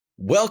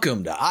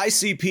Welcome to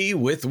ICP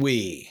with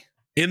We.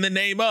 In the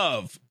name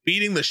of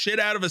beating the shit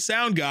out of a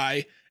sound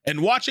guy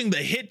and watching the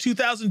hit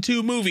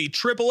 2002 movie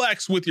Triple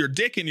X with your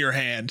dick in your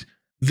hand,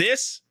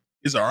 this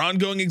is our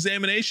ongoing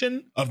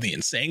examination of the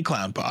Insane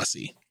Clown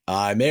Posse.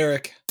 I'm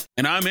Eric.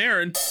 And I'm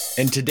Aaron.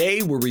 And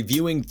today we're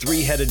reviewing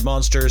Three-Headed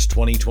Monster's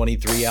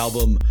 2023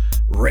 album,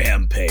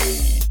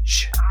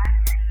 Rampage.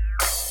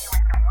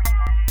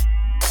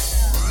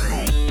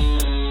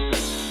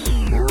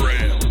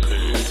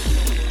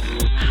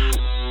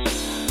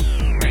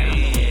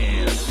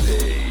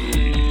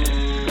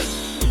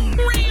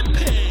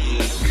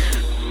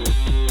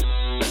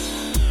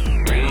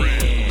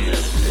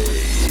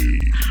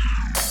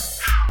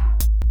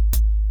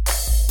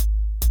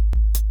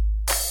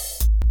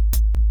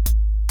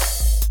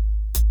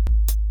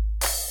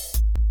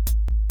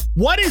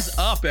 What is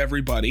up,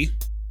 everybody?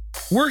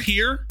 We're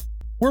here.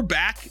 We're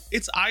back.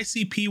 It's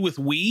ICP with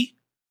We.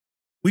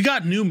 We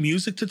got new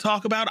music to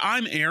talk about.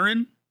 I'm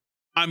Aaron.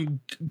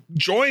 I'm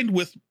joined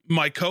with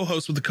my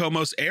co-host with the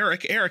co-most,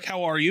 Eric. Eric,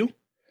 how are you?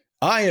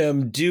 I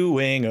am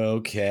doing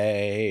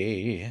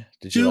okay.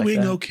 Did you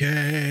like that?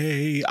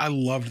 Okay. I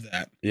loved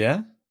that.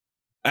 Yeah?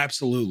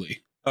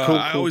 Absolutely. Cool,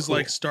 I always cool.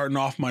 like starting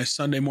off my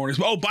Sunday mornings.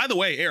 Oh, by the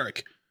way,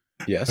 Eric.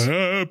 Yes.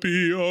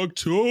 Happy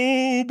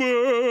October.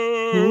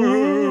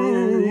 Ooh.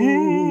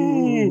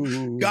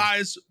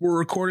 Guys, we're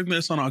recording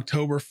this on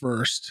October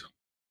 1st.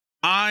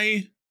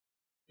 I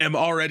am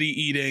already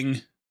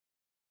eating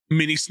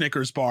mini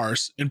Snickers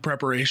bars in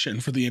preparation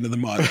for the end of the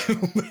month.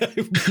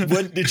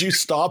 When did you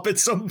stop at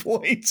some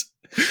point?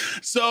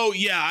 So,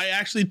 yeah, I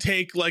actually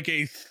take like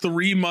a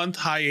 3-month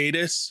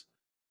hiatus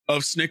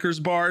of Snickers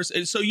bars.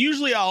 And so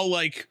usually I'll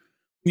late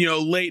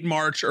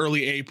March,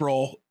 early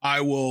April, I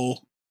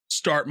will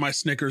start my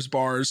Snickers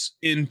bars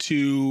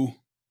into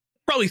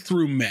probably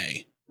through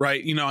May,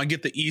 right? I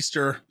get the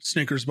Easter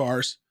Snickers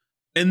bars.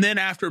 And then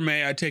after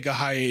May, I take a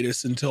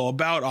hiatus until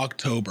about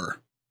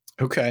October.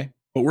 Okay.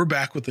 But we're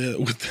back with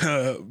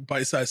the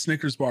bite-sized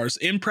Snickers bars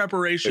in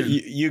preparation.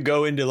 You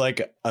go into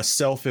like a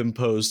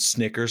self-imposed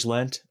Snickers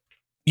Lent?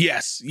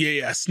 Yes.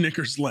 Yeah.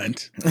 Snickers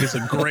Lent is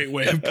a great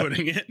way of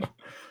putting it.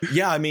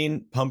 Yeah, I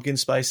mean, pumpkin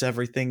spice,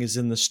 everything is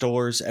in the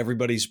stores.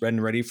 Everybody's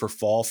been ready for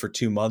fall for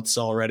 2 months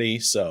already.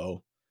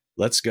 So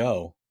let's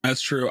go.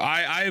 That's true.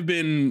 I have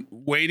been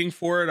waiting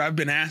for it. I've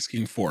been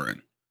asking for it.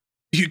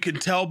 You can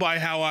tell by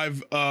how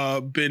I've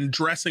been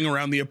dressing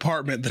around the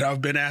apartment that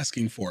I've been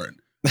asking for it.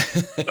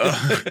 Because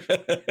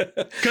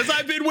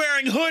I've been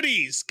wearing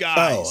hoodies,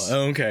 guys.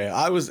 Oh, okay.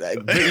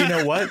 But you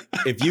know what?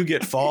 If you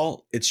get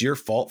fall, it's your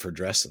fault for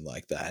dressing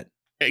like that.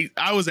 Hey,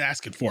 I was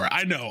asking for it.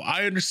 I know.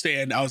 I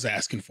understand. I was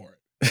asking for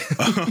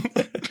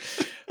it.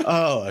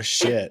 Oh,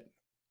 shit.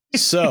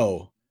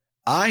 So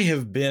I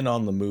have been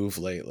on the move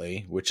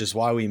lately, which is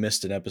why we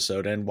missed an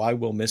episode and why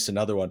we'll miss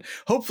another one.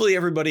 Hopefully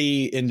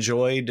everybody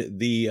enjoyed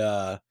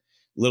the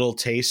little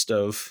taste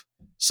of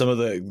some of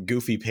the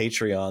goofy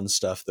Patreon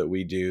stuff that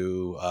we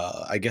do.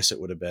 I guess it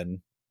would have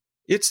been,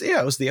 it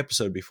was the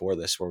episode before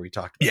this where we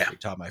talked about every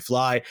time I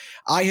fly.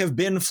 I have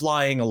been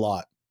flying a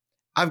lot.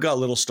 I've got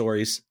little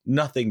stories,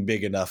 nothing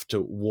big enough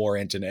to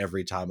warrant an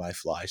every time I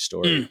fly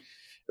story.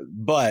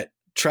 But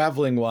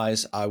traveling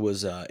wise, I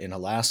was in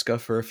Alaska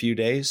for a few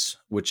days,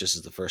 which this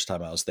is the first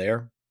time I was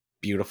there.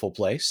 Beautiful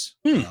place.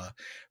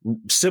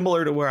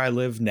 Similar to where I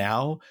live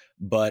now,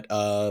 but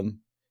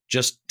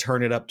just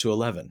turn it up to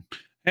 11.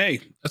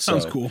 Hey, that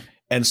sounds cool.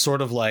 And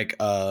sort of like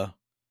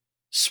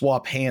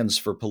swap hands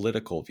for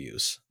political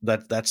views.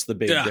 That's the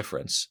big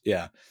difference.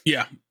 Yeah.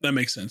 Yeah, that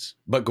makes sense.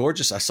 But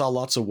gorgeous. I saw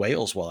lots of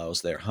whales while I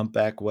was there.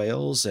 Humpback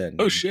whales and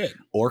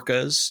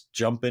orcas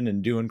jumping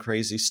and doing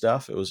crazy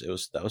stuff. That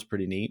was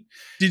pretty neat.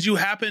 Did you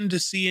happen to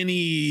see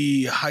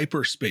any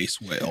hyperspace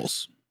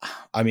whales?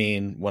 I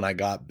mean, when I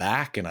got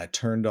back and I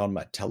turned on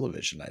my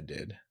television, I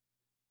did.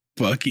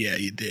 Fuck yeah,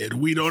 you did.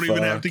 We don't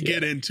even have to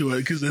get into it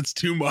because it's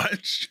too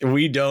much.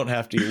 We don't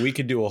have to. We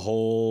could do a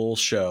whole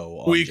show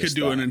on We could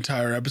do an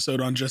entire episode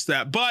on just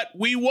that, but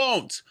we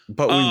won't.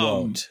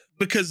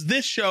 Because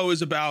this show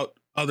is about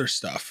other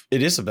stuff.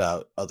 It is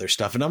about other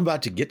stuff, and I'm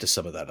about to get to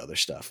some of that other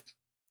stuff.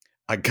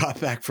 I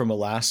got back from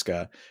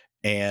Alaska,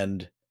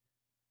 and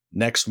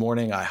next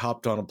morning I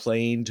hopped on a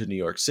plane to New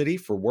York City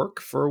for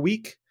work for a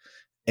week.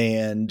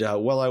 And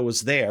while I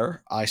was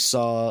there, I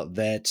saw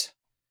that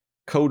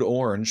Code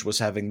Orange was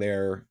having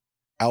their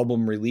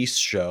album release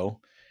show,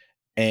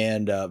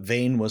 and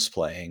Vane was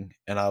playing.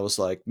 And I was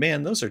like,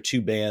 man, those are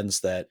two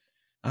bands that,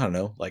 I don't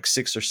know, like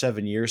 6 or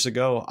 7 years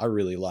ago, I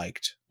really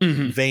liked.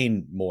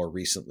 Vane more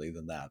recently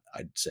than that,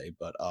 I'd say.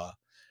 But I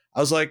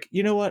was like,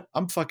 you know what?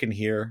 I'm fucking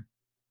here.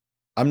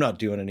 I'm not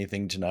doing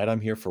anything tonight.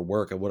 I'm here for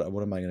work. What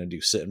am I going to do?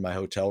 Sit in my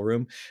hotel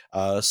room?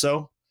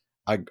 So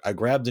I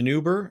grabbed an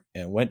Uber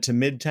and went to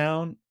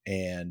Midtown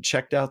and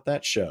checked out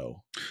that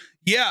show.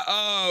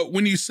 Yeah,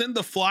 when you send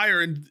the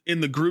flyer in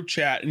the group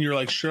chat and you're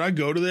like, should I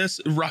go to this?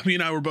 Robbie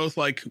and I were both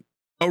like,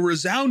 a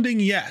resounding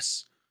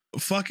yes.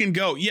 Fucking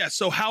go. Yeah,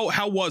 so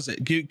how was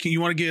it? Can you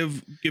want to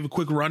give a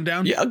quick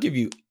rundown? Yeah, I'll give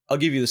you I'll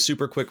give you the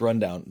super quick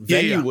rundown. Yeah,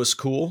 Venue yeah. was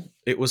cool.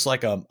 It was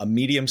like a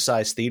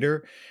medium-sized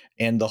theater.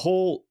 And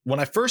when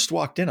I first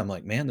walked in, I'm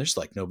like, man, there's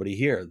like nobody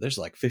here. There's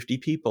like 50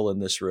 people in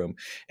this room.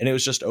 And it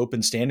was just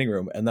open standing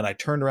room. And then I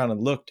turned around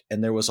and looked,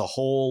 and there was a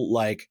whole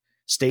like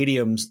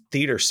stadium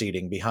theater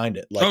seating behind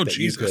it, like that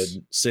Jesus. you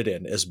could sit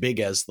in, as big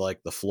as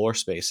like the floor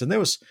space. And there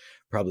was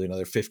probably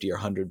another 50 or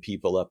 100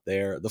 people up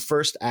there. The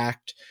first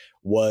act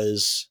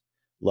was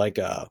like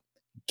a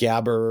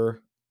gabber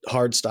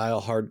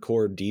hardstyle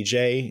hardcore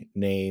DJ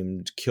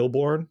named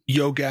Kilborn.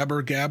 Yo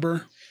Gabber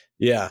Gabber.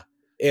 Yeah.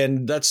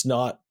 And that's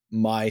not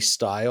my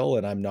style,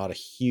 and I'm not a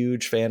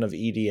huge fan of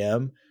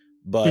EDM,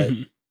 but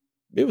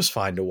it was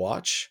fine to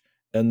watch.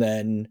 And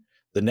then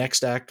the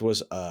next act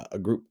was a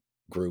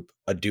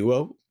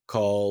duo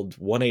called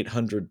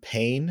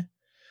 1-800-PAIN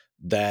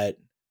that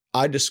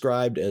I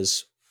described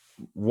as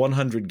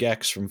 100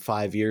 Gex from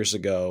 5 years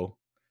ago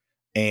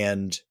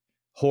and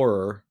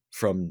horror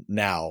from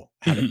now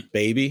had a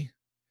baby,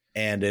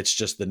 and it's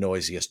just the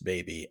noisiest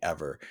baby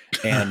ever.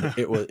 And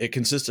it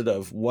consisted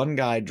of one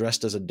guy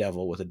dressed as a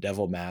devil with a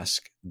devil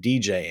mask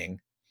DJing,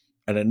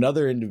 and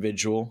another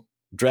individual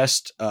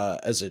dressed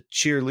as a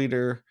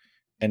cheerleader,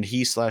 and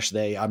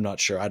he/they, I'm not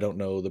sure, I don't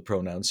know the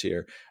pronouns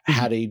here,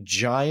 had a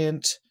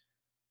giant,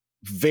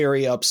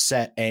 very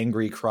upset,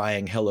 angry,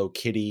 crying Hello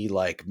Kitty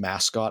like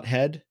mascot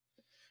head.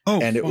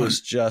 And it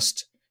was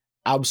just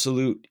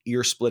absolute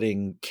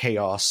ear-splitting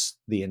chaos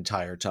the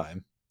entire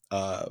time.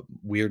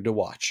 Weird to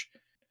watch.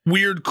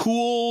 Weird,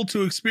 cool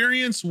to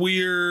experience.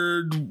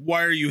 Weird,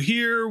 why are you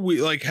here? We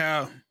like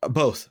how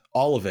both,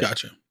 all of it.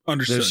 Gotcha.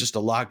 Understood. There's just a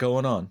lot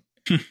going on.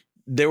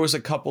 There was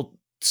a couple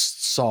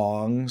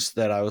songs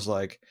that I was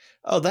like,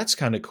 oh, that's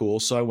kind of cool.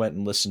 So I went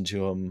and listened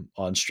to them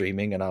on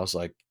streaming, and I was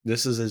like,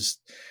 this is as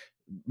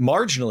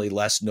marginally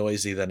less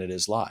noisy than it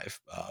is live,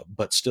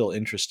 but still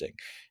interesting.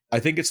 I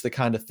think it's the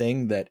kind of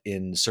thing that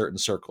in certain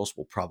circles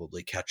will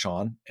probably catch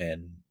on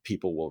and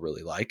people will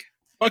really like.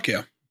 Fuck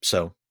yeah.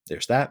 So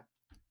there's that.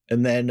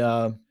 And then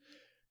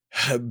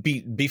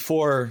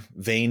before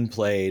Vane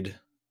played,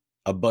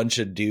 a bunch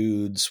of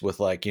dudes with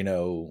like,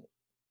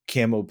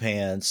 camo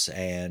pants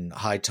and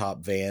high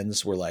top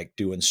Vans were like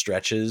doing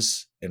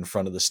stretches in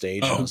front of the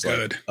stage. Oh, and I was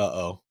good. like,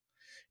 uh-oh,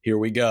 here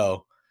we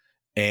go.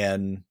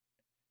 And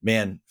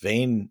man,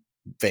 Vane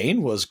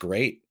was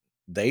great.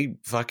 They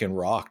fucking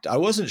rocked. I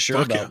wasn't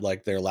sure about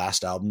like their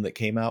last album that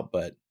came out,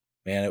 but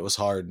man, it was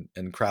hard,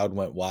 and crowd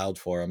went wild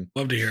for them.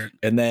 Love to hear it.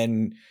 And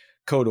then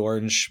Code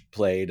Orange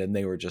played, and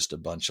they were just a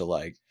bunch of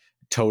like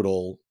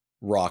total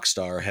rock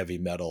star heavy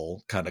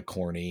metal, kind of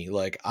corny.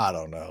 Like, I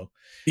don't know.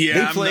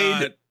 Yeah,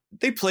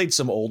 they played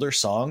some older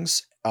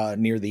songs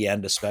near the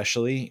end,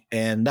 especially,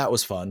 and that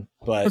was fun.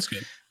 But that's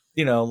good.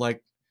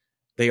 Like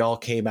they all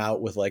came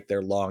out with like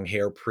their long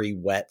hair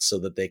pre-wet so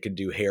that they could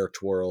do hair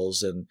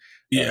twirls. And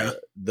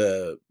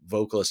the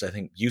vocalist, I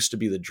think, used to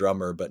be the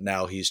drummer, but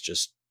now he's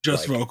just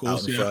like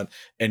vocals out in front.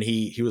 And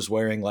he was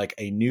wearing like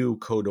a new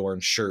Code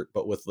Orange shirt,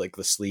 but with like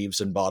the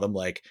sleeves and bottom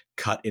like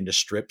cut into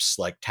strips,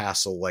 like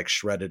tassel, like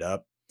shredded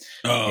up.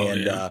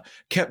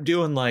 Kept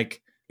doing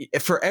like,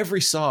 for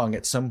every song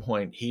at some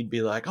point he'd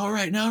be like, all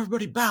right, now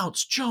everybody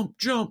bounce, jump,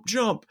 jump,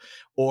 jump.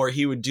 Or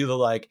he would do the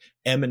like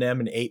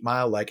Eminem and 8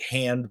 Mile, like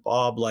hand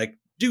bob, like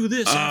do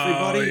this,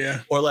 everybody.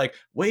 Or like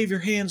wave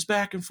your hands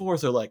back and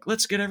forth, or like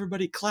let's get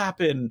everybody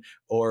clapping,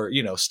 or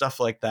stuff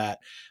like that.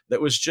 That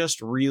was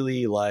just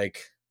really like,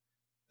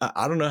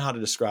 I don't know how to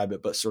describe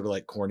it, but sort of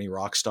like corny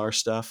rock star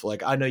stuff.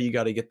 Like, I know you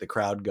got to get the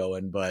crowd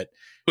going, but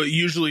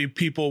usually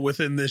people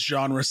within this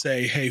genre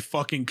say, hey,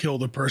 fucking kill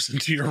the person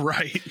to your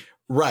right.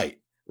 Right.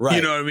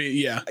 You know what I mean?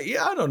 Yeah.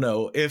 I don't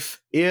know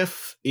if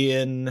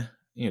in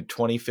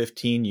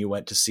 2015 you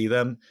went to see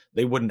them,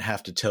 they wouldn't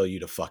have to tell you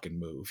to fucking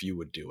move. You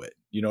would do it.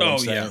 You know what I'm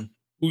saying?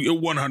 Yeah.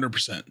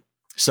 100%.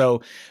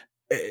 So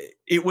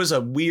it was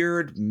a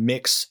weird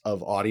mix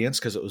of audience,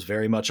 because it was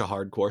very much a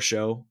hardcore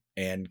show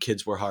and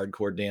kids were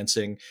hardcore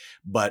dancing.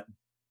 But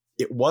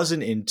it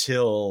wasn't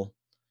until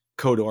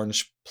Code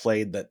Orange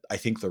played that I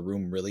think the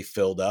room really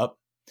filled up.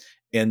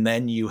 And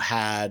then you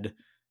had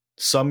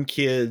some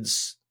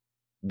kids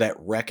that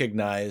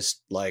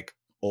recognized like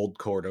old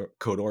Code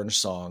Orange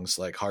songs,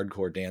 like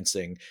hardcore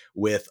dancing,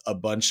 with a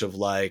bunch of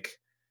like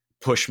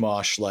push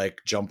mosh, like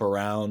jump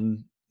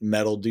around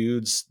metal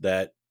dudes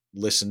that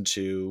listened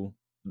to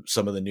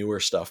some of the newer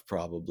stuff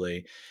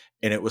probably.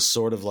 And it was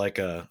sort of like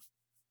a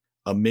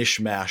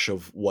mishmash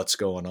of what's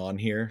going on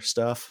here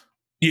stuff.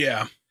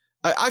 Yeah.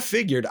 I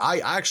figured, I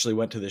actually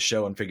went to this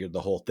show and figured the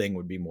whole thing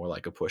would be more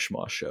like a push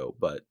mosh show,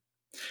 but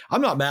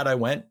I'm not mad I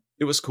went.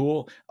 It was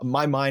cool.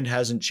 My mind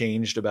hasn't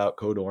changed about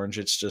Code Orange.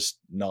 It's just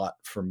not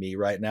for me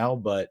right now,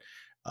 but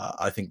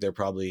I think they're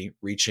probably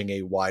reaching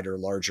a wider,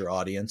 larger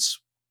audience.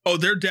 Oh,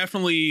 they're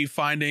definitely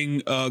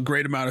finding a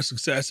great amount of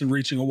success and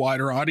reaching a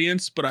wider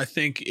audience, but I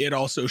think it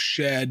also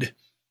shed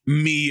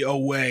me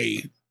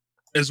away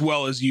as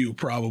well as you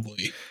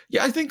probably.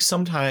 Yeah, I think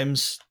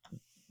sometimes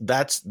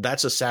that's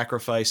a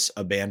sacrifice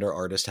a band or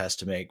artist has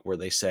to make, where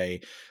they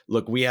say,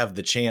 look, we have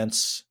the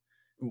chance,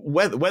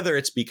 whether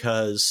it's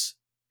because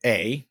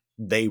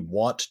they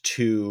want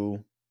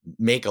to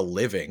make a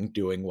living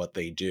doing what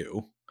they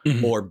do,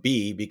 Mhm. or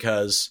B,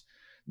 because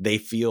they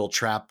feel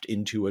trapped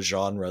into a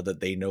genre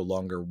that they no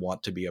longer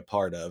want to be a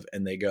part of.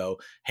 And they go,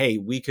 hey,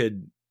 we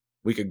could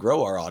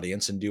grow our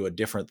audience and do a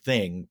different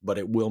thing, but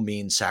it will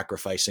mean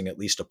sacrificing at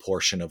least a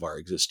portion of our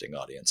existing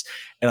audience.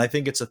 And I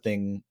think it's a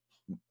thing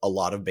a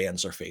lot of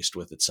bands are faced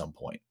with at some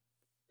point.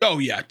 Oh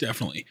yeah,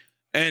 definitely.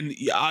 And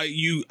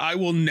I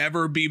will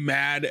never be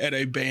mad at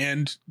a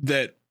band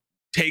that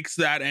takes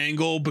that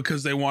angle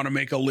because they want to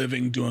make a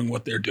living doing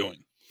what they're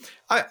doing.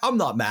 I'm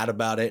not mad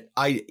about it.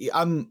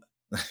 I'm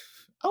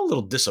a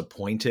little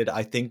disappointed,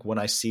 I think, when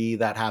I see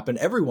that happen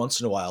every once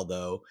in a while,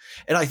 though.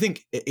 And I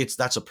think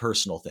that's a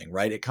personal thing,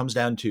 right? It comes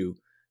down to,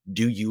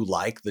 do you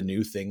like the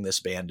new thing this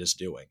band is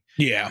doing?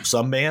 Yeah.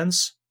 Some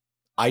bands,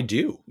 I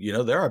do.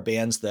 There are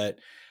bands that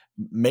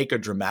make a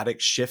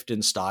dramatic shift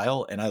in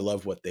style, and I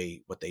love what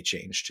they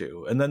change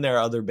to. And then there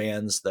are other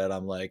bands that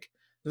I'm like,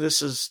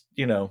 this is,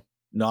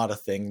 not a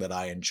thing that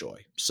I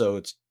enjoy. So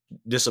it's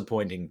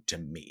disappointing to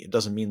me. It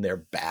doesn't mean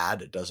they're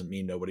bad. It doesn't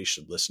mean nobody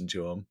should listen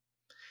to them.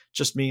 It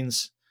just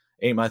means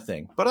ain't my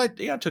thing. But I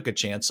took a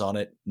chance on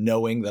it,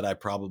 knowing that I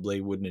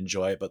probably wouldn't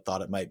enjoy it, but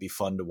thought it might be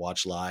fun to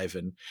watch live.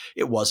 And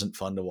it wasn't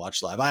fun to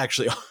watch live. I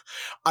actually,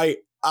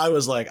 I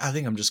was like, I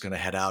think I'm just going to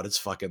head out. It's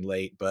fucking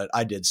late, but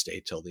I did stay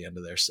till the end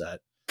of their set.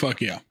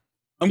 Fuck yeah.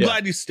 I'm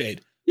glad you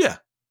stayed. Yeah.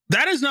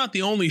 That is not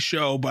the only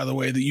show, by the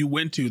way, that you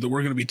went to that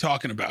we're going to be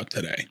talking about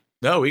today.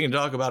 No, we can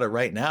talk about it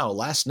right now.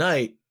 Last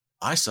night,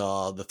 I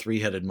saw the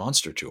Three-Headed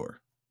Monster tour.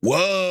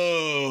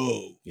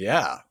 Whoa.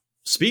 Yeah.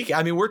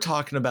 We're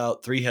talking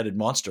about Three-Headed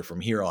Monster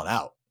from here on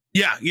out.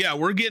 Yeah.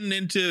 We're getting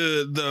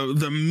into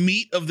the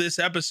meat of this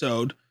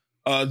episode,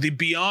 the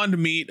beyond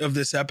meat of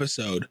this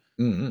episode.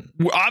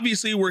 Mm-hmm.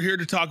 Obviously, we're here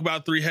to talk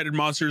about Three-Headed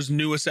Monster's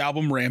newest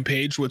album,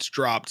 Rampage, which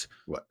dropped,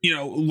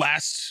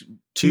 last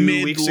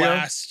 2 weeks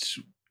ago?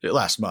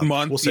 Last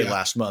month. We'll say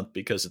last month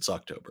because it's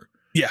October.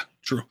 Yeah,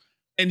 true.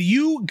 And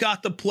you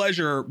got the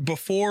pleasure,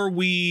 before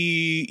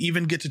we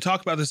even get to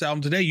talk about this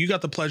album today, you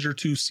got the pleasure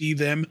to see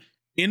them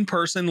in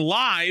person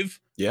live.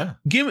 Yeah.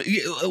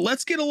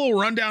 Let's get a little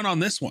rundown on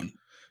this one.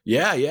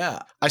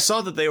 Yeah. I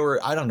saw that they were,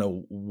 I don't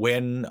know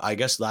when, I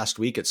guess last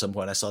week at some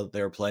point, I saw that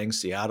they were playing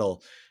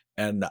Seattle,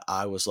 and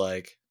I was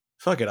like,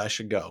 fuck it, I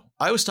should go.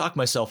 I was talking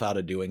myself out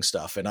of doing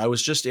stuff, and I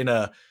was just in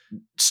a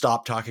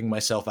stop talking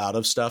myself out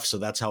of stuff. So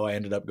that's how I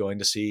ended up going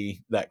to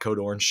see that Code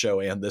Orange show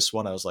and this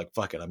one. I was like,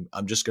 fuck it,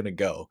 I'm just going to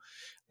go.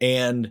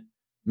 And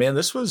man,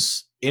 this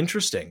was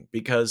interesting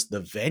because the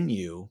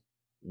venue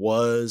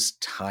was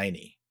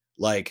tiny,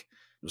 like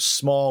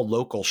small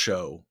local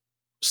show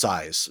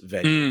size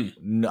venue.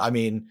 I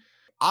mean,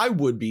 I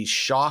would be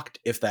shocked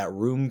if that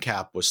room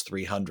cap was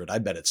 300. I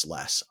bet it's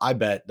less. I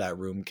bet that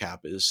room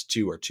cap is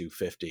 2 or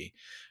 250.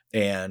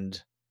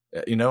 And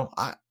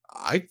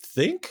I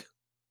think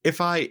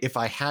if I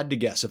had to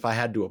guess, if I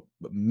had to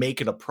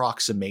make an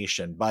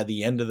approximation, by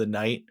the end of the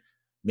night,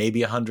 maybe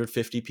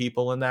 150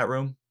 people in that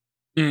room.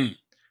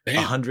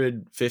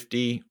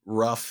 150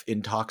 rough,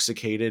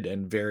 intoxicated,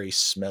 and very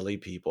smelly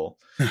people.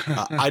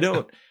 I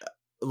don't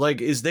like,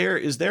 is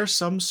there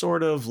some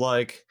sort of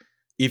like,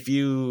 if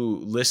you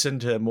listen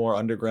to more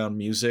underground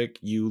music,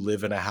 you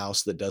live in a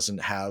house that doesn't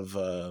have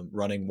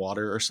running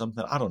water or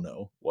something? I don't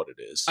know what it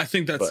is. I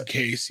think that's the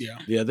case. Yeah.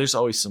 Yeah. There's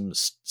always some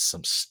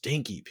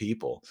stinky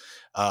people.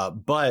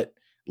 But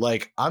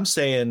like, I'm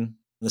saying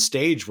the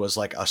stage was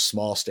like a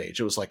small stage.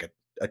 It was like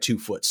a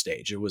 2-foot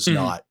stage. It was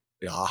not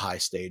a high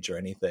stage or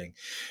anything.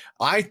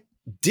 I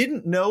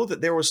didn't know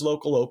that there was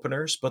local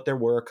openers, but there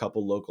were a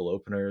couple local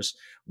openers.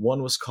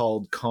 One was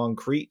called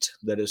Concrete,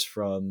 that is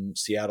from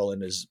Seattle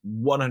and is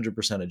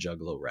 100% a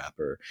Juggalo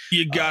rapper.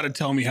 You got to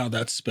tell me how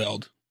that's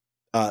spelled.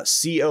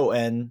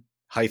 CON-CRETE,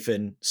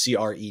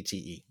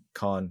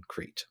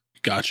 Concrete.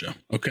 Gotcha.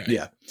 Okay.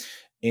 Yeah.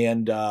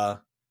 And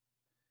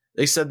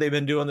they said they've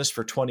been doing this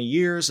for 20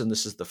 years, and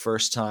this is the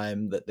first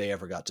time that they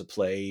ever got to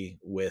play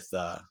with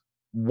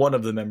one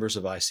of the members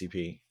of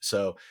ICP.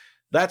 So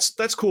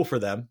that's cool for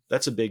them.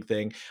 That's a big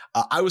thing.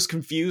 I was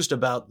confused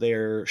about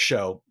their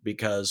show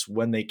because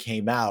when they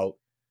came out,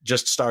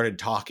 just started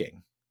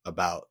talking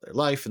about their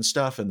life and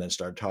stuff, and then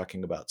started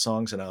talking about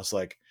songs. And I was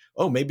like,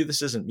 oh, maybe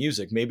this isn't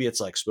music. Maybe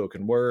it's like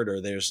spoken word,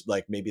 or there's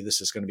like, maybe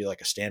this is going to be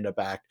like a stand-up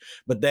act.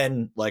 But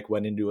then like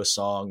went into a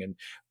song, and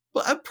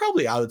I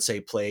would say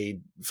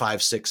played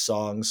 5-6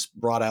 songs,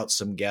 brought out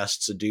some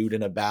guests, a dude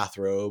in a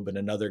bathrobe and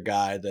another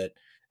guy that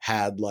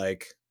had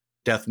like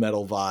death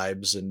metal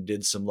vibes and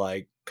did some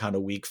like kind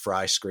of weak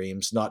fry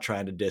screams. Not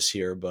trying to diss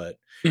here, but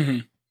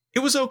it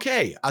was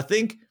okay. I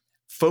think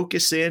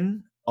focus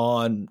in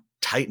on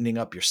tightening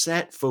up your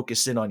set,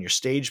 focus in on your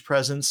stage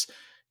presence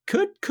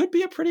could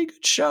be a pretty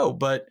good show.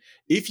 But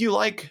if you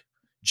like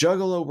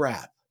Juggalo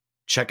rap,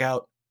 check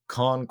out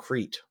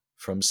Concrete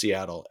from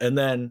Seattle. And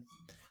then,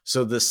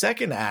 so the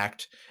second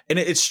act, and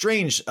it's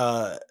strange,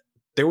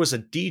 there was a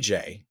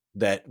DJ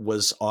that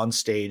was on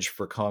stage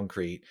for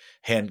Concrete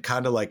and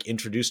kind of like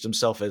introduced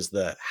himself as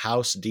the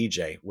house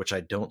DJ, which I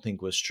don't think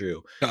was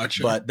true.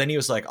 Gotcha. But then he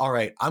was like, all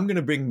right, I'm going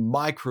to bring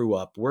my crew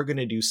up. We're going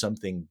to do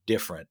something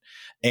different.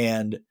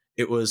 And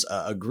It was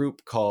a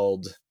group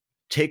called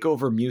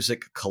Takeover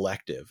Music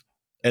Collective.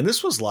 And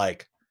this was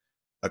like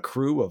a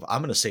crew of,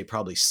 I'm going to say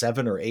probably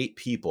 7 or 8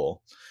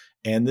 people.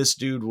 And this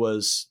dude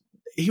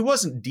he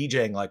wasn't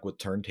DJing like with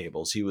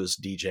turntables. He was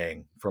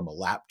DJing from a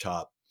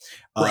laptop.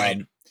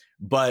 Right.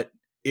 But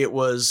it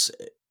was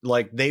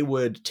like they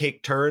would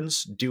take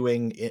turns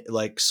doing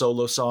like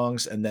solo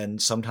songs. And then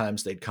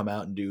sometimes they'd come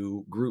out and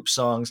do group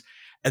songs.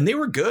 And they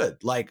were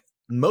good. Like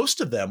most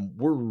of them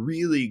were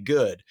really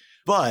good.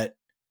 But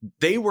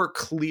they were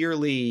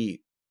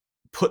clearly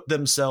put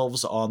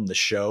themselves on the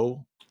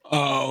show.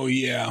 Oh,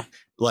 yeah.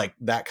 Like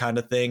that kind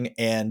of thing.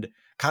 And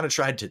kind of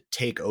tried to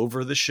take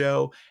over the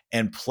show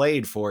and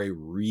played for a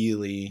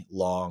really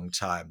long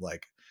time.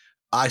 Like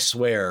I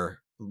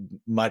swear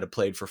might have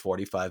played for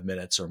 45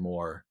 minutes or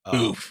more.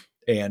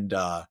 And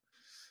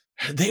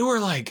they were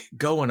like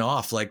going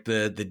off. Like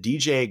the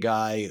DJ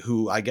guy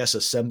who I guess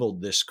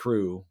assembled this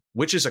crew,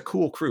 which is a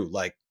cool crew.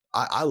 Like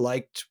I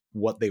liked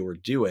what they were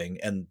doing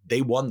and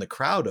they won the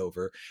crowd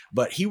over,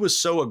 but he was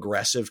so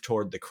aggressive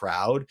toward the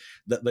crowd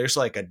that there's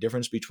like a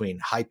difference between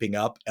hyping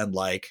up and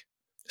like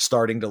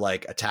starting to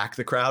like attack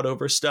the crowd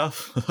over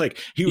stuff. Like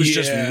he was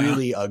just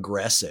really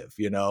aggressive,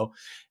 you know?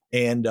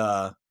 And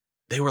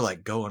they were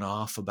like going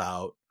off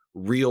about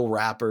real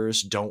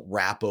rappers don't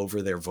rap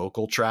over their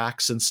vocal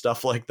tracks and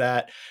stuff like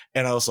that.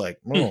 And I was like,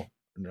 oh,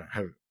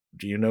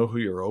 do you know who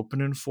you're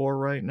opening for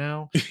right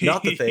now?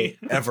 Not that they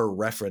ever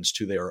referenced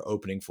who they were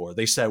opening for.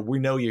 They said, we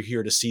know you're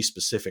here to see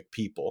specific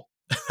people.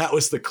 That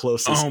was the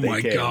closest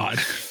they came. God.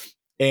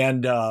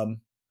 And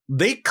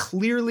they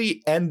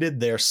clearly ended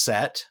their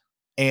set.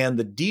 And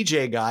the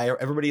DJ guy,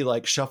 everybody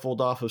like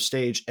shuffled off of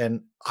stage.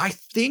 And I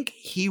think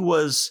he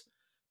was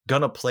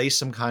going to play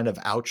some kind of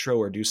outro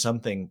or do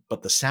something.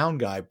 But the sound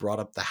guy brought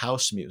up the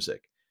house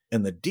music.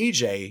 And the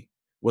DJ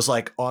was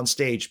like on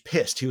stage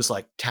pissed. He was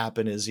like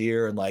tapping his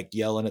ear and like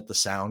yelling at the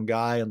sound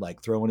guy and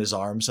like throwing his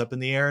arms up in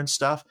the air and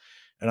stuff.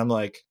 And I'm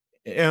like,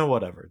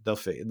 whatever. They'll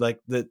like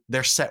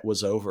their set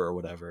was over or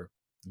whatever.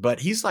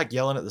 But he's like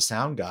yelling at the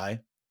sound guy.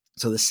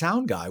 So the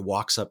sound guy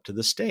walks up to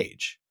the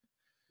stage.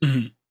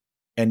 Mm-hmm.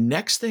 And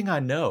next thing I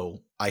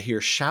know, I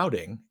hear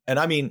shouting. And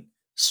I mean,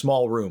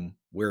 small room.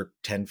 We're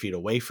 10 feet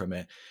away from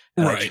it.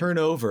 And I turn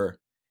over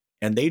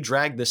and they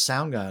drag this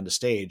sound guy onto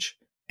stage.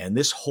 And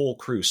this whole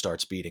crew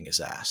starts beating his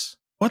ass.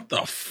 What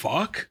the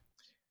fuck?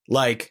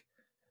 Like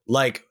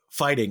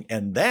fighting.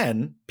 And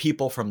then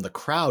people from the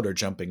crowd are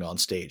jumping on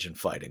stage and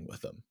fighting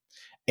with them.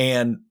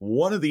 And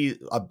one of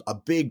a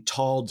big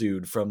tall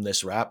dude from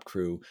this rap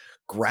crew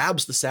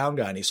grabs the sound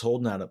guy and he's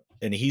holding out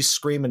and he's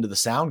screaming to the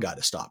sound guy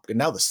to stop. And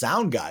now the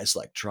sound guy's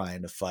like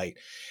trying to fight.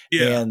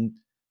 Yeah. And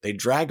they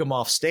drag him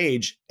off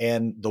stage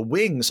and the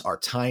wings are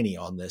tiny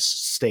on this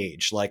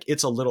stage. Like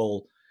it's a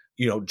little,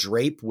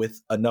 drape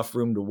with enough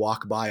room to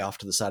walk by off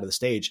to the side of the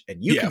stage.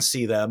 And you can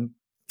see them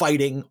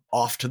fighting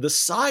off to the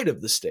side of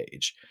the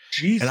stage.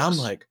 Jesus. And I'm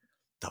like,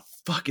 the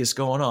fuck is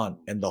going on?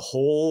 And the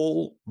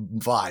whole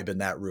vibe in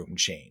that room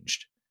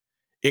changed.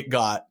 It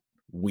got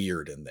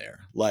weird in there.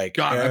 Like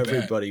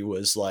everybody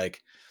was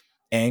like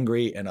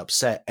angry and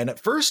upset. And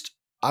at first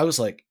I was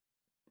like,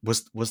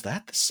 was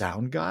that the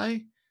sound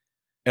guy?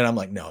 And I'm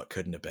like, no, it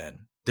couldn't have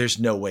been. There's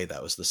no way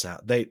that was the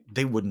sound.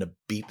 They wouldn't have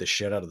beat the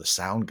shit out of the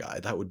sound guy.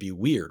 That would be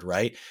weird,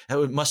 right?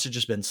 Must have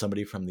just been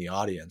somebody from the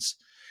audience.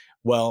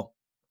 Well,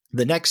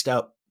 the next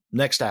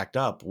act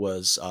up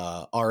was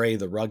R.A.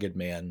 the Rugged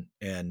Man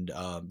and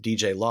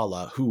DJ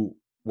Lala, who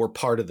were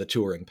part of the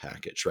touring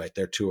package, right?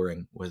 They're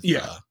touring with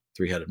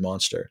Three-Headed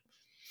Monster.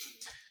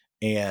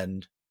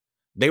 And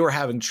they were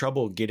having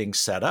trouble getting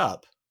set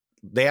up.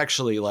 They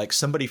actually, like,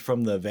 somebody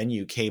from the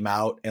venue came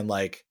out and,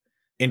 like,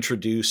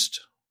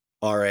 introduced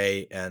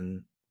R.A.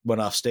 and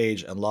went off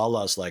stage. And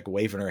Lala's, like,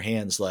 waving her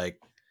hands like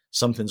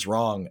something's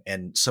wrong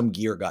and some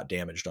gear got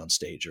damaged on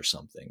stage or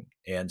something.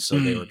 And so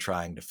they were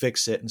trying to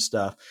fix it and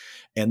stuff.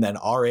 And then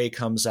RA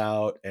comes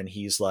out and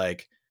he's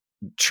like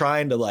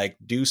trying to like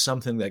do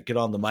something that get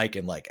on the mic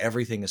and like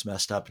everything is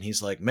messed up. And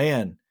he's like,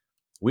 man,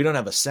 we don't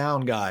have a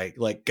sound guy.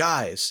 Like,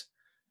 guys,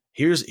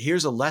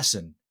 here's a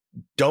lesson.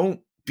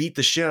 Don't beat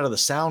the shit out of the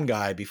sound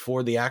guy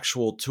before the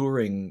actual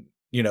touring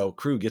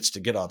crew gets to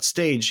get on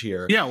stage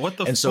here. Yeah, what the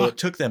fuck? And so it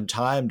took them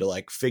time to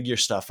like figure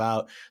stuff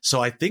out.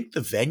 So I think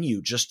the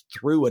venue just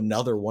threw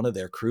another one of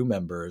their crew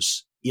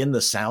members in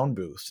the sound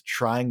booth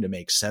trying to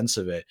make sense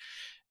of it.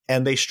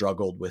 And they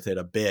struggled with it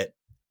a bit.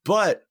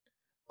 But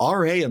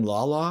RA and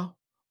Lala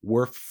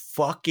were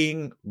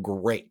fucking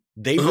great.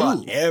 They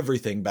brought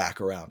everything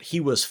back around. He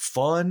was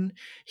fun.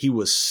 He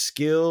was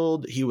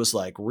skilled. He was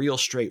like real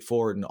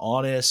straightforward and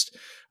honest.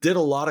 Did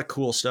a lot of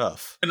cool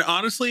stuff. And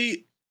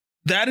honestly,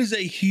 that is a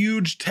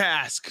huge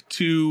task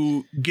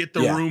to get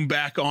the room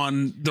back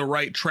on the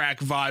right track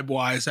vibe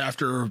wise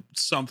after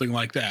something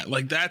like that.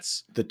 Like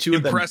that's the two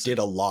impressive. Of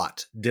them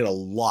did a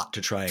lot to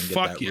try and get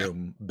that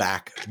room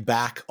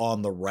back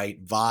on the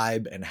right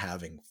vibe and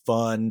having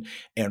fun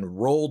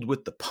and rolled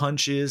with the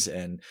punches.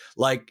 And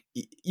like,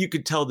 you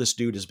could tell this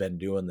dude has been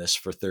doing this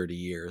for 30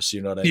 years.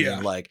 You know what I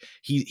mean? Like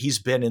he's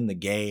been in the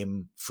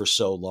game for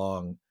so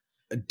long.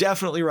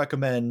 definitely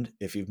recommend,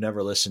 if you've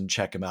never listened,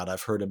 check him out.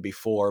 I've heard him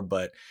before,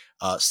 but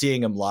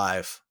seeing him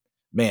live,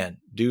 man,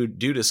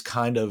 dude is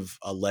kind of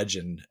a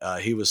legend.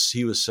 He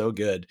was so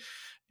good.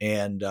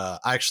 And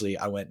actually,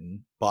 I went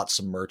and bought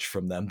some merch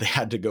from them. They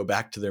had to go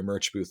back to their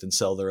merch booth and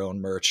sell their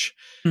own merch,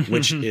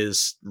 which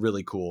is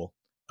really cool.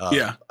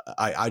 Yeah.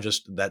 I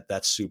just,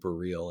 that's super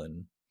real.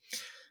 And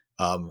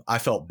I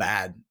felt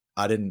bad.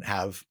 I didn't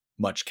have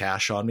much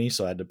cash on me,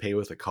 so I had to pay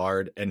with a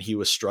card, and he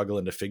was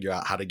struggling to figure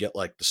out how to get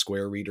like the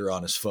Square reader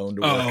on his phone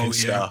to work and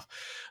stuff.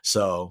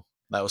 So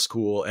that was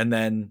cool. And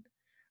then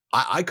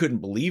I couldn't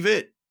believe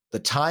it. The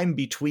time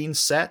between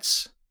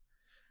sets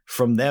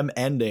from them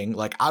ending,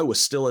 like I was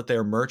still at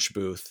their merch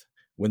booth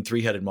when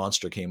Three-Headed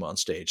Monster came on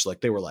stage.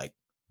 Like they were like,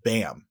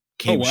 bam,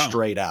 came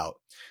straight out.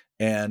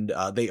 And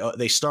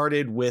they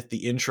started with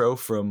the intro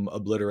from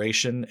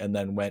Obliteration and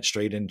then went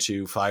straight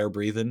into Fire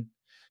Breathing.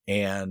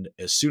 And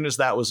as soon as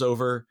that was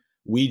over,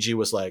 Ouija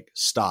was like,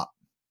 stop,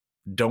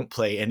 don't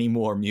play any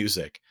more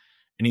music.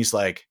 And he's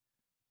like,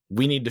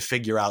 we need to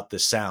figure out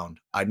this sound.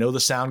 I know the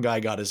sound guy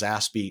got his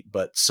ass beat,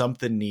 but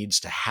something needs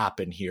to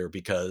happen here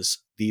because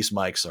these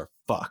mics are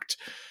fucked.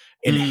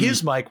 And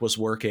his mic was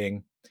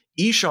working.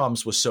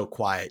 Isham's was so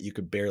quiet, you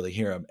could barely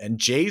hear him. And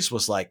Jay's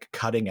was like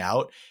cutting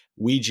out.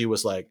 Ouija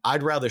was like,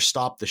 I'd rather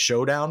stop the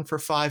showdown for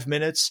 5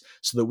 minutes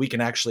so that we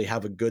can actually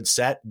have a good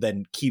set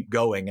than keep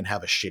going and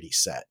have a shitty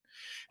set.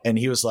 And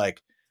he was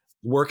like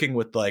working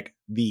with like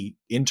the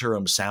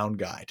interim sound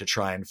guy to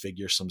try and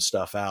figure some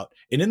stuff out.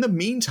 And in the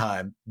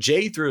meantime,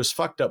 Jay through his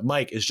fucked up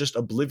mic is just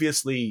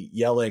obliviously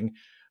yelling,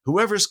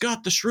 whoever's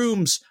got the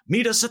shrooms,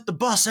 meet us at the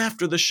bus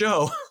after the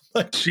show.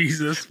 Like,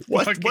 Jesus.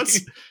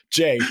 What's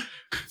Jay,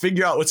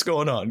 figure out what's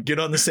going on. Get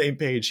on the same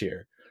page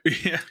here.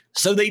 Yeah.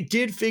 So they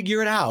did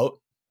figure it out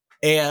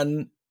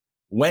and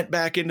went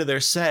back into their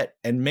set.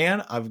 And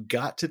man, I've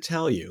got to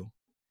tell you,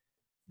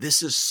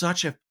 this is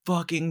such a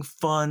fucking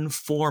fun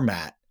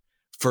format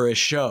for a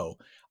show.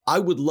 I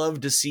would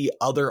love to see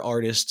other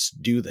artists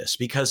do this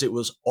because it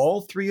was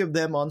all three of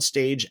them on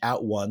stage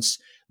at once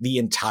the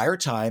entire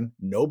time.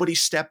 Nobody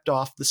stepped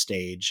off the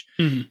stage.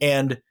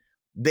 And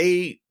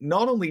they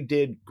not only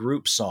did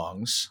group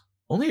songs,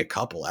 only a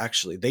couple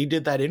actually. They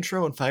did that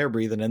intro and Fire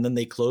Breathing, and then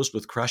they closed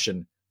with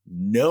Crushin'.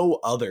 No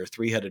other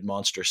Three-Headed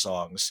Monster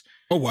songs.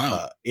 Oh,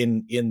 wow.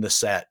 In the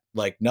set,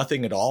 like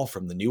nothing at all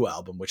from the new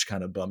album, which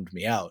kind of bummed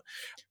me out.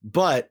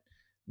 But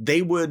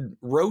they would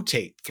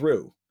rotate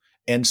through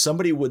and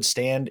somebody would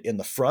stand in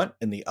the front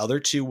and the other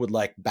two would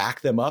like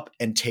back them up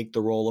and take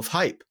the role of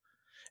hype.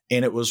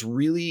 And it was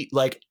really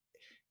like,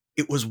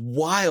 it was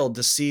wild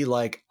to see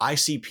like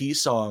ICP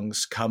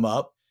songs come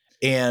up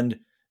and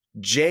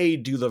Jay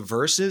do the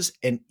verses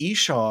and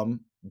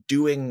Isham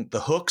doing the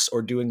hooks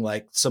or doing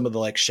like some of the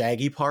like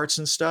shaggy parts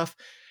and stuff.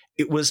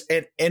 It was,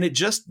 and it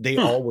just, they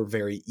all were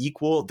very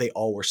equal. They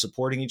all were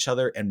supporting each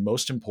other. And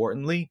most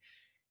importantly,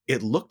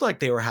 it looked like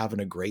they were having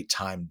a great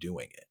time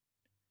doing it.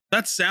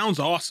 That sounds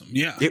awesome.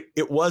 Yeah.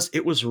 It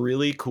was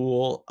really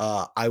cool.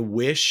 I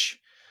wish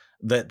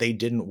that they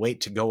didn't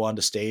wait to go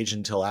onto stage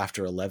until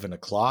after 11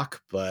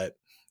 o'clock, but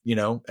you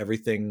know,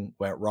 everything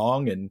went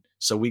wrong. And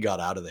so we got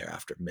out of there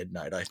after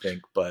midnight, I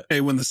think. But hey,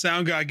 when the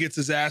sound guy gets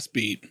his ass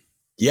beat.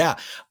 Yeah.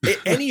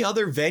 Any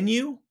other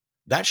venue,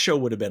 that show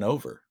would have been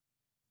over.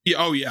 Yeah.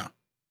 Oh, yeah.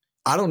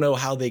 I don't know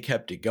how they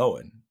kept it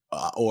going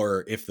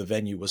or if the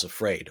venue was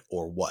afraid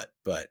or what.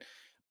 But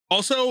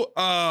also,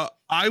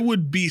 I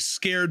would be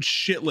scared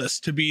shitless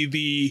to be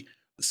the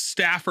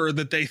staffer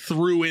that they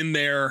threw in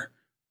there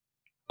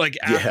like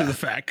after the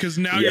fact. Because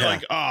now you're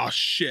like, oh,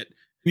 shit.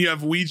 You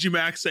have Ouija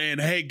Max saying,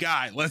 hey,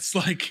 guy, let's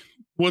like,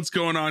 what's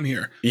going on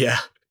here? Yeah.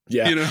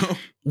 Yeah. You know,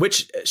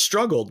 which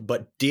struggled,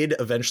 but did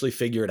eventually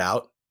figure it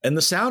out. And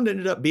the sound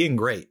ended up being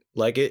great.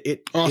 Like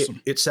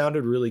awesome. It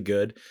sounded really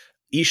good.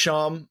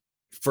 Isham,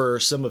 for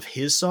some of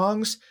his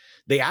songs,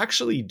 they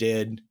actually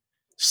did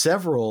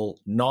several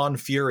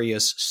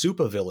non-Furious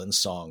supervillain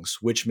songs,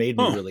 which made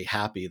me really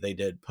happy. They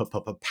did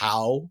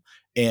Pow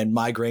and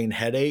Migraine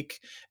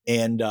Headache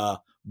and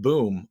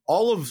Boom,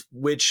 all of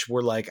which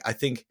were like, I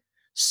think,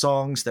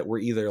 songs that were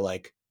either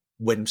like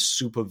when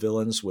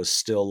supervillains was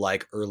still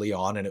like early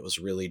on and it was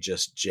really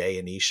just Jay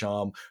and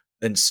Isham,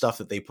 and stuff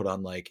that they put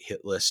on like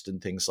Hit List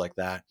and things like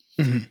that.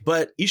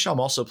 But Isham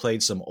also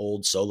played some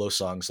old solo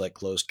songs like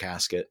Closed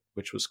Casket,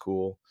 which was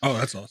cool. Oh,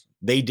 that's awesome.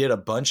 They did a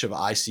bunch of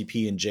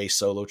ICP and J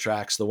solo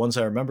tracks. The ones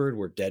I remembered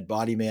were Dead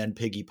Body Man,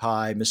 Piggy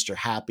Pie, Mr.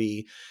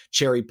 Happy,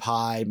 Cherry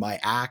Pie, My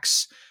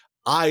Axe.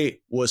 I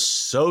was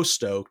so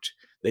stoked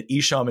that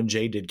Isham and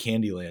Jay did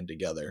Candyland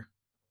together.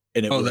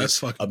 And it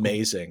was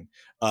amazing.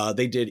 Cool.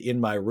 They did In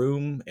My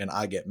Room and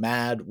I Get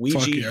Mad.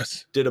 Ouija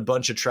did a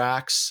bunch of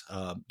tracks,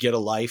 Get a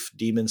Life,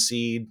 Demon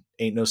Seed,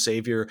 Ain't No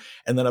Savior,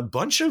 and then a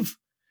bunch of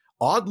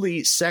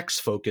oddly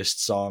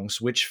sex-focused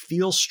songs, which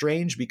feels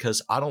strange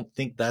because I don't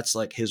think that's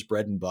like his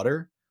bread and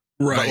butter.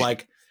 Right. But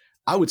like,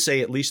 I would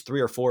say at least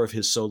 3 or 4 of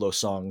his solo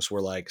songs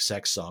were like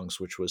sex songs,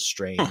 which was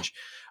strange.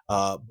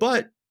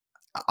 But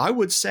I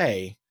would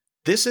say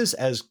this is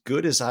as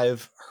good as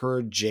I've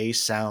heard Jay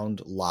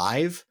sound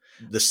live.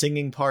 The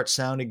singing part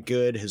sounded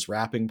good. His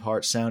rapping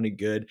part sounded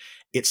good.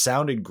 It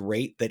sounded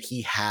great that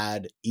he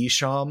had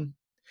Isham.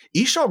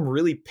 Isham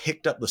really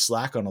picked up the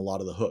slack on a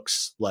lot of the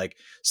hooks, like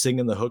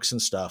singing the hooks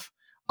and stuff.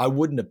 I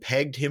wouldn't have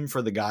pegged him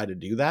for the guy to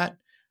do that,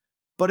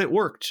 but it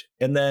worked.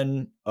 And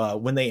then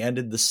when they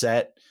ended the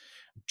set,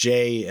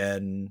 Jay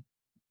and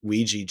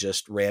Ouija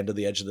just ran to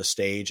the edge of the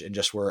stage and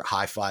just were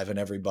high-fiving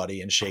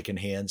everybody and shaking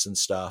hands and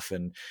stuff.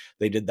 And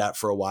they did that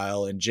for a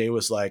while. And Jay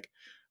was like,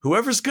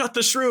 whoever's got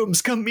the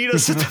shrooms, come meet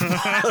us at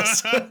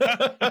the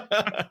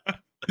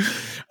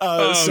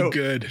bus. So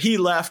good. He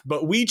left,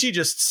 but Ouija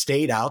just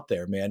stayed out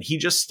there, man. He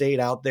just stayed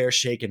out there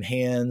shaking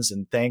hands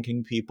and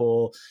thanking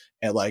people.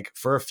 And like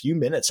for a few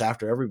minutes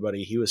after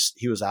everybody, he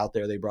was out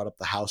there. They brought up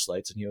the house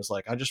lights and he was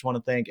like, I just want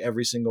to thank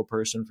every single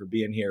person for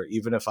being here.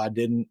 Even if I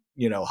didn't,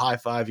 high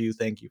five you,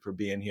 thank you for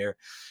being here.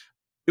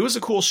 It was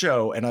a cool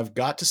show. And I've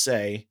got to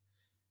say,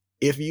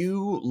 if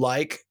you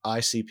like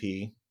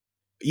ICP,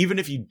 even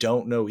if you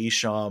don't know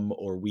Isham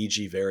or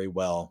Ouija very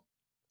well,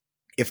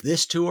 if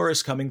this tour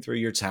is coming through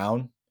your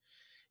town,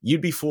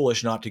 you'd be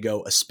foolish not to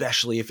go,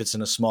 especially if it's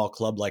in a small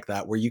club like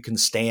that where you can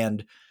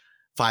stand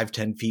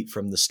 5-10 feet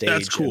from the stage.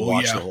 That's cool, and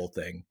watch the whole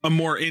thing. A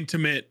more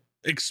intimate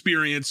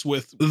experience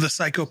with the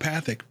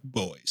Psychopathic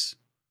boys.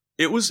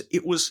 It was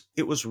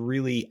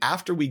really,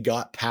 after we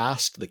got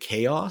past the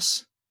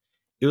chaos,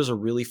 it was a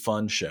really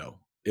fun show.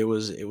 It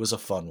was a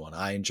fun one.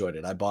 I enjoyed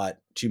it. I bought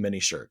too many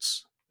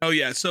shirts. Oh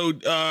yeah. So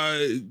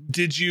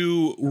did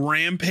you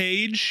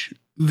Rampage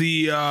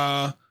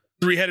the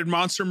three-headed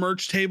monster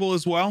merch table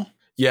as well?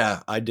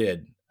 Yeah, I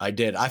did. I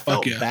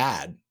felt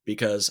bad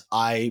because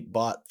I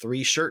bought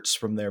 3 shirts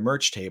from their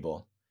merch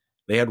table.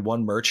 They had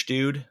one merch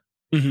dude,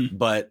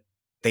 but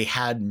they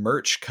had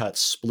merch cuts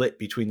split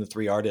between the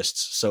 3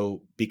 artists.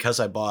 So because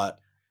I bought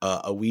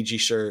a Ouija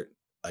shirt,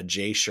 a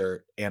Jay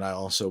shirt, and I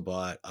also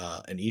bought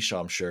an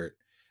Isham shirt,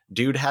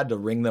 dude had to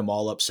ring them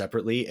all up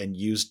separately and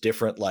use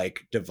different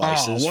like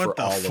devices for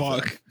all of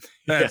them.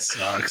 That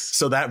sucks.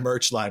 So that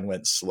merch line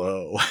went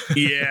slow.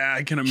 Yeah,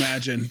 I can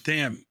imagine.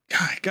 Damn,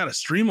 God, I got to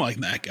stream like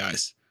that,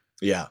 guys.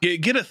 Yeah.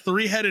 Get a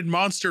 3-headed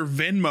monster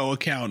Venmo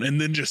account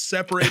and then just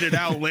separate it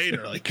out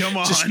later. Like, come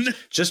on.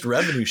 Just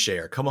revenue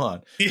share. Come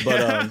on.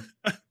 Yeah.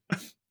 But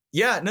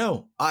yeah,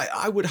 no,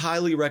 I would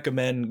highly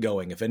recommend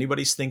going. If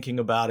anybody's thinking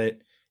about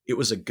it, it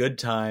was a good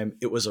time.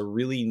 It was a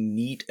really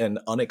neat and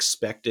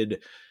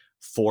unexpected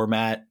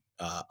format.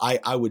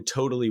 I would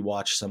totally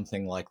watch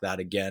something like that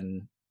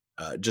again.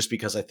 Just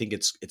because I think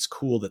it's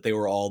cool that they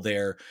were all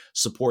there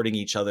supporting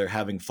each other,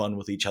 having fun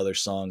with each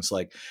other's songs.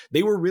 Like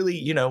they were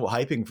really,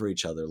 hyping for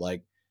each other.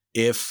 Like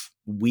if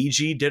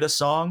Ouija did a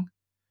song,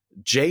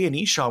 Jay and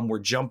Isham were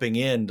jumping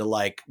in to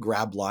like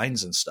grab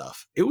lines and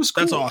stuff. It was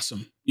cool. That's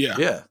awesome. Yeah.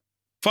 Yeah.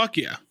 Fuck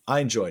yeah.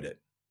 I enjoyed it.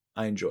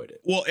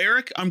 Well,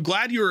 Eric, I'm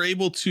glad you were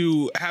able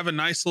to have a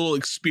nice little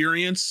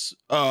experience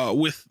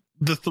with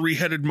the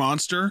 3-headed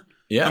monster.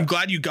 Yeah. I'm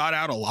glad you got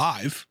out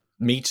alive.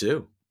 Me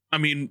too. I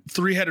mean,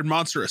 3-headed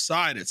monster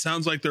aside, it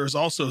sounds like there was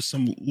also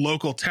some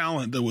local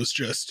talent that was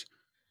just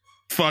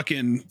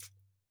fucking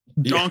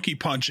donkey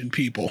punching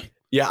people.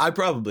 Yeah,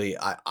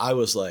 I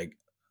was like,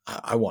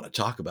 I want to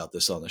talk about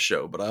this on the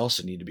show, but I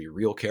also need to be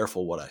real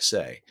careful what I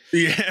say.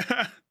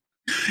 Yeah.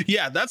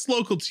 Yeah, that's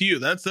local to you.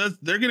 That's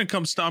they're going to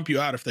come stomp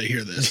you out if they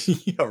hear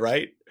this. Yeah,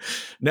 right?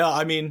 No,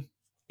 I mean,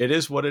 it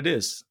is what it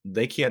is.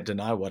 They can't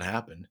deny what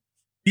happened.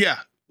 Yeah.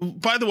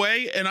 By the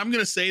way, and I'm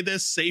going to say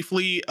this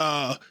safely,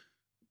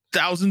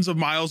 thousands of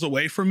miles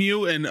away from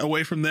you and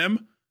away from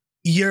them,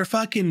 you're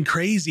fucking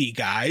crazy,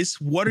 guys.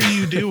 What are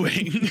you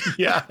doing?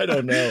 Yeah, I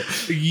don't know.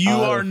 You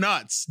are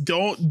nuts.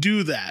 Don't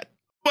do that.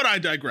 But I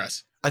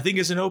digress. I think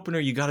as an opener,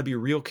 you got to be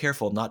real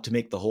careful not to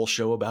make the whole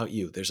show about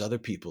you. There's other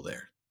people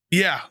there.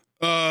 Yeah.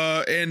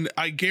 And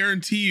I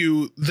guarantee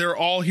you they're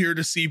all here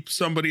to see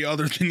somebody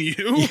other than you.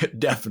 Yeah,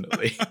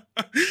 definitely.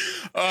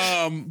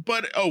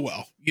 But oh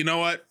well, you know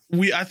what?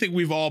 I think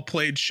we've all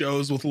played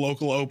shows with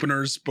local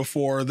openers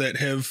before that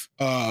have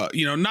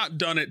not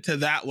done it to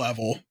that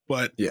level,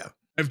 but yeah,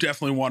 I've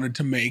definitely wanted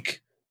to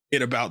make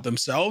it about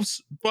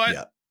themselves.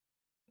 But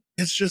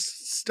it's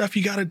just stuff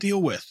you got to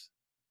deal with.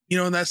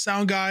 And that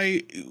sound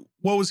guy,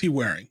 what was he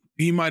wearing?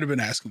 He might have been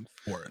asking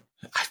for it.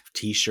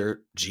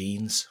 T-shirt,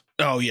 jeans.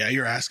 Oh yeah,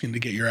 you're asking to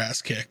get your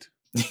ass kicked.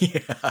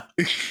 Yeah.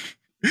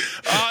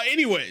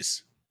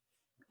 Anyways,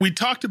 we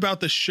talked about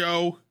the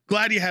show.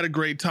 Glad you had a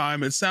great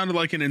time. It sounded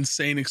like an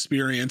insane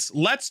experience.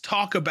 Let's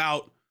talk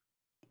about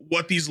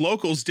what these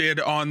locals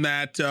did on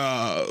that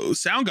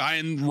sound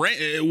guy,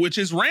 which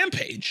is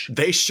Rampage.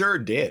 They sure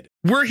did.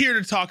 We're here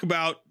to talk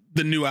about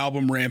the new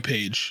album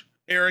Rampage.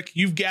 Eric,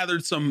 you've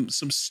gathered some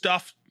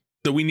stuff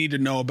that we need to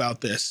know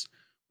about this.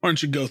 Why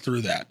don't you go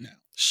through that now?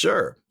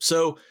 Sure.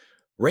 So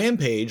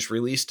Rampage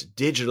released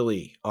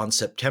digitally on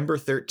September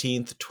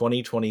 13th,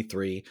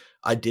 2023.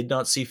 I did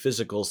not see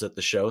physicals at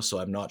the show, so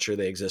I'm not sure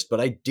they exist, but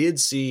I did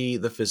see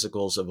the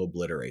physicals of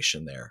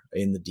Obliteration there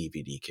in the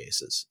DVD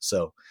cases.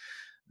 So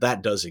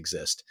that does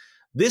exist.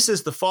 This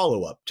is the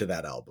follow-up to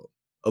that album.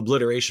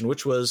 Obliteration,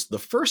 which was the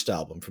first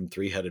album from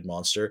Three Headed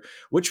Monster,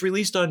 which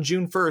released on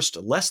June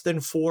 1st, less than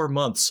 4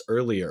 months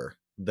earlier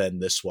than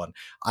this one.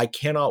 I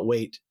cannot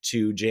wait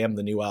to jam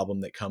the new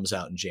album that comes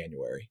out in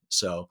January.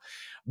 So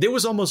there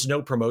was almost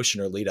no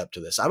promotion or lead up to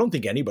this. I don't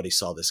think anybody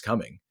saw this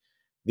coming.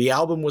 The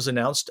album was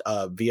announced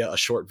via a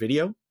short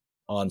video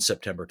on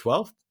September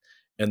 12th.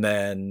 And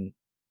then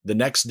the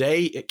next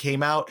day it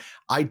came out.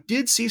 I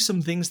did see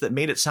some things that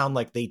made it sound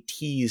like they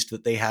teased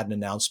that they had an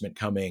announcement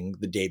coming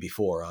the day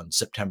before on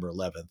September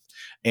 11th.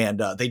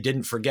 And they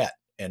didn't forget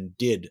and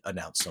did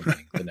announce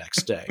something the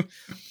next day.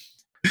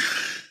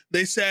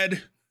 They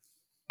said,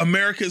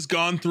 America's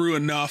gone through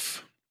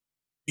enough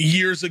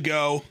years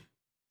ago.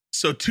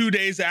 So 2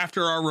 days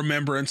after our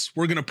remembrance,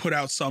 we're going to put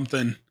out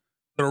something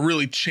that'll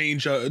really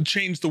change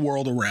the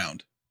world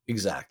around.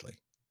 Exactly.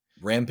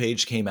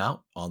 Rampage came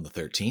out on the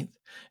 13th.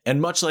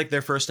 And much like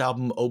their first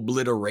album,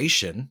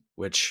 Obliteration,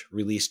 which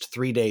released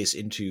 3 days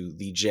into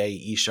the Jay,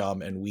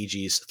 Isham, and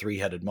Ouija's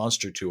Three-Headed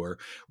Monster tour,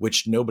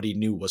 which nobody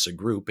knew was a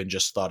group and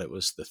just thought it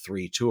was the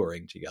three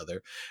touring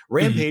together,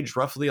 Rampage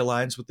roughly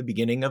aligns with the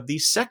beginning of the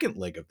second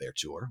leg of their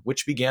tour,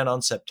 which began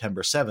on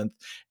September 7th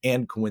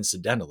and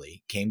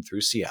coincidentally came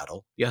through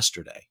Seattle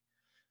yesterday.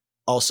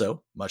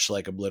 Also, much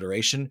like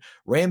Obliteration,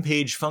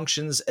 Rampage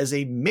functions as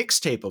a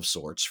mixtape of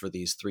sorts for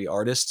these three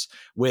artists,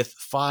 with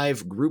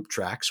 5 group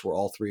tracks where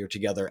all three are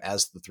together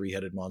as the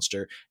Three-Headed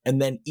Monster,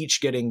 and then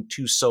each getting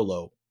 2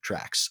 solo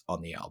tracks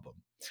on the album.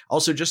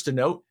 Also, just a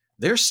note,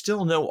 there's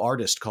still no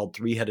artist called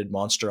Three-Headed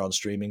Monster on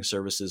streaming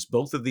services.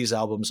 Both of these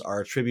albums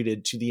are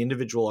attributed to the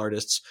individual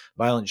artists,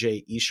 Violent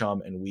J,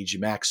 Isham, and Ouija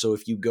Max. So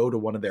if you go to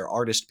one of their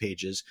artist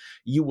pages,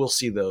 you will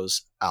see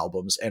those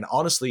albums. And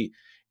honestly,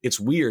 it's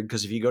weird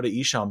because if you go to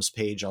Isham's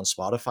page on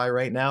Spotify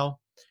right now,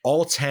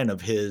 all 10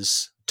 of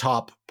his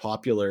top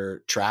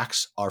popular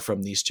tracks are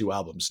from these 2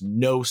 albums.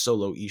 No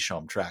solo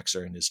Isham tracks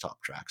are in his top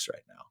tracks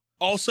right now.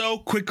 Also,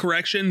 quick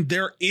correction,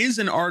 there is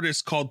an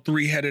artist called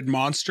Three-Headed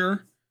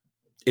Monster.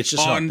 It's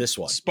just not this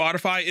one.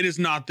 Spotify, it is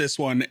not this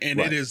one,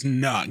 and It is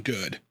not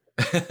good.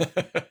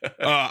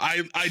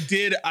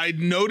 I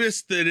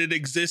noticed that it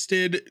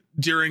existed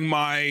during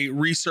my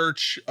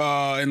research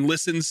and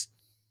listens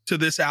to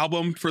this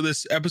album for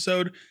this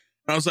episode. And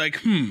I was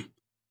like,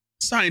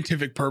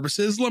 scientific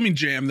purposes, let me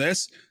jam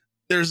this.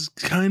 There's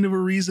kind of a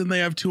reason they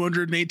have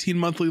 218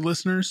 monthly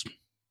listeners.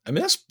 I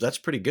mean, that's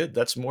pretty good.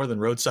 That's more than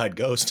Roadside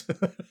Ghost.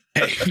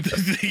 Hey,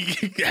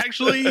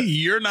 actually,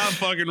 you're not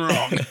fucking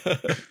wrong.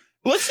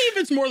 Let's see if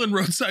it's more than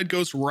Roadside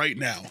Ghost right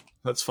now.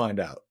 Let's find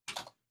out.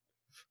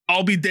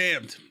 I'll be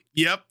damned.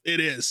 Yep, it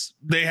is.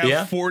 They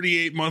have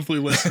 48 monthly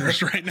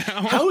listeners right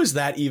now. How is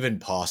that even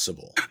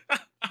possible?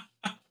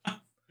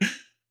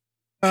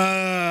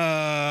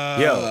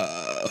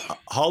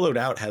 Hollowed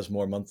Out has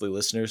more monthly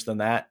listeners than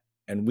that,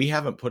 and we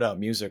haven't put out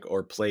music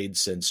or played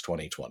since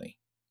 2020.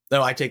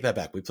 No, I take that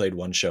back. We played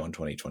one show in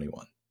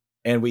 2021,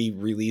 and we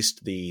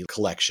released the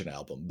collection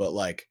album. But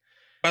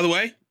by the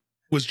way,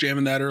 was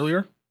jamming that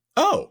earlier.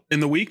 Oh, in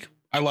the week.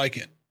 I like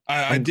it.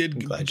 I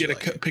did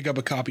pick up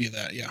a copy of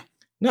that. Yeah.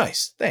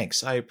 Nice.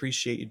 Thanks. I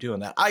appreciate you doing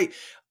that.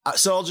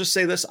 So I'll just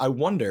say this. I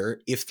wonder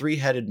if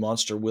Three-Headed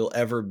Monster will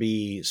ever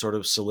be sort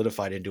of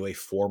solidified into a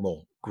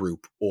formal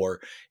group, or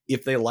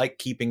if they like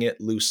keeping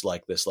it loose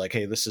like this. Like,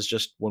 hey, this is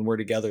just when we're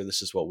together,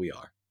 this is what we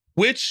are.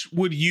 Which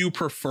would you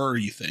prefer,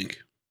 you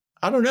think?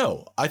 I don't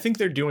know. I think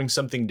they're doing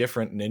something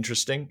different and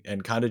interesting,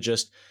 and kind of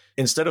just,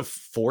 instead of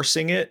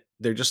forcing it,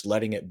 they're just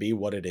letting it be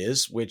what it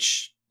is,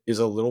 which is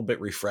a little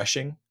bit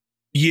refreshing.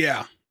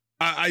 Yeah.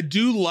 I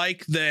do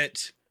like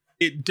that.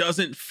 It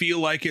doesn't feel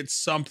like it's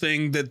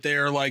something that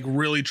they're like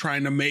really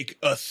trying to make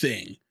a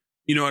thing.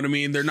 You know what I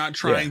mean? They're not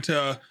trying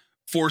to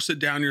force it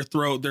down your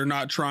throat. They're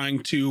not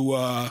trying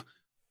to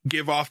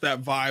give off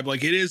that vibe.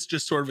 Like, it is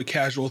just sort of a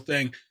casual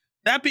thing.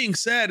 That being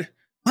said,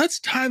 let's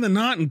tie the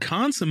knot and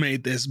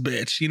consummate this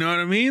bitch. You know what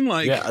I mean?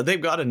 Like, yeah, they've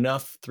got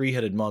enough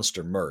Three-Headed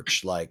Monster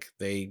merch. Like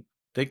they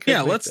could.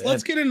 Yeah,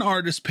 let's get an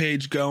artist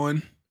page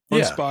going on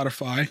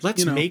Spotify.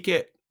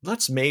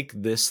 Let's make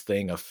this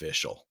thing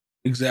official.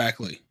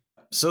 Exactly.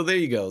 So there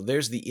you go.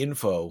 There's the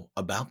info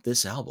about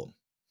this album.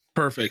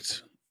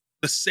 Perfect.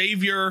 The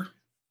savior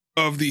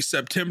of the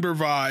September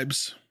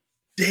vibes,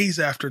 days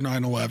after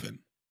 9/11.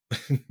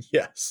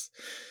 Yes.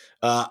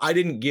 I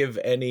didn't give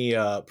any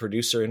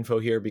producer info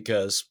here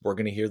because we're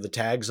going to hear the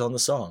tags on the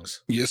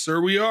songs. Yes, sir,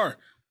 we are.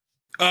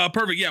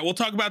 Perfect. Yeah, we'll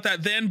talk about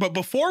that then. But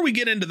before we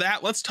get into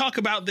that, let's talk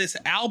about this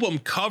album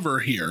cover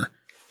here.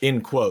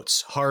 In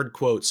quotes, hard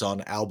quotes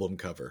on album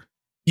cover.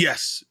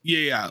 Yes.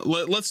 Yeah.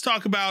 Let's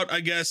talk about,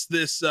 I guess,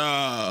 this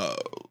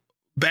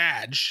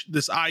badge,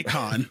 this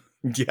icon,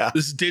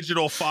 this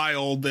digital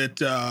file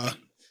that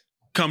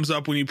comes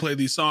up when you play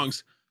these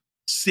songs.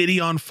 City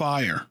on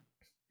Fire.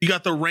 You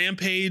got the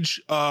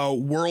Rampage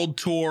World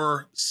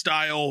Tour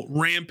style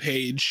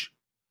Rampage.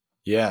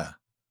 Yeah.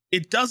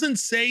 It doesn't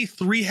say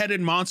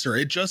Three-Headed Monster.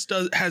 It just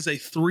has a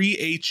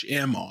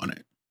 3HM on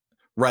it.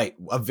 Right.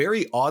 A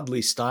very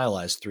oddly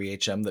stylized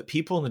 3HM that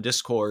people in the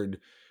Discord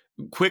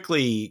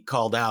quickly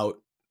called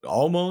out.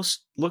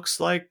 Almost looks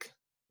like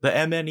the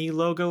MNE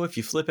logo if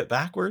you flip it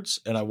backwards,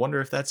 and I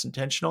wonder if that's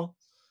intentional.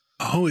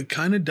 Oh, it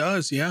kind of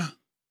does, yeah.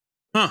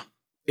 Huh.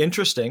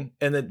 Interesting.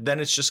 And then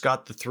it's just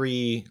got the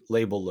 3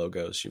 label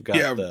logos. You've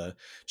got the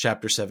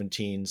Chapter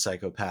 17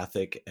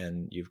 Psychopathic,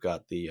 and you've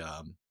got the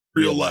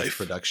Real Life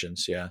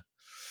Productions. Yeah.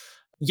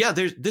 Yeah,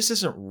 this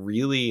isn't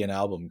really an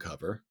album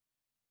cover.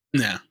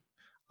 Nah.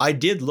 I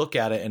did look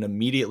at it and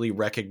immediately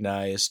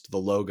recognized the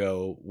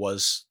logo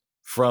was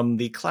from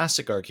the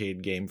classic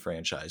arcade game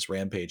franchise,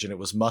 Rampage, and it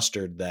was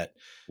Mustard that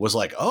was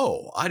like,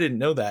 oh, I didn't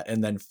know that,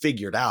 and then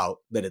figured out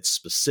that it's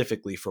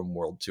specifically from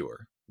World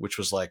Tour, which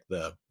was like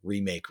the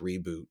remake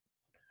reboot.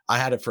 I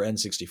had it for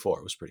N64.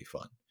 It was pretty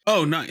fun.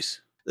 Oh,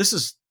 nice. This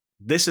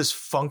is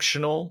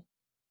functional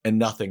and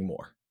nothing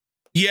more.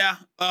 Yeah,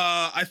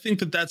 I think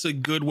that's a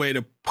good way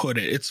to put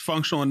it. It's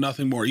functional and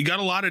nothing more. You got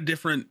a lot of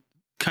different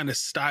kind of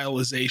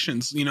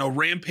stylizations. You know,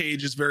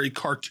 Rampage is very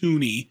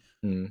cartoony,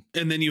 and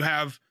then you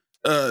have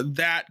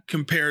that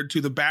compared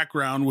to the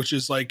background, which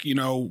is like, you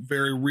know,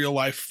 very real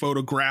life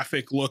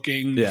photographic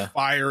looking. Yeah.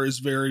 Fire is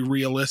very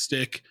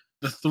realistic.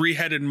 The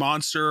 3-headed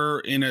monster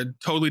in a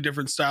totally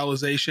different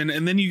stylization,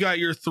 and then you got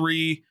your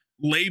 3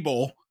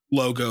 label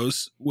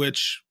logos,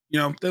 which, you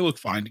know, they look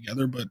fine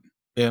together, but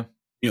yeah.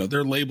 You know,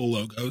 they're label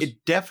logos.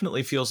 It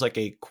definitely feels like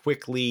a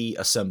quickly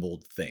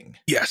assembled thing.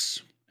 Yes,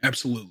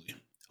 absolutely.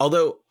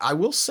 Although I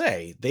will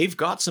say they've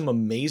got some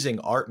amazing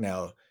art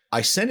now.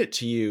 I sent it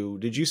to you.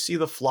 Did you see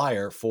the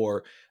flyer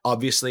for,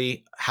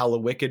 obviously,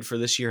 Hallowicked for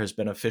this year has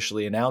been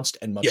officially announced.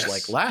 And much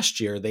like last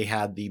year, they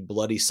had the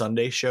Bloody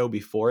Sunday show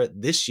before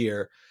it. This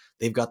year,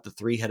 they've got the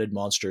 3-headed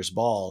monsters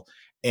ball.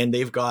 And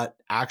they've got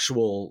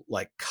actual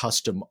like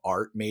custom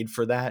art made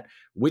for that,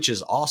 which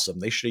is awesome.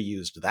 They should have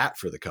used that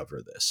for the cover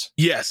of this.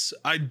 Yes,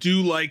 I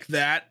do like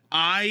that.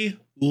 I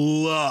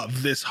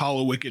love this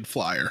Hallowicked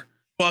flyer.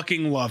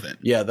 Fucking love it.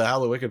 Yeah, the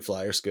Hallowicked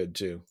flyer's good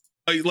too.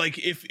 Like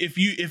if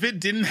it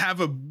didn't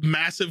have a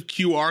massive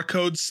QR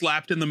code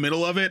slapped in the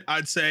middle of it,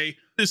 I'd say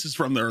this is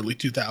from the early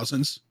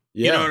 2000s.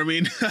 Yeah. You know what I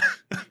mean?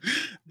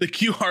 The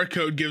QR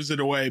code gives it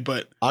away,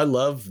 but I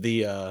love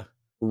the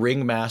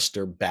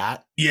Ringmaster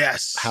Bat.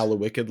 Yes.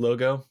 Hallowicked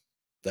logo.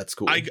 That's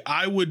cool.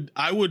 I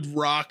would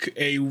rock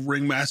a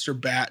Ringmaster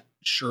Bat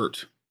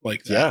shirt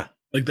like that. Yeah.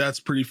 Like that's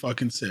pretty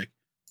fucking sick.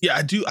 Yeah,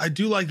 I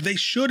do like they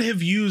should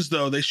have used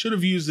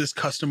this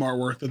custom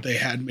artwork that they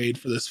had made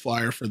for this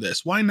flyer for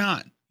this. Why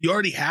not? You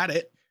already had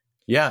it.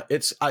 Yeah,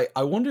 it's I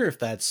wonder if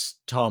that's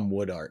Tom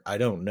Wood art. I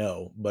don't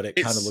know, but it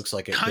kind of looks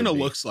like it. Kind of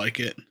looks like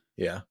it.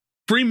 Yeah.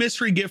 Free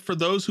mystery gift for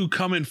those who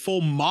come in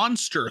full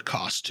monster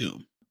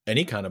costume.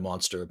 Any kind of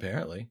monster,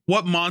 apparently.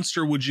 What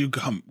monster would you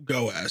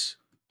go as?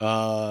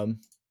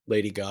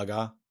 Lady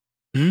Gaga.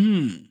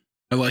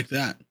 I like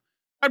that.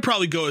 I'd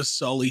probably go as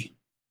Sully.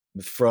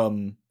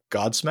 From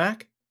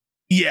Godsmack?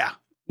 Yeah.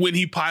 When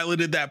he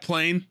piloted that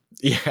plane.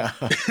 Yeah.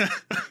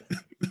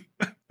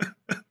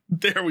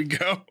 There we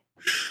go.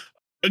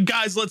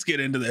 Guys, let's get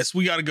into this.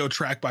 We got to go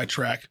track by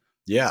track.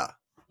 Yeah.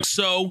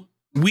 So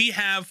we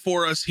have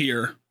for us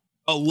here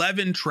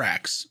 11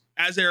 tracks.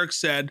 As Eric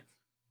said,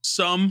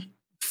 some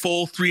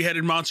full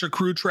 3-headed monster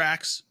crew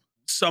tracks,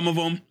 some of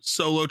them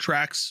solo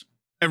tracks.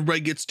 Everybody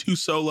gets 2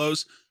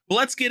 solos. But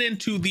let's get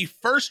into the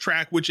first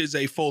track, which is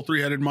a full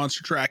 3-headed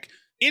monster track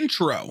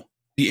intro.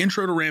 The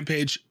intro to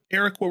Rampage.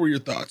 Eric, what were your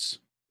thoughts?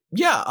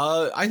 Yeah,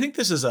 I think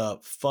this is a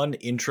fun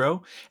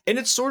intro, and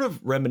it's sort of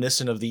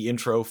reminiscent of the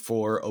intro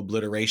for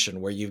Obliteration,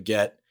 where you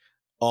get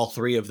all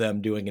 3 of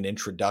them doing an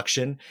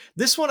introduction.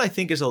 This one, I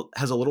think, has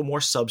a little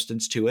more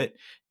substance to it.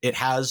 It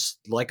has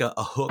like a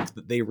hook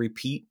that they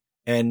repeat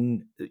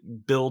and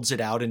builds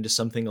it out into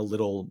something a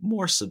little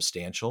more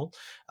substantial.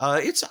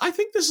 I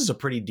think this is a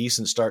pretty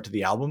decent start to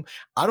the album.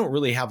 I don't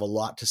really have a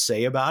lot to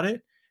say about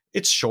it.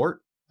 It's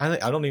short.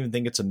 I don't even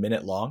think it's a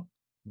minute long,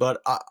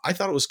 but I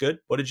thought it was good.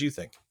 What did you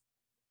think?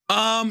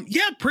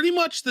 Yeah, pretty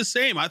much the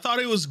same. I thought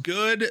it was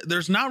good.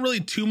 There's not really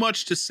too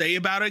much to say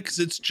about it because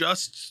it's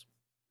just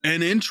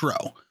an intro,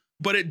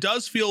 but it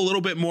does feel a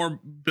little bit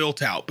more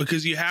built out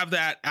because you have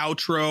that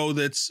outro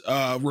that's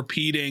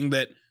repeating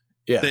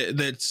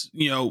that's,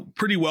 you know,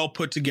 pretty well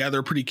put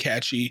together, pretty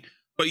catchy.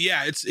 But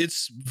yeah,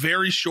 it's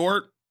very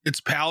short.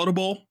 It's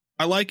palatable.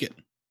 I like it.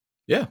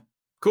 Yeah,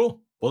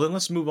 cool. Well, then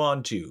let's move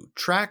on to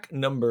track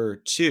number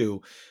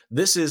 2.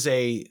 This is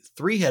a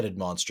 3-headed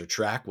monster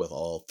track with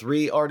all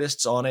 3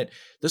 artists on it.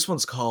 This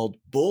one's called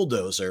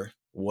Bulldozer.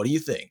 What do you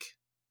think?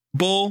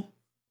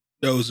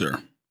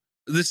 Bulldozer.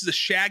 This is a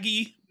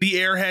Shaggy the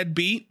Airhead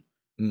beat.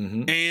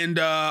 Mm-hmm. And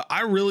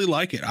I really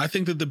like it. I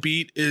think that the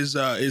beat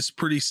is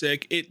pretty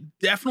sick. It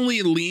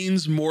definitely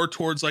leans more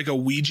towards like a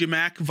Ouija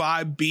Mac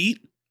vibe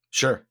beat.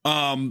 Sure.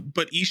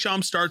 But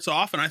Isham starts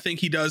off, and I think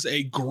he does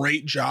a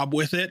great job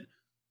with it.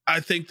 I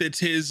think that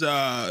his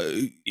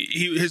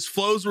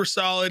flows were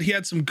solid. He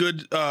had some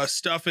good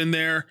stuff in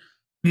there.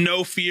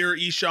 No Fear,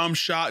 Isham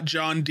shot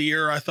John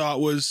Deere, I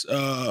thought was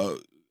a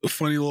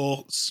funny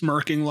little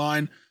smirking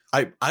line.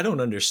 I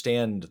don't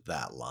understand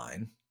that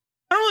line.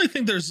 I don't really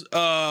think there's a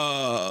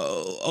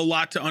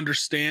lot to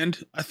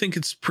understand. I think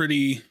it's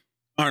pretty,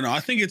 I don't know. I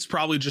think it's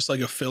probably just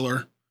like a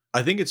filler.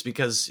 I think it's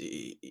because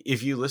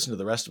if you listen to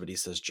the rest of it, he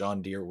says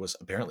John Deere was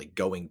apparently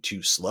going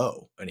too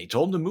slow, and he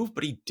told him to move,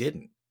 but he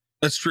didn't.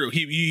 That's true.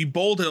 He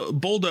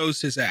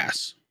bulldozed his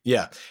ass.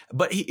 Yeah,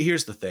 but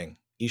here's the thing.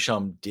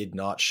 Isham did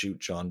not shoot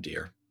John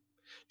Deere.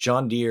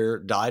 John Deere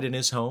died in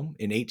his home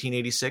in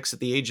 1886 at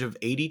the age of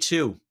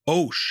 82.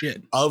 Oh,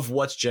 shit. Of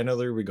what's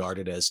generally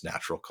regarded as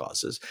natural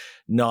causes,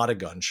 not a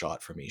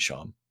gunshot from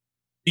Isham.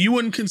 You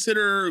wouldn't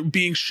consider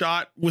being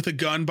shot with a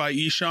gun by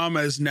Isham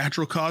as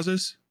natural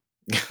causes?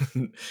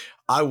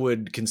 I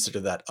would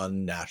consider that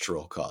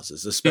unnatural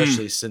causes,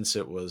 especially since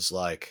it was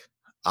like,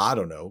 I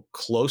don't know,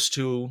 close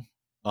to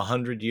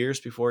 100 years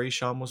before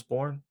Isham was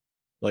born,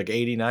 like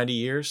 80, 90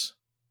 years.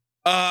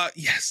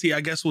 Yeah, see,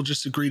 I guess we'll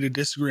just agree to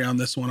disagree on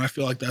this one. I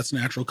feel like that's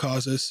natural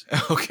causes.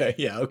 Okay,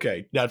 yeah,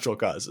 okay. Natural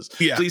causes.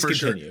 Yeah, please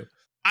continue. Sure.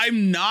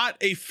 I'm not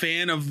a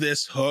fan of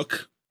this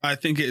hook. I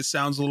think it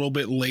sounds a little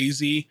bit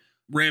lazy.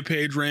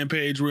 Rampage,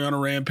 we on a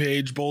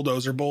rampage,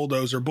 bulldozer,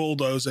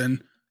 bulldozing,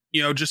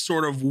 just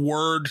sort of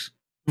word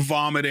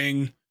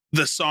vomiting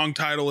the song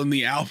title and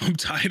the album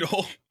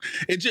title.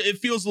 It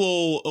feels a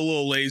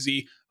little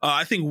lazy.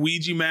 I think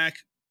Ouija Mac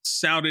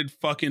sounded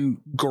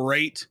fucking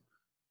great.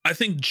 I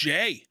think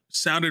Jay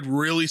sounded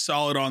really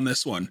solid on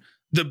this one.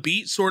 The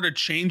beat sort of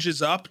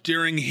changes up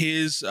during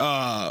his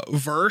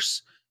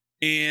verse,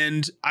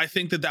 and I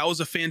think that was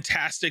a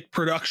fantastic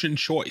production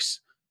choice.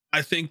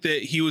 I think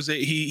that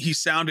he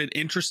sounded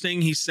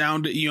interesting. He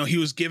sounded, he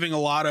was giving a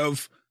lot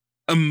of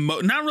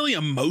not really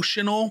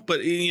emotional,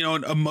 but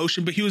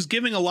emotion, but he was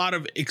giving a lot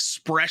of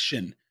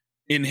expression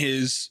in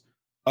his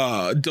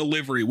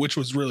delivery, which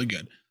was really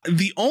good.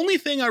 The only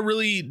thing I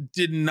really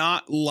did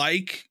not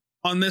like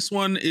on this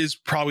one is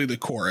probably the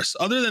chorus.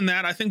 Other than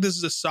that, I think this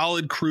is a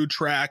solid crew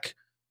track.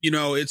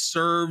 It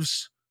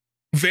serves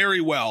very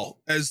well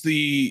as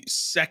the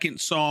second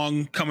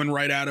song coming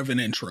right out of an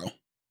intro.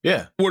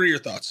 Yeah. What are your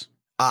thoughts?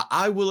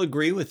 I will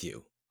agree with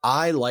you.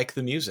 I like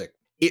the music.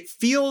 It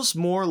feels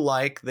more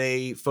like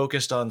they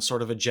focused on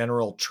sort of a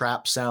general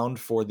trap sound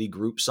for the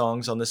group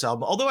songs on this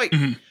album. Although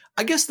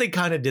I guess they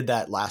kind of did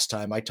that last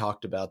time. I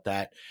talked about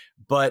that.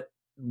 But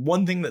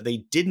one thing that they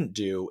didn't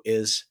do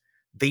is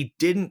they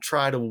didn't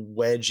try to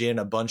wedge in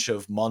a bunch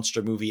of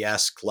monster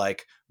movie-esque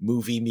like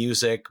movie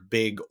music,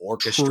 big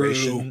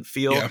orchestration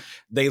feel. Yeah.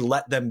 They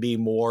let them be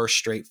more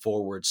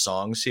straightforward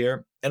songs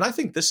here. And I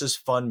think this is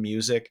fun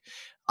music.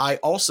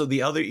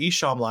 The other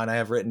Isham line I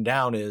have written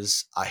down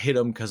is I hit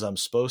him because I'm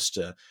supposed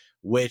to,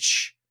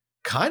 which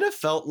kind of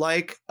felt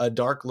like a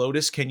Dark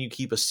Lotus Can You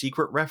Keep a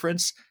Secret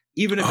reference.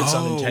 Even if it's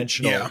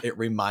unintentional, It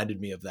reminded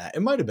me of that.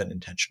 It might have been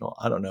intentional.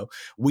 I don't know.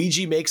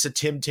 Ouija makes a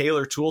Tim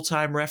Taylor Tool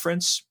Time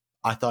reference.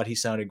 I thought he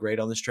sounded great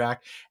on this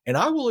track. And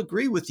I will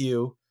agree with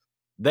you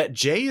that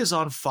Jay is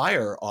on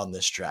fire on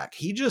this track.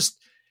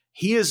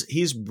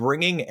 He's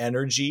bringing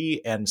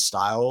energy and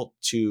style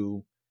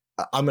to,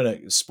 I'm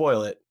going to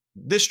spoil it,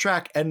 this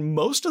track and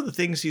most of the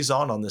things he's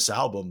on this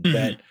album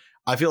that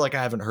I feel like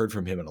I haven't heard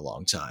from him in a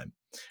long time.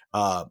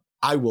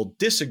 I will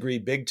disagree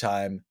big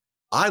time.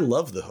 I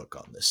love the hook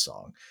on this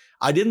song.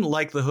 I didn't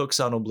like the hooks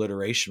on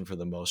Obliteration for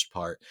the most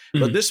part,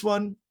 but this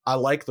one, I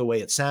like the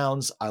way it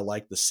sounds. I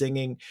like the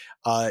singing.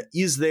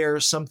 Is there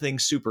something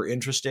super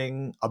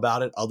interesting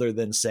about it other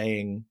than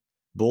saying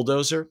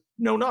bulldozer?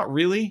 No, not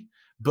really.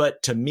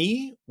 But to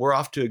me, we're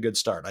off to a good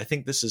start. I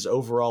think this is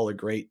overall a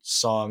great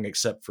song,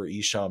 except for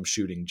Isham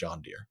shooting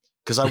John Deere.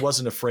 Because I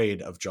wasn't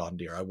afraid of John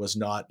Deere. I was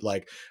not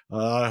like,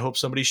 I hope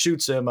somebody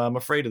shoots him. I'm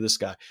afraid of this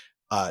guy.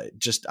 I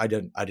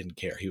didn't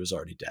care. He was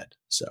already dead.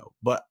 So,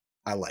 but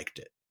I liked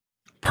it.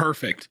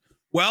 Perfect.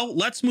 Well,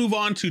 let's move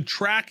on to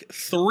track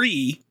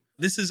 3.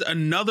 This is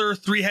another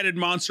Three-Headed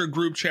Monster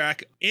group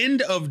track,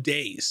 End of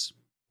Days.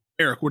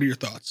 Eric, what are your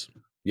thoughts?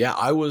 Yeah,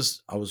 I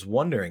was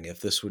wondering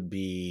if this would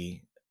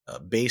be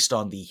based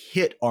on the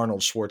hit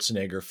Arnold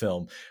Schwarzenegger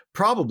film,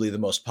 probably the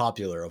most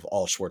popular of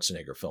all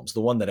Schwarzenegger films,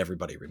 the one that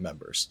everybody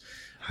remembers.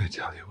 I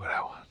tell you what I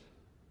want.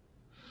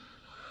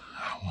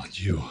 I want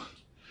you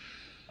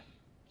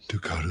to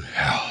go to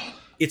hell.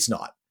 It's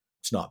not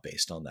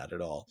based on that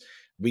at all.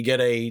 We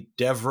get a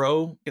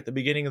Devro at the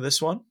beginning of this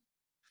one.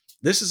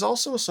 This is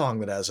also a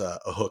song that has a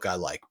hook I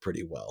like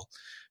pretty well.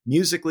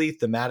 Musically,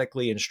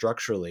 thematically, and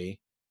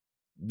structurally,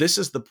 this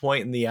is the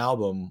point in the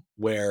album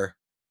where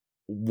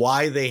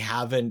why they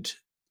haven't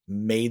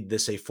made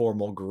this a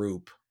formal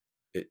group,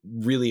 it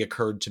really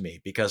occurred to me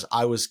because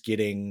I was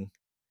getting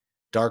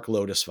Dark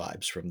Lotus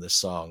vibes from this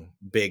song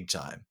big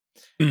time.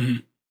 Mm-hmm.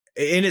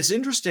 And it's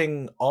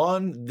interesting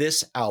on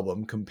this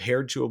album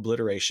compared to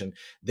Obliteration,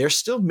 they're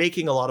still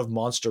making a lot of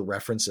monster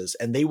references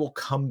and they will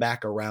come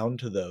back around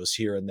to those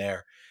here and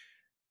there.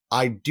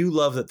 I do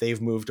love that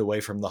they've moved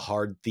away from the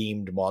hard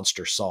themed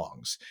monster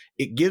songs.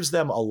 It gives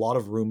them a lot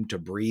of room to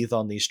breathe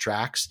on these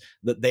tracks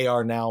that they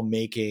are now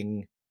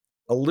making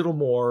a little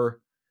more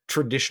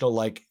traditional,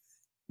 like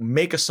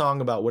make a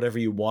song about whatever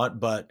you want,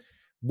 but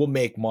we'll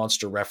make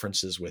monster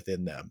references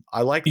within them.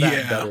 I like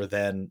that better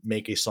than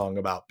make a song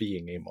about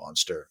being a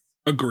monster.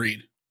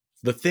 Agreed.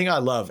 The thing I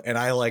love, and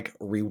I like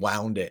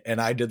rewound it,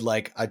 and I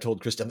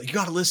told Kristen, you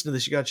got to listen to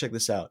this. You got to check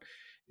this out.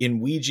 in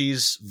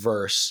Ouija's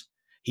verse,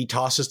 he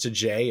tosses to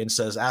Jay and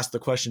says, ask the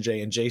question,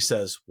 Jay. And Jay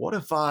says, what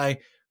if I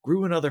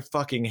grew another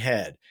fucking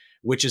head?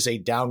 Which is a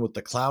Down with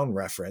the Clown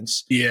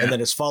reference. Yeah. And then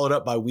it's followed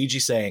up by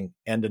Ouija saying,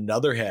 and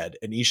another head.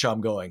 And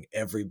Isham going,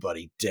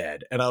 everybody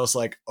dead. And I was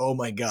like, oh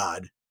my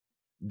God,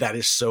 that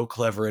is so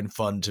clever and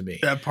fun to me.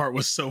 That part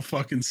was so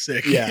fucking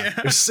sick. Yeah.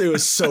 It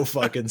was so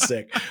fucking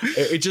sick.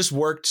 It just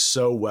worked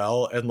so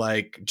well and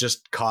like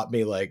just caught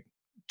me like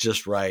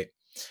just right.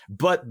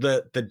 But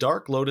the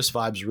Dark Lotus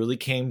vibes really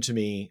came to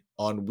me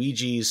on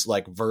Ouija's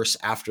like verse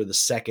after the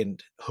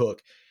second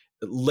hook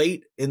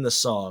late in the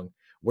song,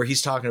 where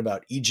he's talking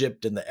about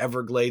Egypt and the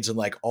Everglades and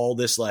like all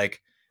this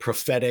like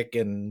prophetic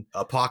and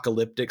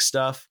apocalyptic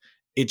stuff.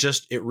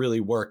 It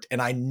really worked.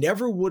 And I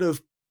never would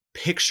have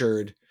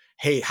pictured,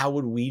 hey, how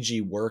would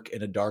Ouija work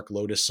in a Dark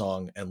Lotus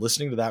song? And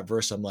listening to that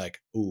verse, I'm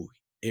like, ooh,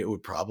 it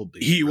would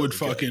probably he really would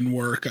fucking good.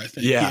 work, I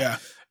think. Yeah.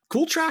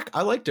 Cool track.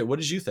 I liked it. What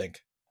did you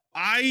think?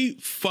 I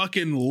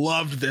fucking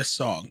loved this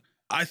song.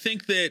 I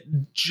think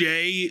that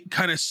Jay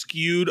kind of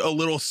skewed a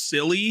little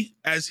silly,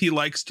 as he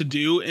likes to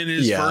do in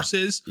his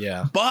verses.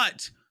 Yeah.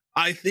 But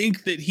I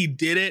think that he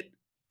did it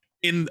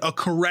in a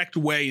correct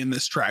way in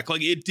this track.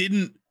 Like, it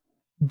didn't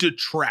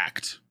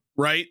detract,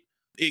 right?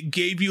 It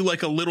gave you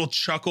like a little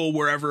chuckle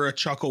wherever a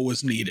chuckle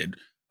was needed.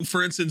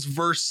 For instance,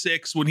 verse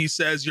 6, when he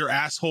says your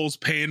asshole's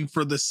paying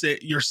for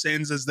your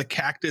sins as the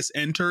cactus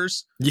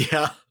enters.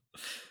 Yeah.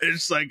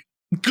 It's like,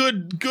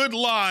 good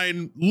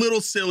line,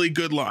 little silly,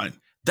 good line.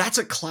 That's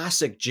a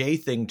classic Jay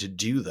thing to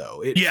do,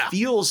 though. It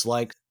feels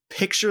like,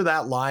 picture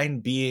that line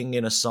being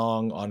in a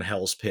song on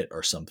Hell's Pit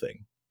or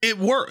something. It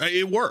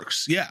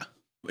works. Yeah,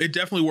 it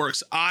definitely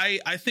works. I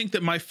think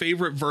that my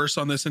favorite verse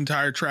on this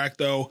entire track,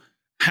 though,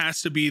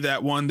 has to be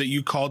that one that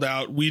you called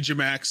out, Ouija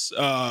Mac's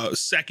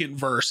second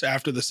verse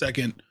after the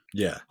second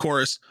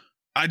chorus.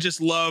 I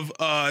just love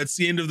it's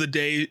the end of the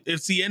day.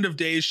 It's the end of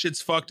days.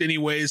 Shit's fucked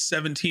anyways.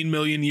 17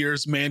 million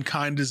years.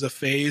 Mankind is a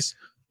phase.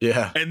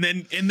 Yeah. And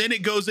then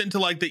it goes into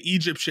like the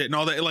Egypt shit and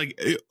all that.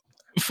 Like,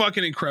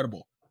 fucking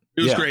incredible.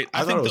 It was great.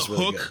 I think the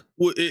hook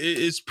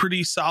is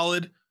pretty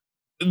solid.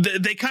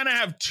 They kind of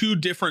have two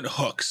different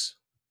hooks.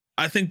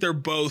 I think they're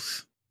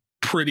both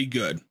pretty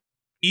good.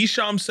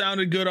 Isham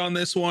sounded good on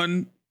this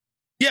one.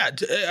 Yeah.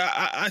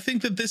 I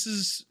think that this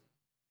is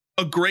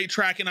a great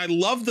track. And I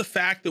love the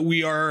fact that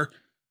we are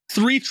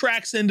 3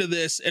 tracks into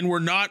this and we're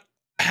not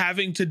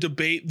having to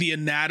debate the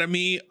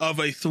anatomy of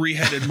a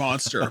 3-headed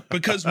monster,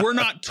 because we're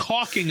not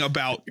talking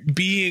about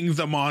being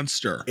the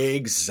monster.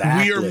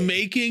 Exactly. We are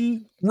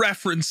making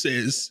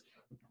references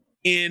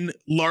in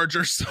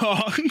larger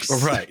songs.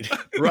 Right.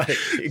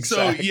 Exactly.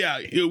 So yeah,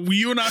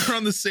 you and I are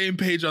on the same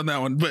page on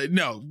that one, but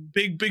no,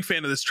 big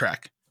fan of this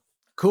track.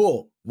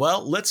 Cool.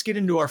 Well, let's get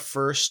into our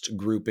first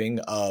grouping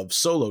of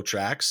solo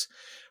tracks.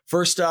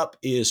 First up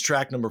is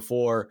track number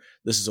 4.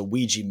 This is a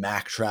Ouija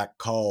Mac track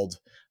called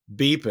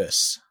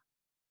Beepus.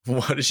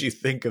 What did you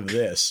think of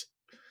this?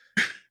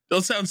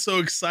 Don't sound so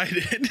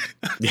excited.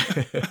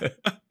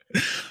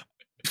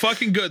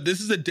 Fucking good.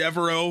 This is a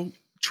Devereaux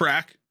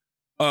track,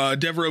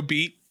 Devereaux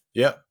beat.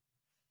 Yep.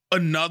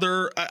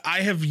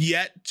 I have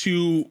yet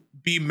to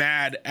be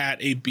mad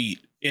at a beat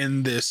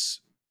in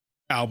this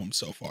album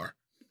so far.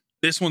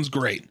 This one's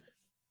great.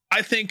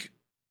 I think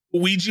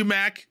Ouija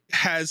Mac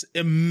has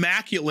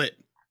immaculate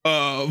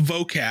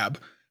vocab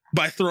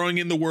by throwing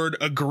in the word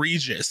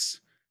egregious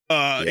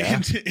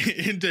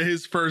into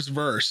his first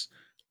verse.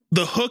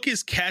 The hook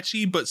is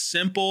catchy but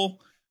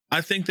simple.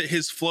 I think that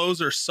his flows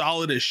are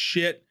solid as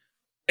shit.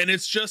 And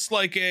it's just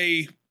like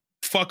a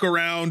fuck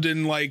around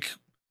and like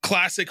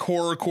classic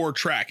horrorcore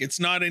track. It's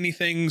not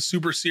anything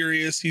super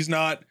serious. He's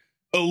not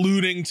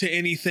alluding to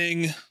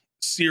anything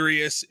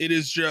serious. It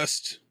is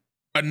just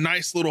a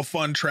nice little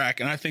fun track.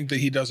 And I think that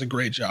he does a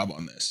great job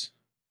on this.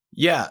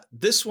 Yeah,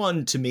 this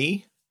one to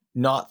me,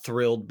 not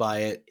thrilled by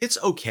it. It's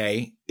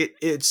okay.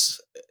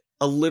 It's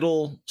a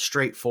little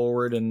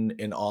straightforward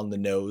and on the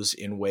nose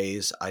in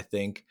ways. I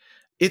think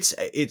it's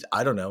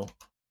I don't know.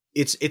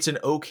 It's an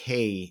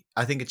okay.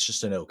 I think it's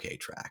just an okay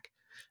track.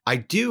 I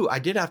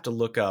did have to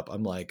look up.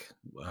 I'm like,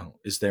 well,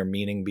 is there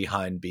meaning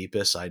behind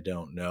Beepus? I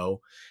don't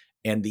know.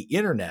 And the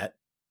internet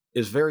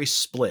is very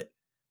split.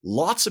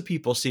 Lots of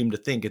people seem to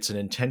think it's an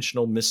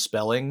intentional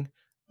misspelling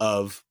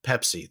of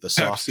Pepsi, the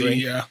soft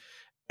drink. Yeah.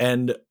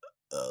 And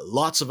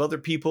lots of other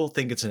people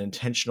think it's an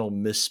intentional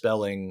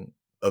misspelling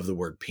of the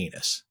word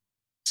penis.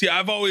 See,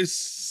 I've always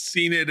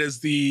seen it as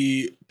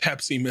the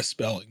Pepsi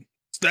misspelling.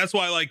 That's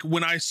why, like,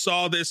 when I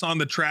saw this on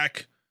the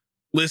track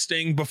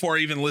listing before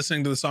even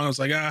listening to the song, I was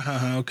like,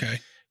 okay.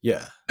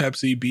 Yeah.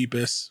 Pepsi,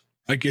 Beepus.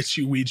 I get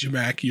you, Ouija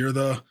Mac. You're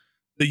the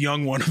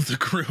young one of the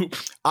group.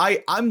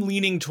 I'm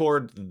leaning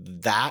toward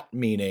that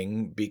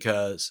meaning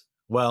because,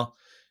 well,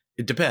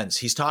 it depends.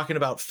 He's talking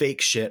about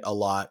fake shit a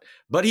lot,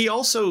 but he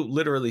also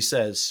literally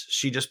says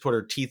she just put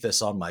her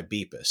teethus on my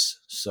Beepus.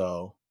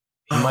 So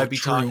he might be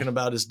talking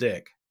about his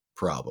dick,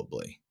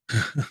 probably.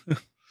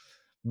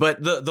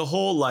 But the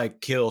whole like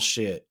kill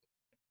shit,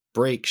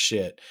 break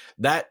shit,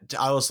 that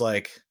I was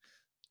like,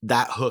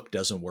 that hook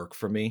doesn't work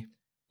for me.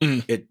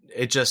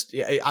 It just,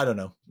 I don't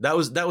know. That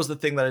was the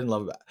thing that I didn't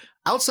love about it.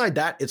 Outside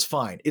that, it's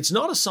fine. It's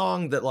not a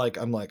song that like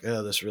I'm like,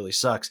 oh, this really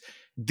sucks.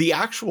 The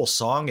actual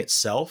song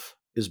itself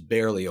is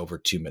barely over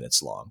 2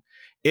 minutes long.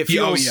 It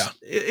feels,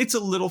 it's a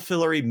little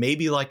fillery,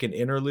 maybe like an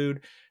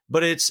interlude,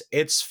 but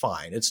it's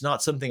fine. It's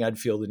not something I'd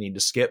feel the need to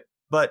skip,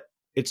 but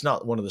it's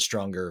not one of the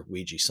stronger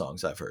Ouija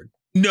songs I've heard.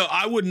 No,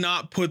 I would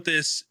not put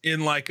this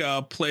in like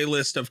a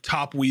playlist of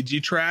top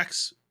Ouija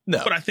tracks.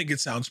 No, but I think it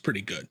sounds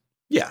pretty good.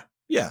 Yeah.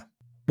 Yeah.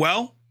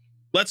 Well,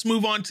 let's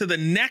move on to the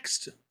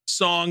next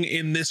song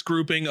in this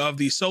grouping of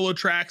the solo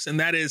tracks, and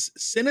that is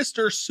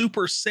Sinister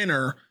Super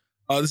Sinner.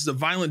 This is a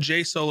Violent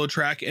J solo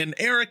track, and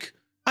Eric,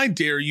 I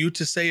dare you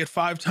to say it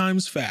 5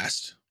 times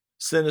fast.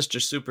 Sinister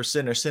Super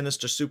Sinner,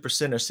 Sinister Super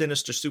Sinner,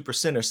 Sinister Super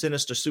Sinner,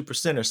 Sinister Super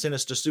Sinner,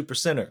 Sinister Super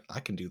Sinner. I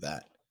can do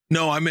that.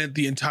 No, I meant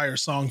the entire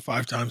song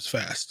 5 times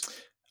fast.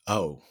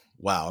 Oh,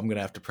 wow. I'm going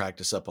to have to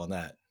practice up on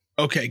that.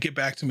 Okay, get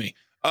back to me.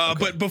 Okay.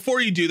 But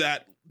before you do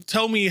that,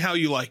 tell me how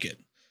you like it.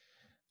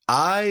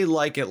 I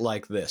like it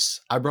like this.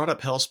 I brought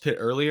up Hell's Pit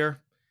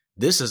earlier.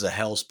 This is a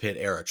Hell's Pit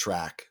era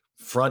track,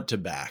 front to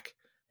back.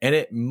 And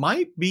it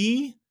might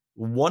be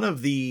one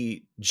of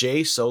the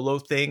J solo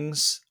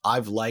things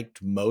I've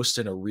liked most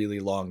in a really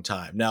long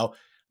time. Now,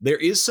 there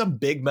is some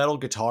big metal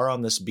guitar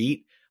on this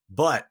beat,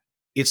 but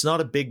it's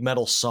not a big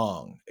metal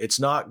song. It's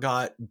not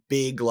got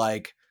big,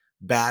 like,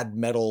 bad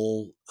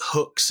metal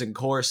hooks and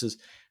choruses.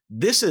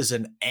 This is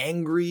an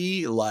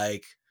angry,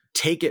 like,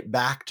 take it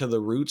back to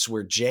the roots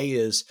where Jay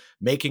is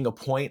making a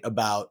point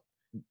about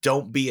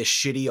don't be a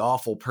shitty,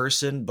 awful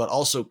person, but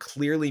also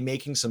clearly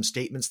making some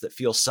statements that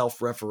feel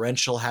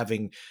self-referential,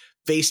 having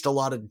faced a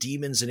lot of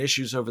demons and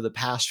issues over the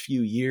past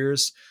few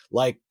years.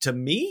 Like, to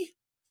me,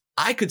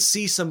 I could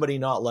see somebody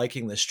not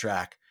liking this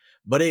track,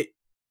 but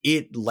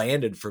it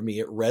landed for me.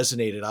 It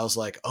resonated. I was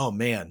like, oh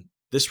man,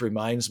 this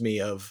reminds me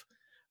of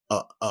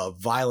a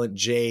Violent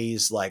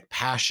J's like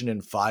passion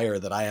and fire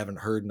that I haven't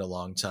heard in a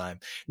long time.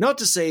 Not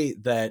to say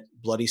that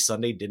Bloody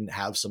Sunday didn't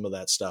have some of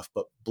that stuff,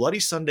 but Bloody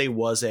Sunday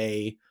was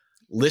a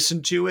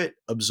listen to it,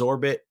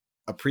 absorb it,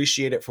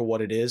 appreciate it for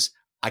what it is.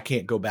 I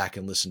can't go back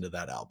and listen to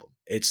that album.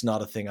 It's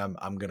not a thing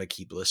I'm going to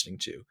keep listening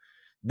to.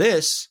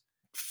 This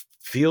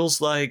feels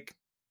like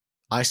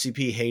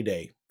ICP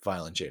heyday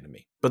Violent J to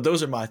me. But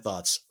those are my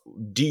thoughts.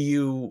 Do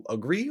you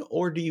agree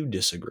or do you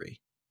disagree?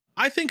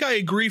 I think I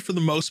agree for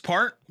the most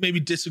part, maybe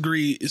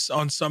disagree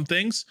on some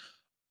things.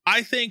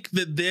 I think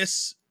that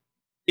this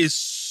is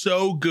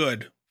so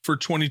good for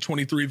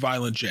 2023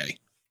 Violent J.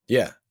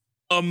 Yeah.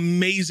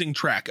 Amazing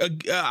track.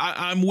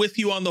 I'm with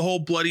you on the whole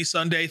Bloody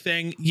Sunday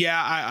thing.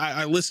 Yeah,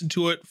 I listened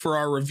to it for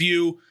our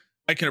review.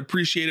 I can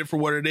appreciate it for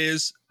what it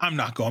is. I'm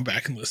not going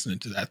back and listening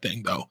to that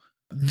thing, though.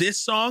 This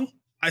song,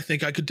 I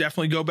think I could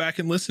definitely go back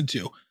and listen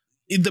to.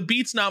 The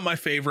beat's not my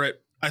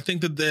favorite. I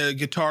think that the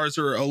guitars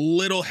are a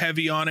little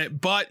heavy on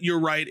it, but you're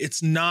right.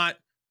 It's not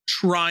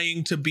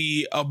trying to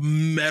be a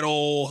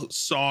metal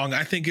song.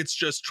 I think it's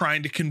just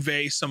trying to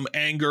convey some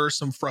anger,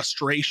 some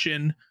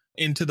frustration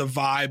into the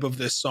vibe of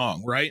this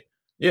song, right?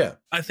 Yeah.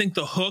 I think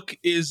the hook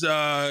is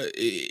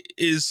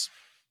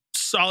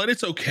solid.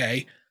 It's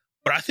okay,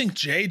 but I think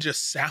Jay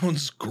just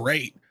sounds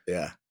great.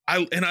 Yeah.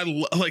 I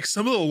like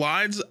some of the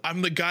lines.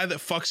 I'm the guy that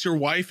fucks your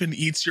wife and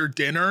eats your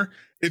dinner.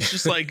 It's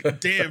just like,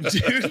 damn,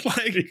 dude.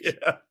 Like,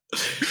 yeah.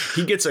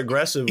 He gets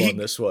aggressive on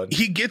this one.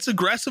 He gets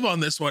aggressive on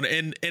this one.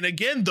 And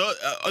again,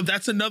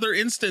 that's another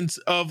instance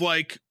of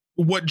like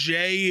what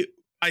Jay,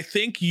 I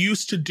think,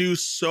 used to do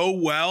so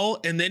well.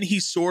 And then he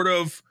sort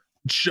of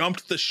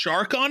jumped the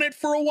shark on it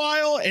for a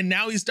while. And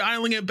now he's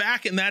dialing it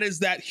back. And that is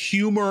that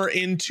humor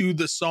into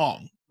the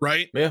song.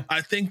 Right. Yeah.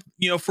 I think,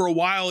 for a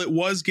while it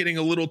was getting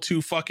a little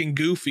too fucking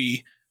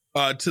goofy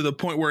to the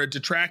point where it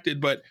detracted.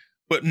 But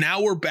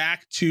now we're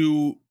back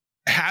to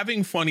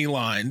having funny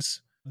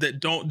lines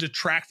that don't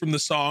detract from the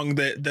song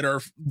that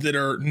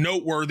are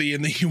noteworthy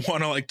and that you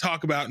want to like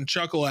talk about and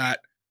chuckle at,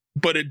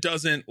 but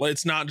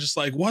it's not just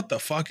like, what the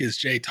fuck is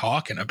Jay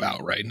talking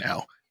about right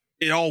now?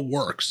 It all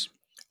works.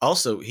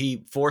 Also,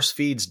 he force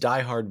feeds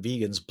diehard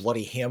vegans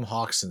bloody ham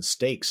hocks and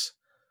steaks.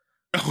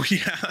 Oh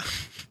yeah.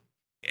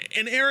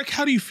 And Eric,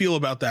 how do you feel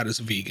about that as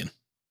a vegan?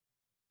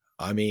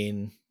 I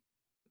mean,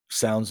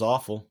 sounds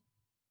awful.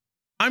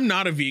 I'm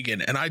not a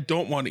vegan and I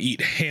don't want to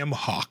eat ham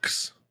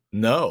hocks.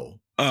 No.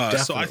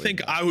 So I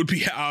think I would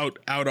be out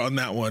on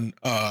that one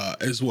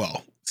as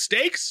well.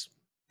 Steaks,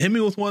 hit me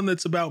with one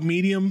that's about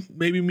medium,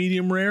 maybe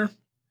medium rare.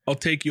 I'll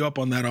take you up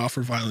on that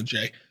offer, Violent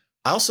J.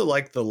 I also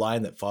like the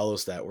line that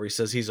follows that where he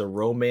says he's a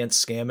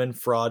romance scamming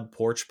fraud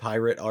porch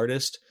pirate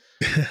artist.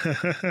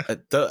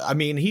 I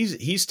mean,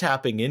 he's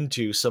tapping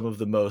into some of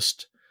the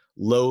most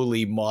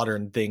lowly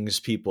modern things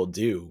people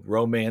do.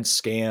 Romance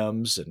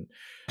scams and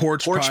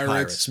porch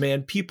pirates,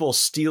 man. People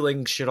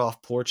stealing shit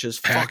off porches,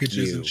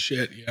 packages and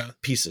shit. Yeah.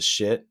 Piece of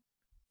shit.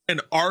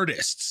 And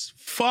artists.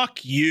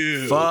 Fuck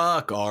you.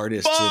 Fuck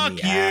artists. Fuck in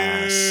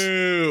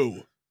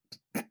the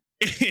you.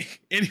 Ass.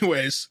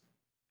 Anyways,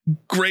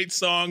 great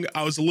song.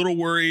 I was a little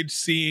worried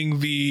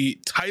seeing the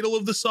title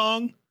of the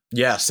song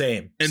Yeah,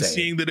 same. And same.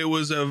 seeing that it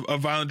was a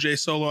Violent J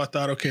solo, I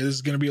thought, okay, this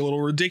is going to be a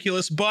little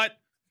ridiculous. But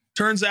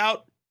turns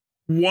out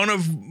one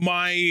of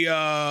the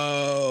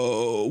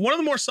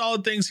more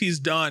solid things he's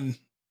done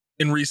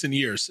in recent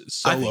years,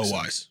 solo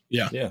wise.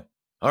 Yeah. Yeah.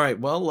 All right.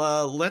 Well,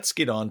 let's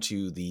get on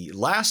to the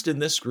last in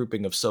this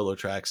grouping of solo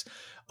tracks.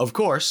 Of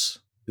course,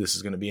 this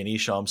is going to be an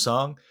Isham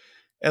song,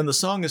 and the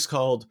song is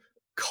called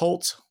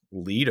Cult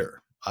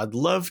Leader. I'd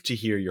love to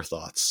hear your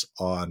thoughts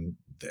on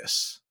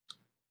this.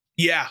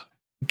 Yeah.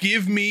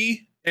 Give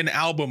me an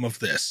album of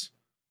this.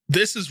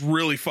 This is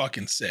really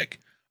fucking sick.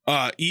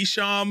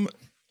 Isham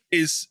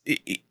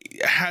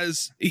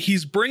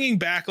he's bringing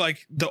back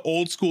like the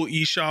old school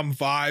Isham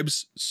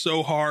vibes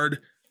so hard,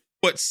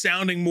 but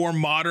sounding more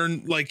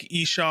modern, like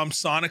Isham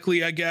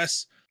sonically, I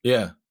guess.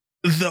 Yeah.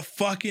 The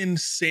fucking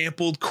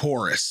sampled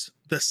chorus,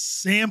 the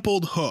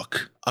sampled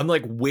hook. I'm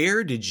like,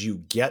 where did you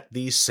get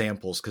these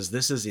samples? Because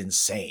this is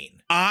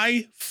insane.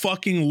 I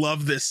fucking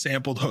love this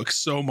sampled hook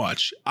so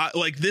much.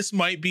 This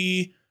might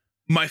be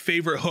my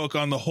favorite hook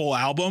on the whole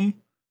album.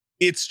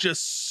 It's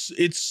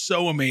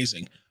so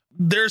amazing.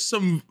 There's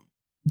some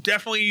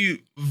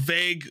definitely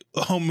vague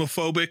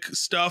homophobic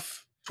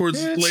stuff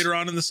towards later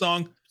on in the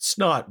song. It's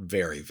not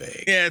very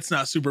vague. Yeah, it's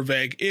not super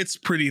vague. It's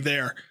pretty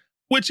there,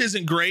 which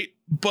isn't great,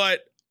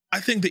 but I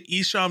think that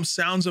Isham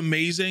sounds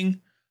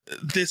amazing.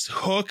 This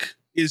hook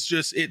is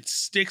just, it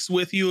sticks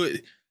with you.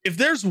 If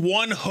there's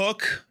one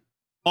hook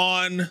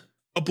on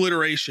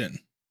Obliteration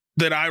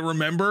that I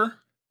remember,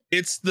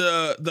 it's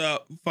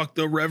the fuck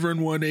the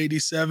Reverend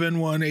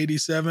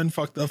 187,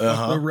 fuck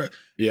the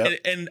yeah.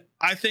 And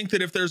I think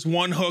that if there's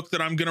one hook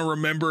that I'm going to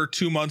remember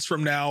 2 months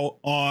from now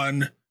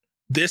on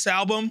this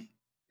album,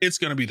 it's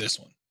going to be this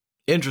one.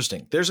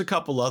 Interesting. There's a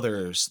couple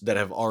others that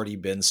have already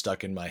been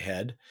stuck in my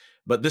head,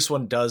 but this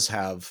one does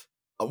have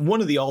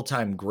one of the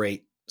all-time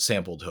great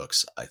sampled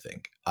hooks, I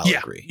think. I'll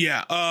agree.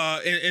 Yeah.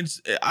 And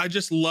I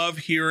just love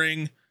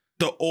hearing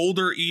the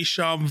older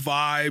Isham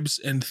vibes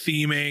and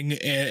theming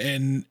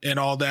and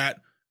all that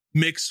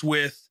mixed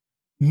with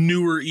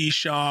newer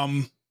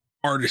Isham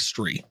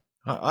artistry.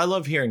 I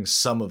love hearing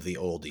some of the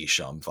old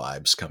Isham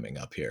vibes coming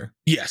up here.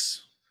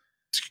 Yes.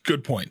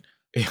 Good point.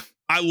 Yeah.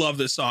 I love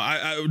this song.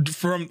 I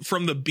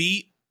from the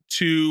beat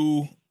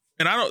to,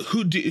 and I don't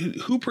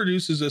who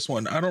produces this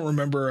one. I don't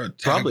remember.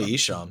 Probably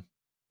Isham.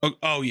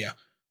 Oh yeah,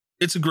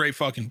 it's a great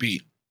fucking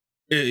beat.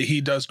 He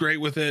does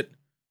great with it.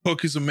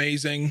 Hook is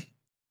amazing.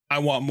 I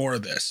want more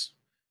of this.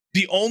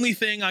 The only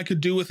thing I could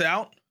do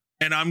without,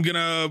 and I'm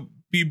gonna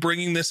be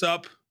bringing this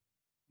up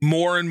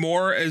more and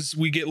more as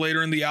we get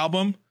later in the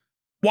album.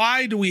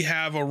 Why do we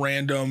have a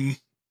random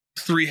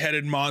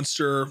 3-headed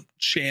monster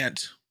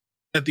chant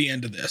at the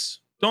end of this?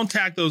 Don't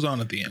tack those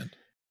on at the end.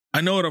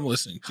 I know what I'm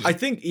listening to. I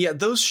think,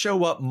 those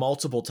show up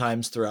multiple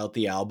times throughout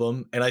the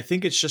album. And I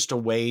think it's just a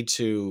way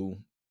to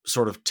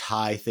sort of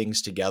tie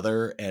things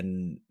together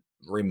and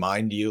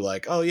remind you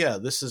like, oh yeah,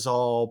 this is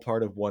all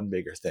part of one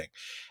bigger thing.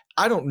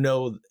 I don't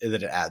know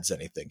that it adds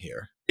anything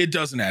here. It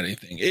doesn't add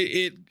anything.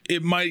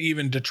 It might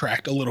even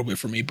detract a little bit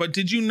from me. But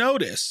did you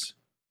notice,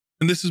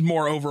 and this is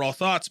more overall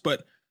thoughts,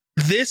 but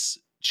this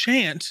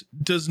chant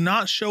does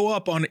not show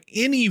up on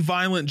any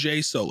Violent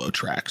J solo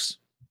tracks.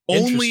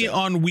 Only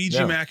on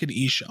Ouija Mac and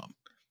Isham.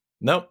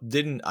 Nope,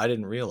 I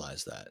didn't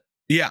realize that.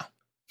 Yeah.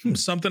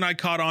 Something I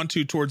caught on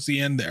to towards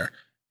the end there.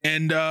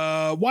 And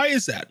why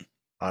is that?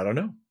 I don't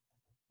know.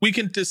 We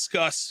can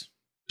discuss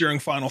during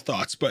final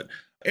thoughts. But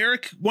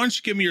Eric, why don't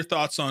you give me your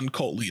thoughts on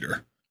Cult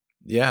Leader?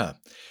 Yeah.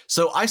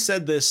 So I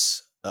said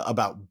this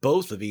about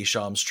both of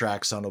Isham's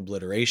tracks on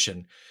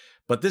Obliteration,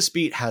 but this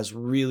beat has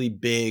really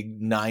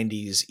big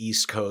 90s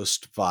East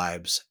Coast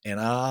vibes. And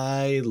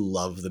I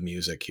love the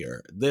music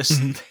here.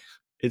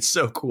 It's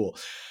so cool.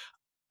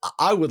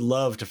 I would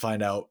love to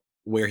find out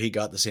where he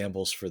got the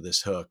samples for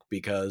this hook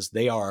because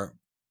they are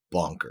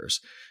bonkers.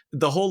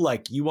 The whole,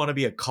 like, you want to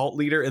be a cult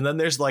leader. And then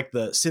there's like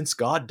since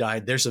God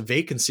died, there's a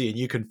vacancy and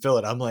you can fill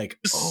it. I'm like,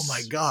 oh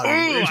my God,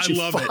 where did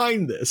you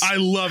find this? I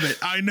love it.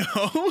 I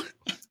know.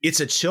 It's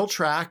a chill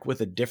track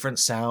with a different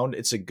sound.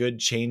 It's a good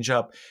change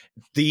up.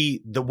 The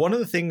one of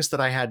the things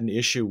that I had an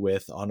issue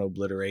with on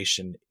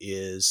Obliteration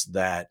is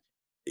that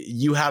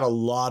you had a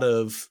lot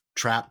of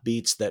trap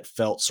beats that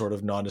felt sort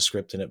of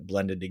nondescript and it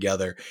blended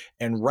together.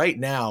 And right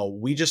now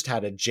we just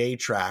had a J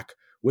track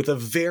with a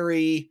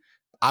very,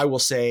 I will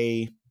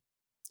say,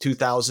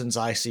 2000s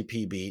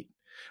ICP beat.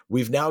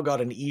 We've now got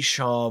an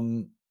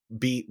Isham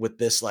beat with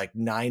this like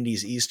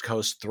 90s East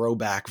Coast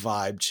throwback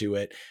vibe to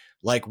it.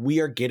 Like, we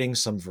are getting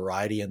some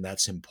variety and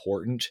that's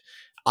important.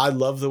 I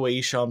love the way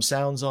Isham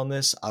sounds on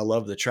this. I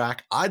love the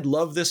track. I'd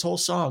love this whole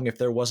song if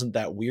there wasn't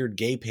that weird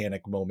gay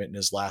panic moment in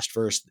his last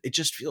verse. It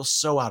just feels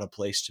so out of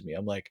place to me.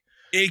 I'm like,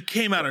 it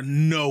came out of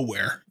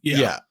nowhere.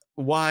 Yeah.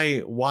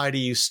 Why do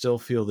you still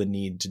feel the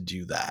need to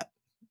do that?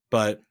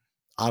 But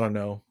I don't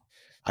know.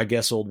 I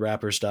guess old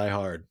rappers die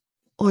hard.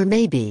 Or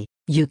maybe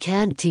you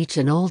can't teach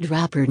an old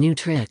rapper new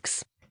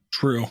tricks.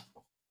 True.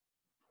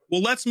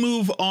 Well, let's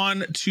move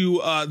on to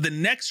the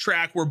next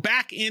track. We're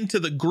back into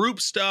the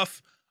group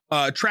stuff.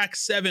 Track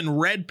 7,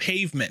 Red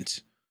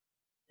Pavement.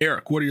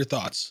 Eric, what are your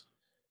thoughts?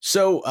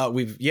 So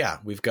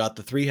we've got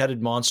the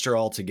three-headed monster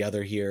all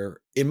together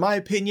here. In my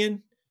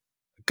opinion,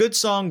 good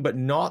song, but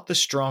not the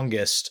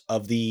strongest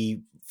of the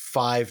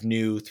 5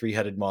 new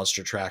three-headed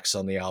monster tracks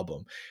on the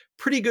album.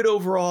 Pretty good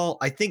overall.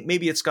 I think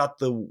maybe it's got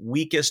the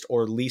weakest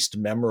or least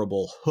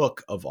memorable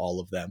hook of all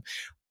of them.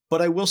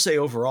 But I will say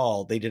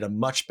overall, they did a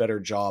much better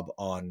job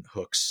on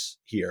hooks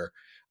here.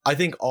 I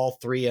think all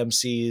 3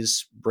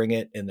 MCs bring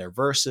it in their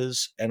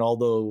verses. And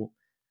although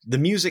the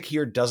music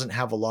here doesn't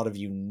have a lot of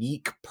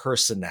unique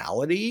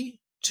personality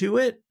to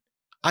it,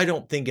 I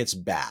don't think it's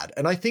bad.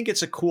 And I think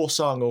it's a cool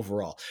song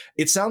overall.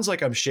 It sounds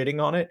like I'm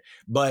shitting on it,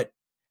 but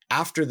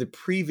after the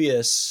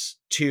previous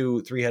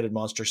 2 three-headed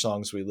monster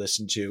songs we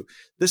listened to,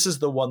 this is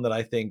the one that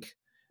I think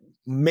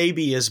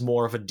maybe is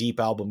more of a deep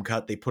album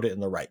cut. They put it in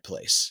the right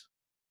place.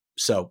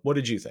 So what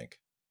did you think?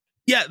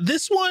 Yeah,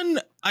 this one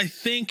I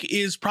think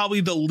is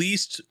probably the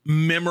least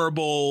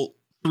memorable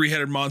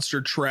three-headed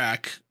monster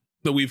track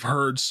that we've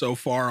heard so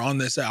far on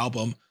this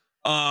album.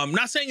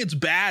 Not saying it's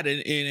bad in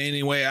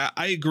any way.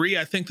 I agree.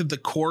 I think that the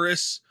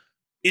chorus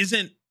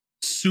isn't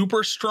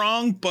super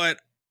strong,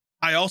 but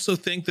I also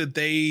think that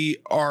they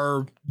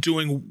are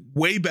doing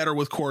way better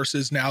with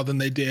choruses now than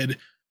they did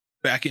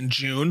back in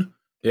June.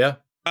 Yeah.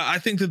 I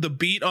think that the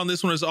beat on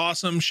this one is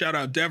awesome. Shout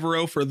out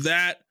Devereaux for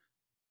that.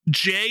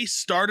 Jay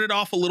started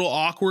off a little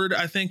awkward,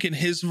 I think, in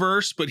his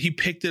verse, but he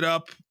picked it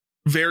up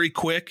very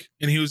quick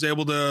and he was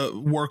able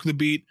to work the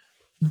beat.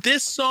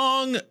 This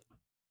song,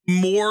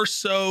 more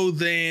so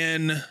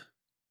than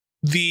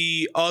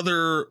the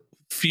other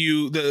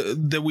few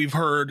that we've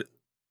heard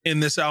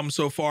in this album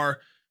so far,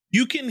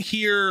 you can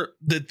hear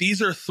that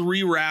these are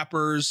 3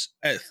 rappers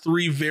at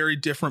 3 very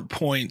different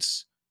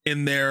points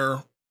in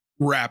their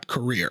rap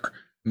career.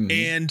 Mm-hmm.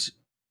 And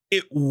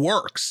it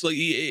works. Like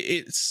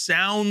it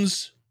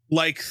sounds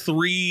like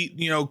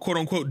 3, quote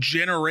unquote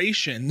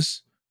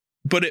generations,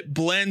 but it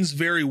blends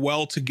very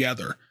well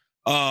together.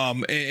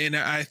 And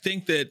I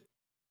think that,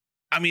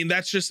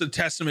 that's just a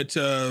testament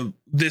to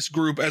this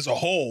group as a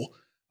whole.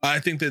 I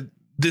think that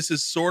this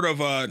is sort of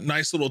a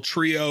nice little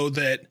trio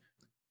that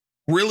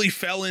really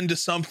fell into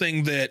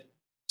something that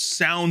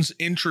sounds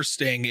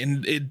interesting,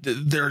 and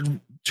their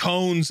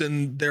tones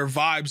and their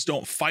vibes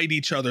don't fight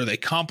each other. They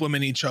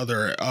complement each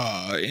other.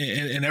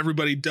 And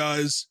everybody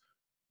does.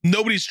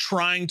 Nobody's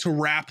trying to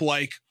rap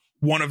like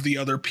one of the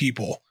other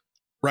people,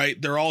 right?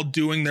 They're all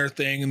doing their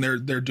thing and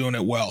they're doing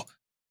it well.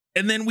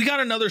 And then we got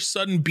another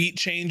sudden beat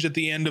change at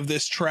the end of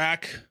this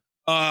track,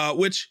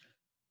 which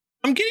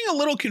I'm getting a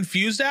little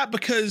confused at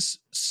because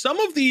some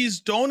of these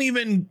don't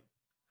even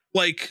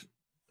like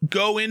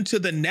go into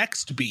the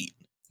next beat.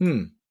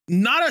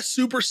 Not a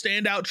super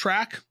standout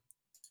track,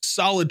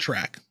 solid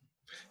track.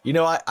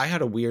 I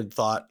had a weird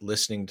thought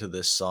listening to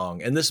this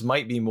song, and this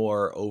might be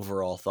more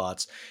overall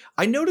thoughts.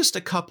 I noticed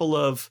a couple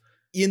of,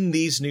 in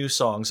these new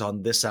songs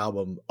on this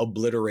album,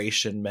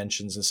 obliteration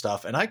mentions and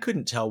stuff, and I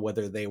couldn't tell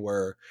whether they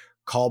were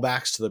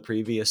callbacks to the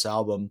previous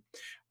album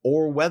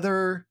or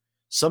whether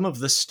some of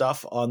the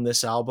stuff on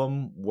this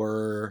album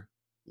were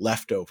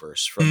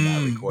leftovers from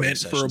that recording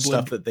session,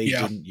 stuff that they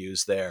didn't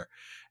use there.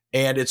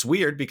 And it's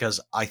weird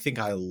because I think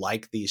I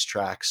like these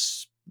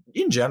tracks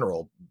in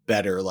general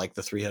better, like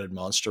the three-headed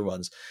monster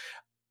ones.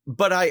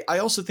 But I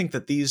also think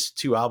that these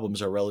 2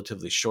 albums are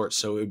relatively short,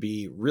 so it would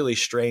be really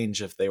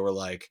strange if they were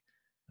like,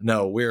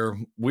 no,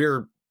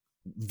 we're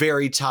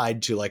very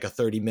tied to like a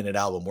 30-minute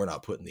album. We're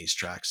not putting these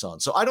tracks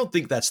on. So I don't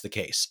think that's the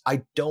case.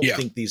 I don't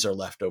think these are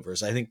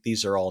leftovers. I think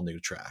these are all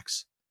new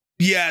tracks.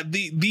 Yeah,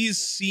 these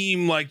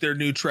seem like they're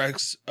new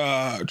tracks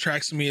to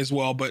me as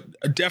well, but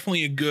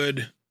definitely a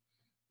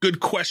good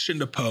question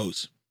to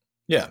pose.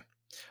 Yeah.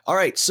 All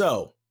right.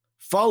 So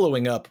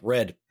following up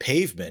Red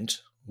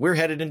Pavement, we're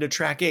headed into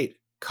track 8,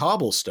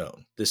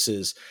 Cobblestone.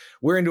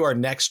 We're into our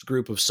next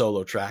group of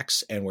solo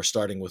tracks, and we're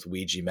starting with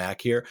Ouija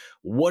Mac here.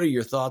 What are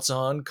your thoughts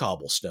on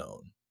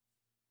Cobblestone?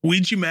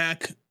 Ouija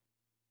Mac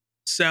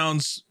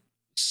sounds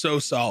so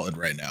solid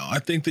right now. I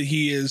think that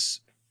he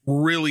is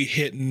really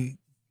hitting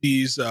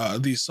these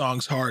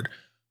songs hard.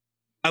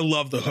 I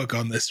love the hook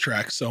on this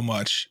track so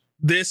much.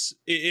 This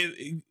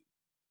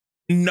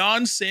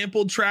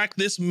non-sampled track,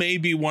 this may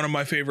be one of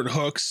my favorite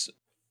hooks.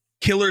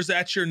 Killers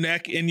at your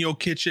neck in your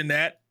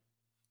kitchenette.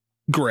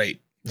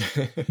 Great.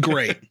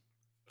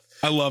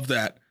 I love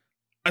that.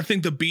 I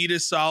think the beat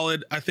is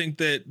solid. I think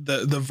that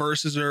the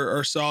verses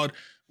are solid.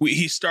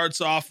 He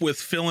starts off with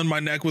filling my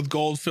neck with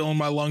gold, filling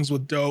my lungs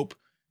with dope.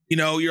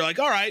 You're like,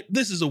 all right,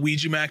 this is a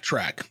Ouija Mac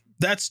track.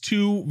 That's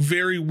 2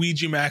 very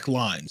Ouija Mac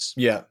lines.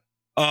 Yeah.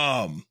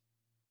 And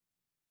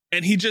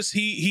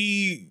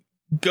he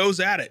goes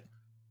at it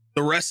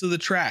the rest of the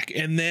track,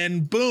 and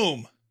then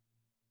boom,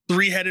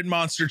 three-headed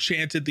monster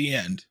chant at the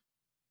end.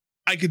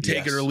 I could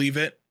take it or leave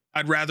it.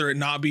 I'd rather it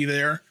not be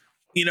there.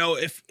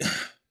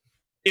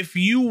 If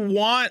you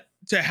want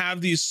to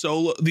have these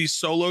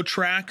solo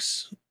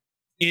tracks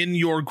in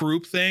your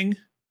group thing,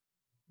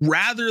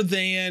 rather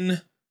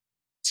than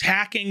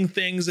tacking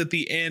things at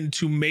the end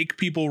to make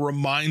people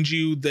remind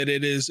you that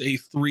it is a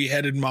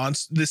three-headed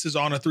monster, this is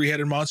on a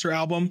three-headed monster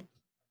album,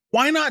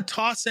 why not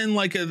toss in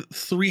like a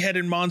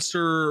three-headed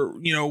monster,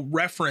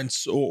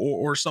 reference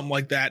or something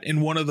like that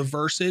in one of the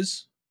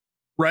verses,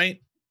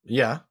 right?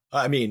 Yeah.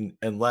 I mean,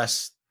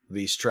 unless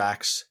these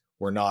tracks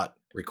were not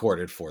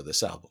recorded for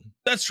this album.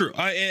 That's true.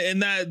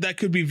 And that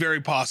could be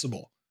very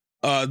possible.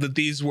 That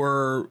these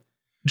were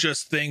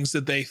just things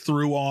that they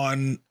threw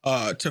on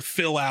to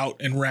fill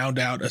out and round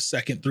out a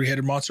second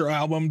Three-Headed Monster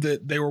album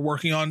that they were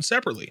working on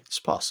separately. It's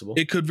possible.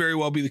 It could very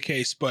well be the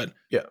case, but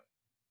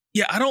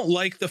yeah, I don't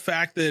like the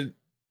fact that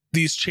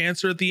these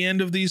chants are at the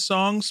end of these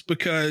songs,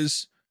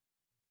 because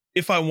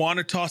if I want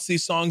to toss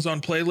these songs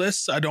on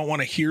playlists, I don't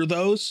want to hear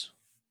those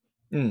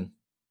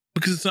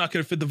because it's not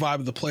going to fit the vibe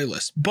of the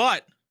playlist.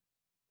 But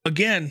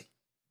again,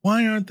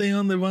 why aren't they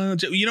on the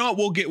Violent J? You know what?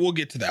 We'll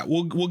get to that.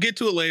 We'll get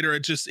to it later.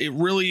 It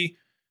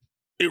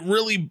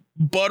really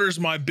butters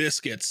my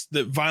biscuits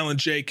that Violent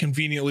J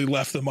conveniently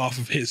left them off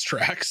of his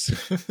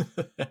tracks.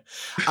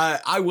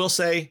 I will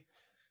say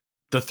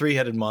the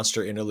Three-Headed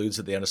Monster interludes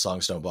at the end of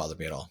songs don't bother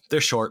me at all.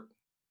 They're short.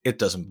 It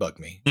doesn't bug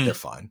me. They're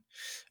fine.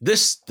 The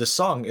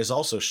song is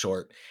also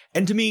short,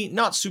 and to me,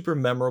 not super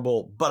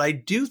memorable, but I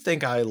do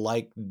think I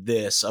like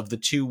this of the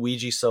two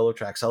Ouija solo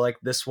tracks. I like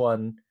this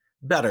one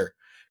better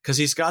because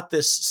he's got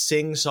this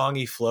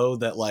sing-songy flow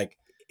that, like,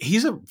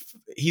 he's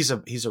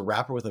a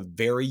rapper with a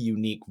very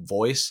unique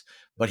voice,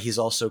 but he's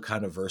also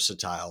kind of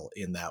versatile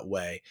in that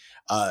way.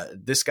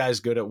 This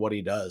guy's good at what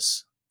he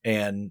does,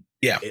 and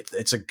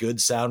it's a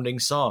good sounding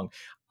song.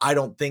 I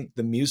don't think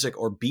the music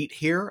or beat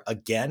here,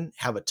 again,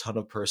 have a ton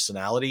of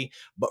personality,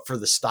 but for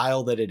the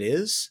style that it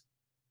is,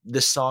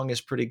 this song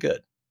is pretty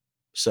good.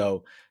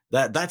 So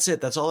that's it.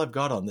 That's all I've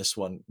got on this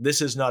one.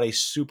 This is not a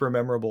super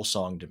memorable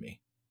song to me.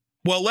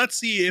 Well, let's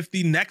see if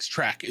the next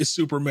track is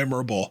super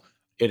memorable.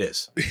 It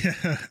is.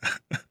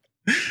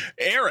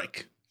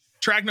 Eric,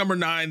 track number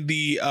 9,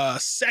 the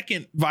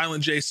second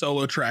Violent J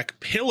solo track,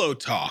 Pillow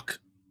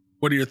Talk.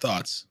 What are your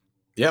thoughts?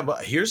 Yeah,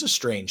 but here's a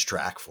strange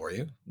track for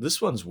you.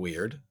 This one's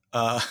weird.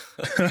 I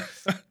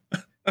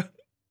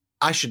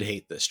should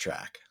hate this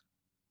track.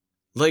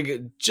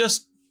 Like,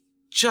 just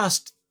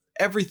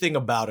everything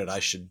about it I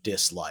should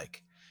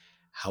dislike.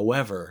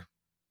 However,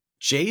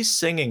 Jay's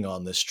singing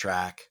on this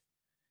track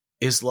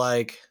is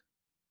like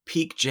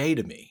peak Jay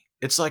to me.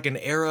 It's like an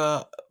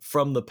era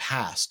from the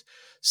past,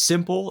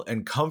 simple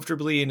and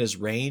comfortably in his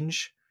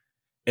range.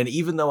 And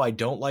even though I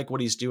don't like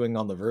what he's doing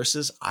on the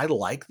verses, I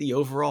like the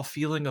overall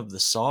feeling of the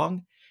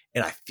song,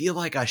 and I feel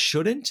like I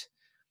shouldn't.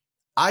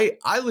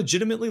 I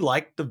legitimately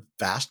like the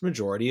vast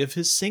majority of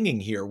his singing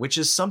here, which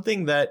is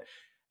something that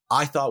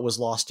I thought was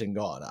lost and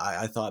gone.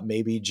 I thought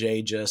maybe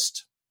Jay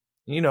just,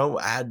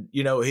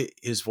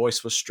 his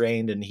voice was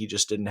strained and he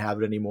just didn't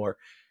have it anymore.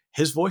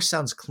 His voice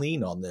sounds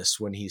clean on this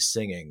when he's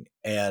singing,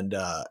 and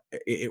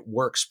it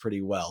works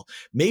pretty well.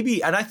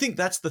 Maybe, and I think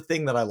that's the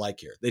thing that I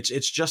like here.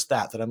 It's just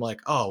that I'm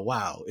like, oh,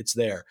 wow, it's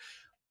there.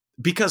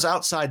 Because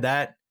outside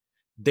that,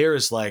 there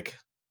is like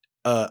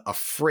a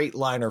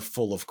Freightliner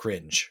full of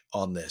cringe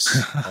on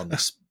this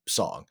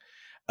song.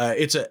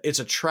 It's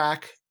a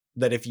track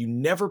that if you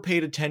never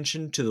paid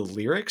attention to the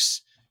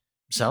lyrics,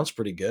 sounds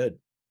pretty good.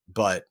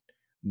 But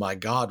my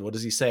God, what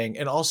is he saying?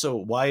 And also,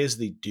 why is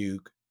the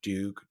Duke,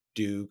 the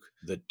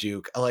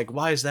Duke? Like,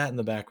 why is that in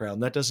the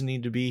background? That doesn't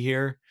need to be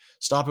here.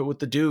 Stop it with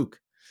the Duke.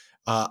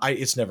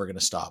 It's never going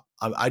to stop.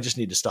 I just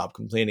need to stop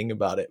complaining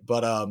about it.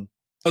 But I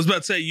was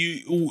about to say,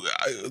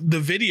 the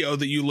video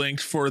that you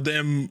linked for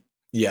them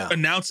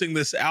announcing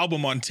this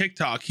album on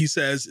TikTok, he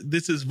says,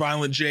 "This is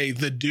Violent J,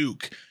 the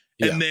Duke."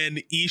 And then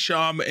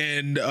Isham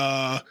and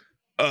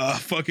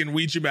fucking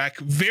Ouija Mac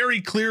very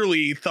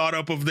clearly thought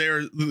up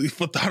theirs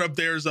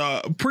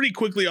pretty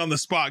quickly on the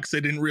spot because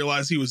they didn't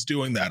realize he was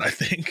doing that, I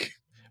think.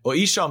 Well,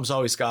 Isham's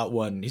always got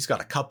one. He's got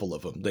a couple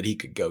of them that he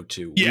could go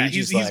to. Yeah,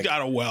 he's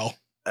got a well.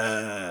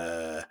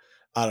 I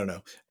don't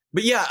know.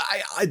 But yeah,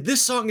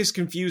 this song is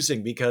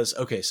confusing because,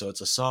 okay, so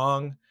it's a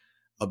song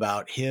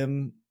about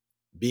him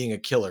being a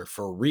killer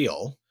for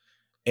real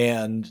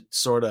and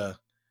sort of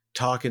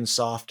talking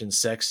soft and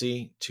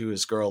sexy to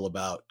his girl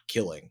about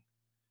killing.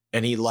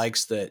 And he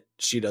likes that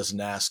she doesn't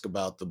ask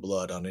about the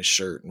blood on his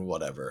shirt and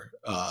whatever.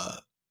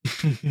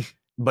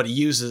 But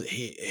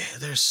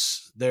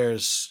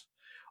there's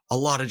a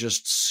lot of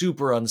just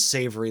super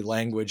unsavory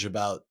language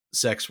about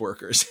sex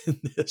workers in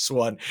this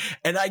one.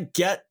 And I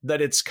get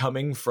that it's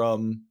coming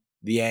from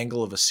the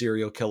angle of a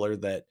serial killer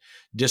that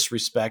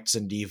disrespects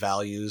and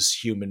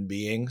devalues human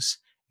beings,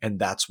 and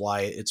that's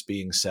why it's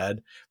being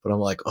said. But I'm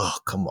like, oh,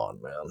 come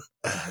on, man.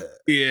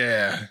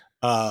 Yeah.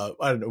 I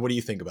don't know. What do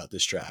you think about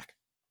this track?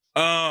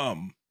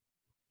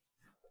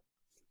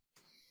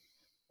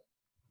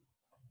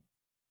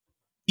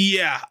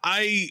 Yeah,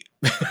 I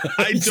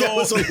don't. That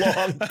was a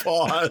long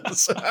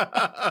pause.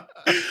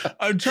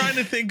 I'm trying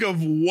to think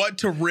of what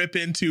to rip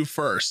into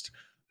first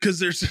because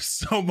there's just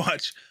so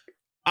much.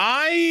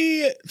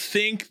 I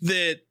think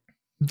that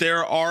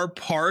there are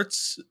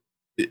parts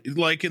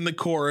like in the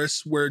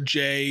chorus where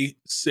Jay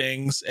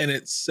sings and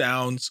it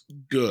sounds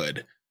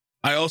good.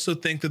 I also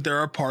think that there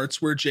are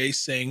parts where Jay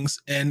sings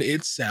and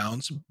it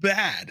sounds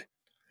bad.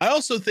 I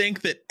also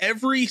think that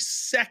every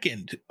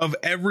second of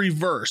every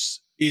verse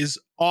is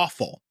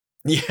awful.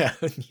 Yeah.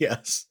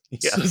 Yes.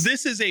 So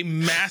this is a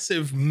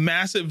massive,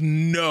 massive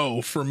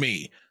no for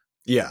me.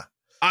 Yeah.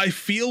 I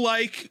feel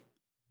like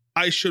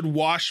I should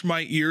wash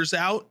my ears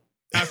out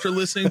after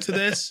listening to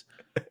this.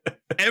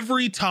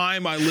 Every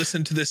time I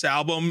listened to this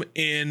album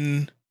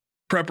in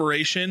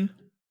preparation,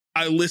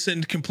 I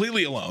listened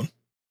completely alone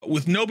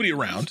with nobody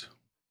around.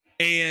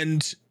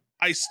 And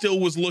I still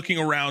was looking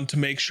around to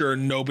make sure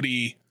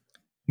nobody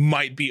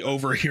might be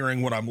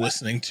overhearing what I'm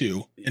listening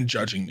to and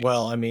judging me.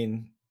 Well, I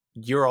mean,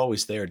 you're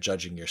always there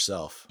judging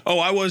yourself. Oh,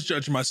 I was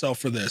judging myself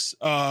for this.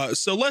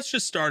 So let's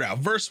just start out.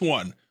 Verse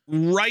 1,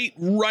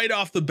 right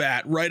off the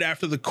bat, right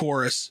after the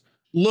chorus.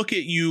 Look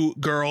at you,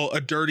 girl,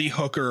 a dirty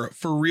hooker.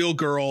 For real,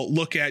 girl,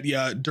 look at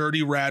ya,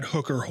 dirty rad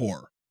hooker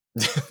whore.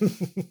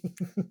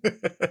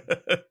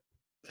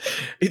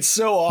 It's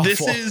so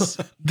awful.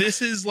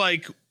 This is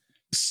like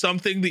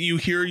something that you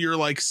hear your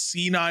like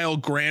senile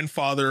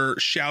grandfather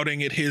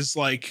shouting at his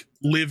like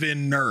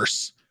live-in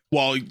nurse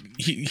while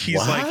he's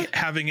What? like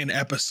having an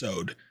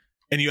episode,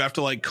 and you have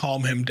to like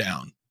calm him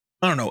down.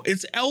 I don't know.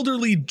 It's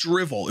elderly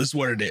drivel is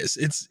what it is.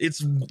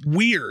 It's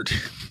weird.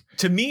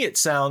 To me, it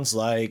sounds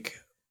like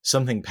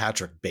something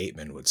Patrick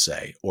Bateman would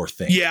say or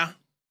think.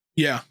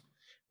 Yeah.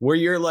 Where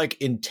you're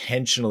like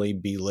intentionally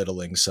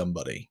belittling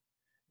somebody.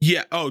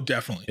 Yeah. Oh,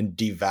 definitely. And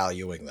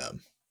devaluing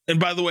them. And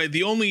by the way,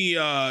 the only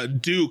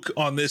Duke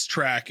on this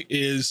track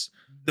is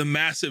the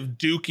massive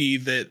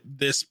dookie that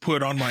this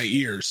put on my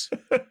ears.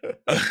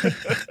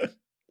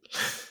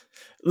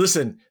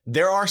 Listen,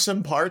 there are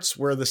some parts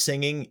where the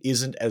singing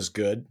isn't as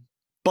good,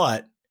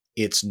 but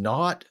it's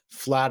not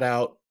flat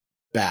out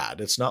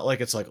bad. It's not like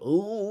it's like,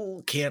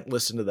 oh, can't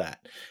listen to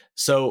that.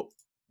 So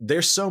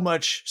there's so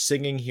much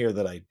singing here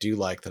that I do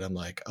like that I'm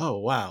like, oh,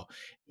 wow.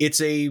 It's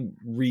a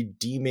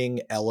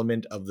redeeming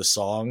element of the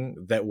song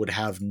that would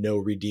have no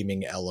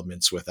redeeming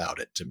elements without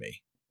it to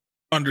me.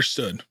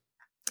 Understood.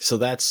 So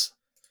that's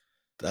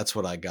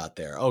what I got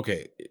there.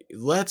 Okay,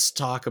 let's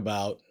talk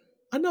about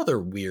another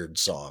weird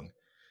song.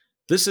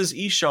 This is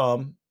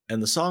Isham,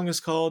 and the song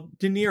is called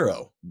De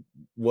Niro.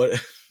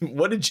 What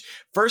did you,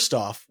 first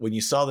off, when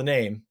you saw the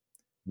name,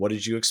 what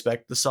did you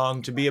expect the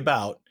song to be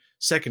about?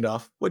 Second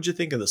off, what'd you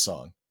think of the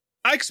song?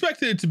 I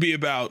expected it to be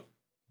about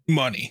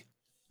money.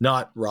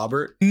 Not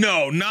Robert?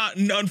 No, not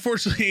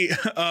unfortunately.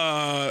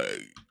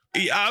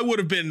 I would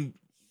have been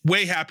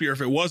way happier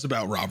if it was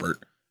about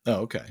Robert.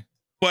 Oh, okay.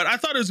 But I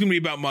thought it was going to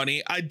be about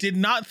money. I did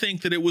not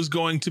think that it was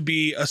going to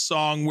be a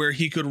song where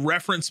he could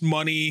reference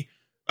money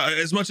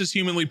as much as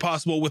humanly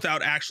possible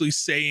without actually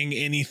saying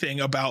anything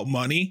about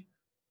money,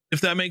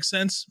 if that makes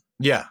sense.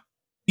 Yeah.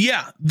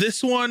 Yeah,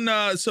 this one.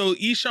 So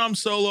Isham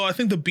solo, I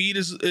think the beat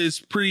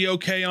is pretty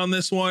okay on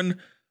this one.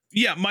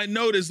 Yeah, my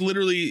note is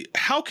literally,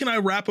 how can I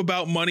rap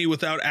about money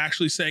without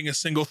actually saying a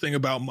single thing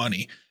about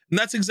money? And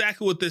that's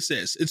exactly what this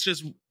is. It's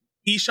just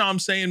Isham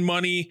saying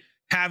money,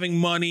 having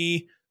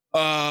money,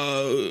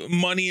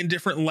 money in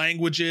different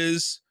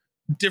languages,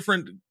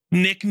 different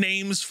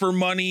nicknames for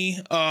money,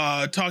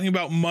 talking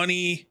about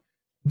money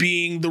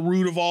being the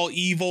root of all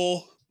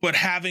evil, but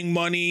having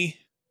money.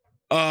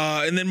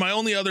 And then my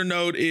only other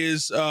note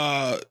is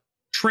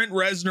Trent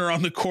Reznor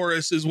on the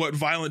chorus is what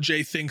Violent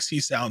J thinks he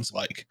sounds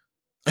like.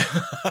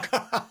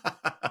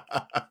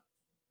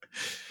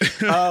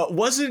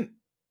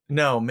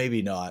 No,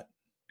 maybe not.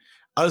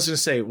 I was gonna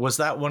say, was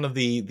that one of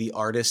the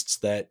artists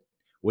that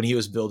when he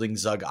was building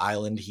Zug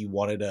Island he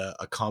wanted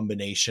a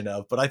combination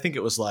of, but I think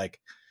it was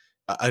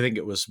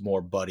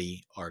more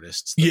buddy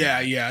artists.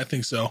 Yeah, I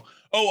think so.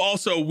 Oh,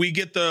 also we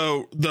get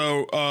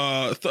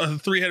the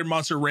three-headed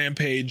monster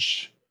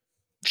Rampage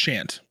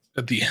chant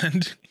at the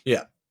end.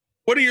 Yeah.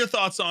 What are your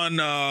thoughts on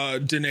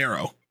De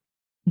Niro?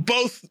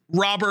 Both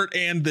Robert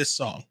and this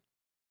song.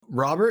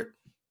 Robert,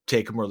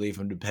 take him or leave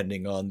him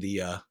depending on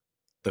the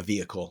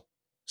vehicle.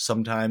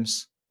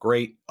 Sometimes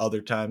great,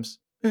 other times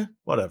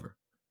whatever.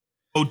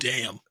 Oh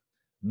damn.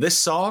 This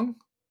song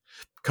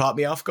caught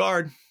me off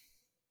guard.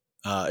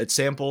 It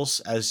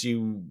samples, as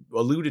you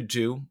alluded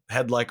to,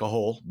 Head Like a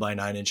Hole by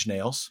 9 Inch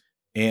Nails.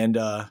 And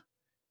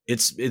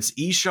it's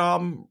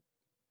Isham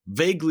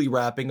vaguely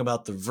rapping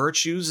about the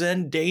virtues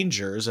and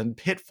dangers and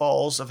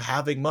pitfalls of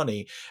having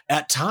money,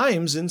 at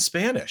times in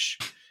Spanish.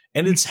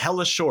 And it's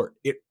hella short.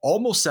 It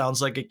almost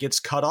sounds like it gets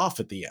cut off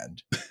at the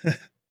end.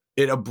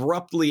 It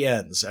abruptly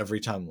ends every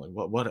time. Like,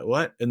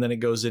 what? And then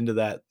it goes into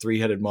that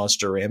three-headed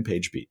monster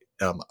Rampage beat.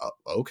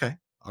 Okay.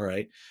 All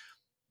right.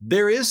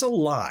 There is a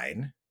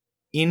line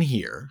in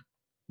here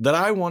that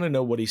I want to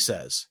know what he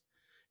says.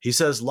 He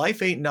says,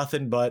 life ain't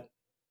nothing but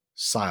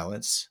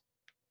silence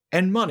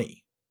and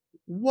money.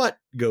 What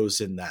goes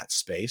in that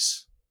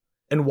space?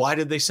 And why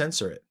did they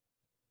censor it?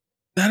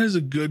 That is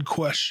a good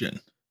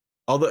question.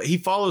 Although he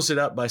follows it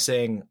up by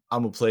saying,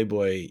 I'm a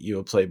playboy, you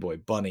a playboy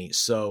bunny.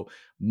 So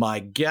my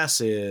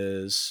guess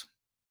is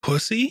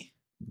pussy?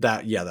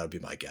 That would be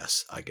my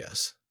guess, I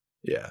guess.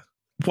 Yeah.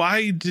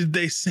 Why did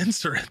they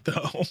censor it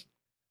though?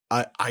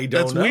 I don't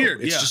That's know.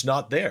 Weird. It's just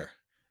not there.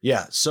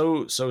 Yeah.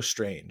 So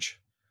strange.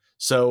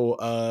 So,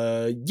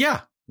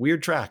 yeah,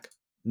 Weird track.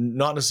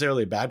 Not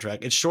necessarily a bad track.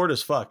 It's short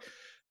as fuck.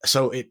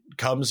 So it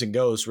comes and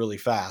goes really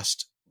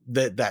fast.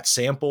 That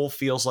sample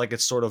feels like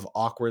it's sort of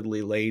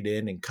awkwardly laid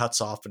in and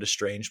cuts off at a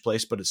strange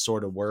place, but it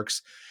sort of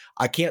works.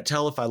 I can't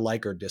tell if I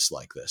like or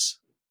dislike this.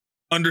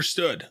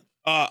 Understood.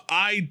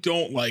 I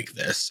don't like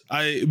this.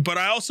 But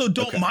I also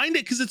don't mind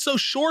it because it's so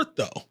short,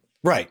 though.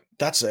 Right.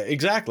 That's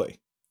exactly.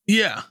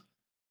 Yeah.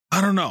 I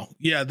don't know.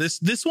 Yeah,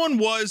 this one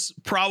was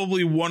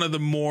probably one of the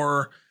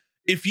more.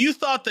 If you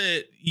thought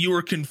that you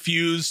were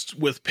confused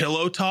with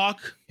Pillow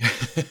Talk,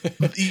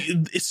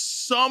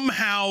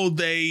 somehow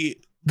they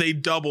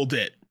doubled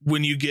it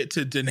when you get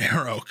to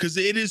Dinero, because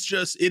it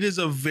is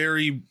a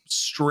very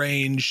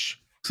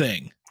strange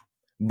thing.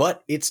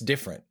 But it's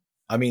different.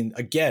 I mean,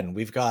 again,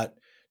 we've got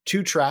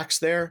 2 tracks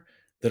there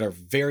that are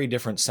very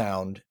different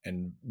sound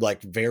and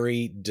like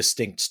very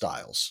distinct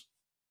styles.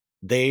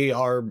 They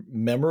are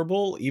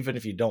memorable, even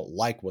if you don't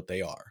like what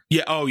they are.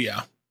 Yeah. Oh,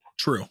 yeah.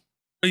 True.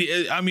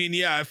 I mean,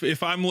 yeah,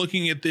 if I'm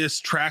looking at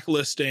this track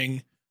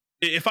listing,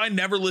 if I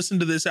never listen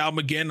to this album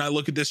again, I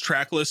look at this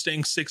track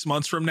listing 6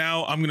 months from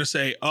now, I'm going to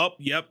say, oh,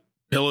 yep,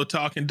 Pillow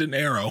Talk and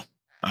Dinero.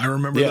 I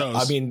remember those.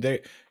 I mean,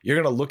 you're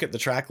going to look at the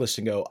track list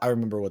and go, I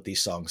remember what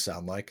these songs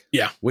sound like.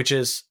 Yeah. Which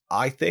is,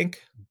 I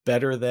think,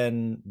 better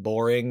than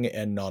Boring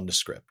and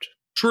Nondescript.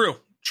 True.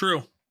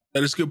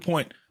 That is a good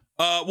point.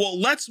 Well,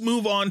 let's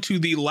move on to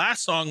the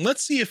last song.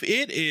 Let's see if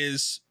it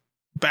is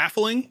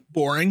baffling,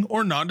 boring,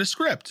 or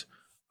nondescript.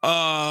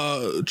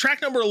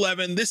 Track number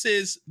 11. This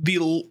is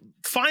the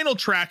final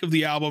track of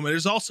the album. It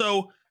is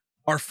also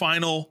our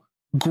final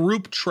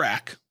group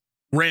track,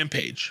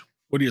 Rampage.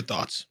 What are your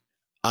thoughts?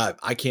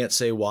 I can't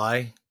say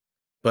why,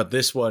 but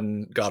this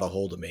one got a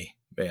hold of me,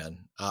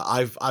 man.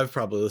 I've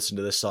probably listened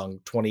to this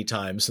song 20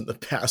 times in the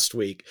past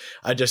week.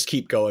 I just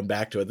keep going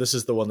back to it. This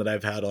is the one that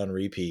I've had on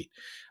repeat.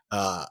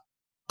 I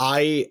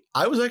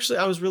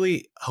was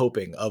really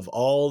hoping, of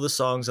all the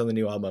songs on the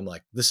new album, I'm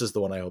like, this is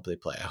the one I hope they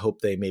play. I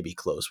hope they maybe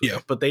close with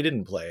it, but they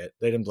didn't play it.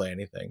 They didn't play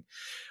anything.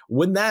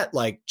 When that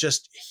like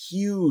just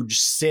huge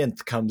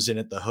synth comes in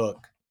at the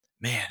hook,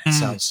 man, it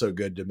sounds so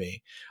good to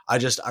me. I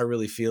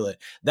really feel it.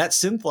 That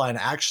synth line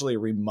actually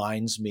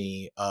reminds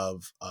me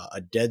of a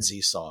Dead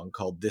Z song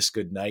called This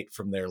Good Night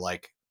from their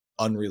like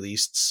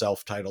unreleased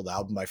self-titled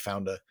album. I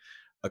found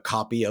a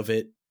copy of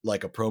it,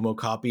 like a promo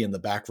copy, in the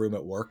back room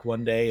at work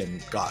one day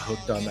and got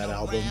hooked on that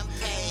album.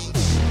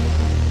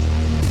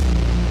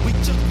 We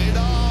took it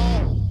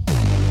all.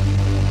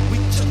 We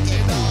took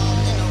it all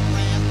in a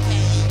rampage.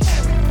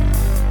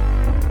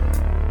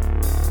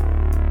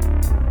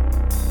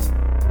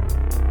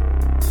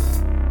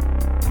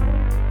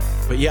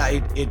 But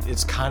yeah,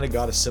 it's kind of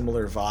got a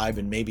similar vibe,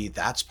 and maybe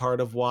that's part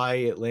of why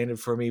it landed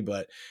for me.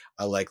 But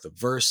I like the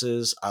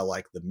verses. I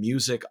like the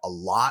music a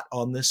lot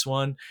on this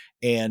one.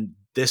 And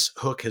this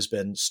hook has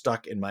been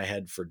stuck in my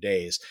head for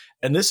days.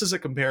 And this is a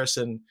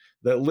comparison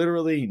that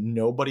literally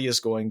nobody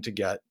is going to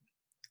get.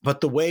 But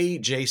the way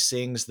Jay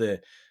sings the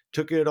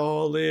 "took it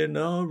all in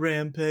a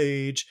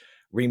rampage"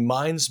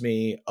 reminds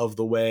me of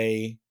the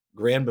way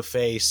Grand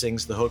Buffet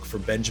sings the hook for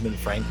Benjamin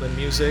Franklin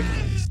music.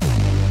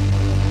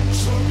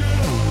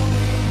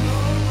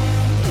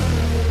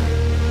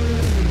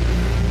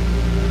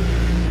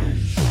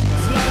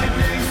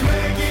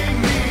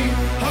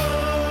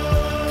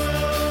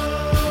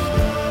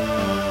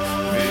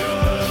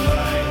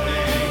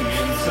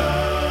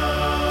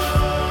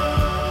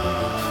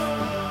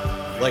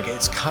 Like,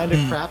 it's kind of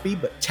crappy,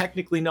 but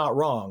technically not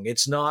wrong.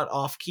 It's not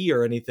off key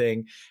or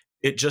anything.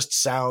 It just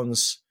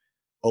sounds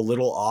a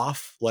little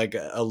off, like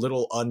a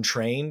little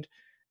untrained,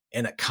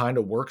 and it kind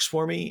of works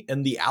for me.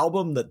 And the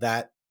album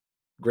that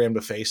Grand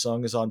Buffet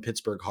song is on,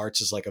 Pittsburgh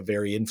Hearts, is like a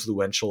very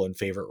influential and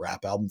favorite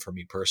rap album for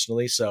me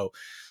personally. So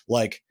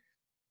like,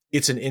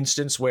 it's an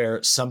instance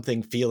where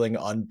something feeling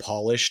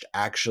unpolished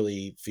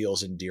actually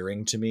feels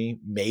endearing to me,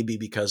 maybe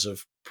because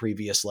of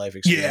previous life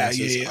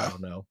experiences. Yeah. I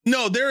don't know.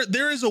 No,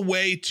 there is a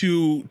way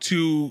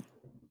to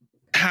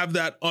have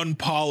that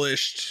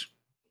unpolished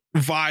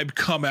vibe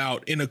come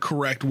out in a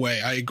correct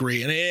way. I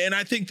agree. And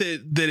I think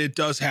that it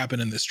does happen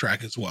in this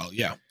track as well.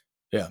 Yeah.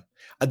 Yeah.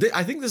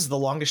 I think this is the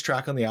longest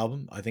track on the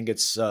album. I think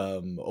it's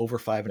over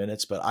 5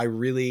 minutes, but I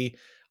really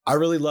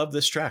love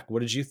this track.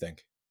 What did you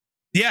think?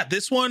 Yeah,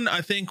 this one I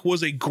think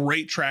was a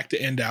great track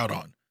to end out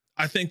on.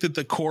 I think that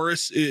the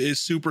chorus is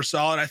super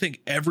solid. I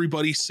think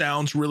everybody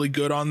sounds really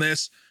good on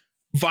this.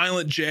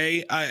 Violent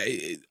J,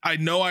 I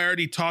know I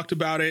already talked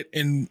about it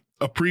in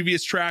a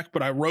previous track,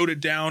 but I wrote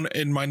it down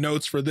in my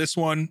notes for this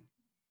one.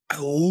 I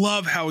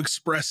love how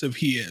expressive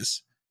he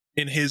is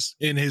in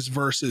his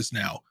verses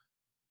now.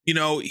 You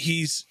know,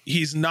 he's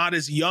not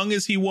as young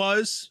as he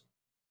was.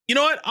 You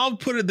know what? I'll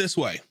put it this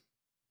way.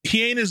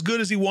 He ain't as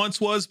good as he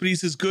once was, but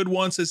he's as good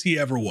once as he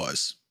ever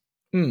was.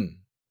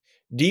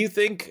 Do you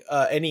think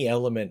any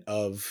element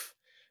of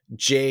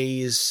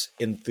Jay's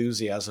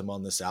enthusiasm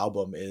on this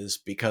album is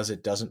because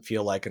it doesn't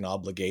feel like an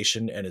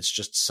obligation and it's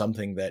just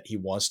something that he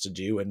wants to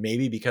do? And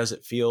maybe because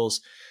it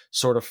feels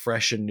sort of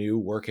fresh and new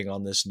working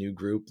on this new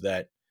group,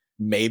 that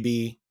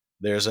maybe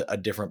There's a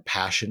different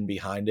passion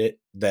behind it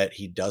that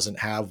he doesn't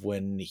have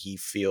when he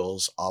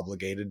feels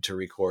obligated to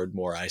record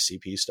more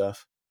ICP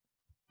stuff.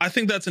 I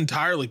think that's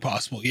entirely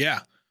possible.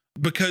 Yeah.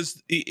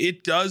 Because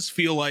it does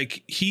feel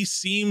like he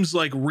seems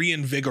like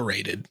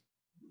reinvigorated.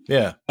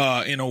 Yeah.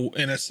 In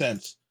a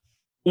sense,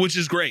 which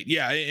is great.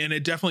 Yeah. And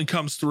it definitely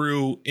comes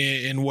through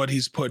in what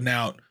he's putting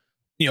out,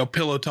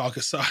 pillow talk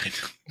aside.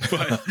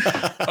 But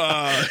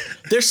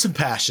there's some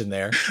passion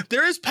there.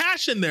 There is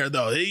passion there,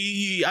 though.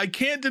 I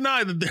can't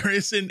deny that there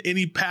isn't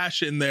any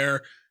passion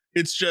there.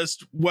 It's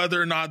just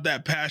whether or not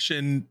that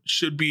passion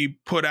should be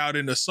put out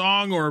in a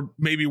song or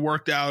maybe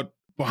worked out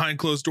behind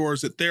closed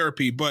doors at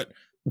therapy. But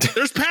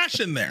there's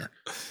passion there.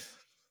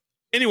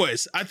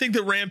 Anyways, I think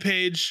that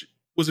Rampage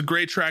was a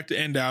great track to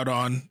end out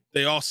on.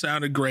 They all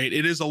sounded great.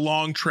 It is a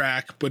long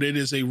track, but it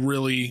is a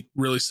really,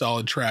 really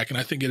solid track. And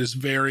I think it is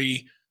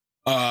very,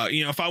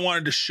 if I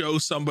wanted to show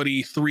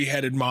somebody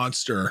Three-Headed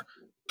Monster,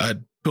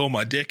 I'd pull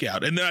my dick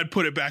out and then I'd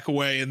put it back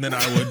away. And then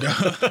I would,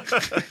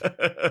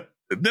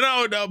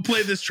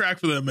 play this track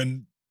for them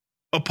and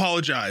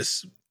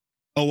apologize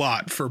a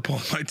lot for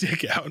pulling my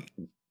dick out.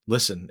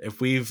 Listen, if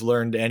we've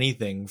learned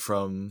anything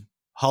from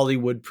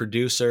Hollywood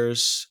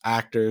producers,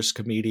 actors,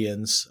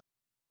 comedians,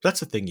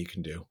 that's a thing you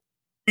can do.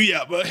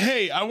 Yeah, but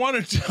hey, I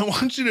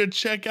want you to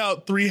check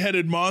out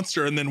Three-Headed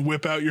Monster and then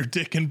whip out your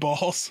dick and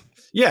balls.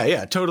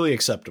 Yeah, totally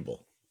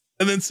acceptable.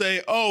 And then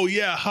say, oh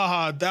yeah,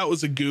 haha, that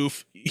was a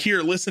goof.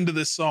 Here, listen to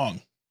this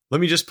song. Let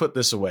me just put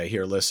this away.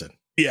 Here, listen.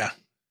 Yeah.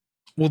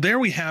 Well, there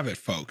we have it,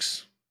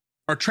 folks.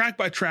 Our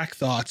track-by-track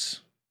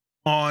thoughts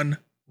on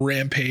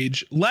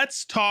Rampage.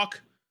 Let's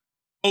talk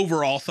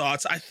overall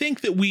thoughts. I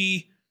think that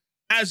we,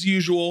 as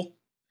usual,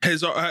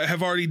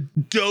 have already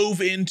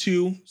dove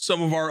into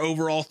some of our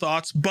overall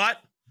thoughts, but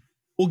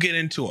we'll get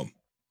into them.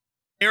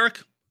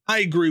 Eric, I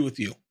agree with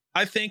you.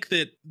 I think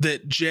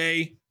that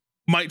Jay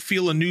might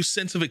feel a new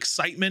sense of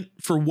excitement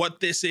for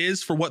what this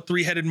is, for what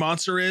Three-Headed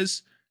Monster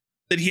is,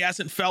 that he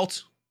hasn't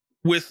felt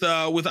with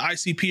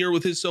ICP or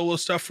with his solo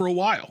stuff for a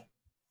while.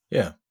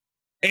 Yeah.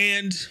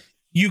 And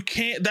you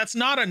can't, that's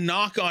not a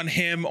knock on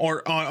him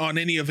or on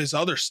any of his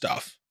other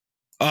stuff.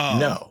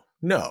 No.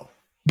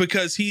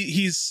 Because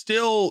he's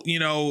still,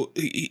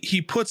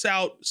 he puts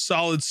out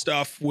solid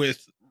stuff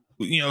with,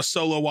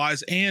 solo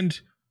wise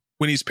and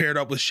when he's paired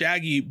up with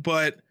Shaggy,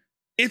 but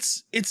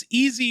it's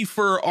easy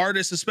for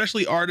artists,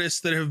 especially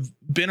artists that have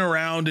been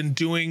around and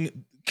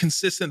doing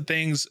consistent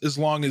things as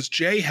long as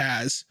Jay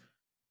has,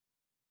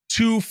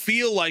 to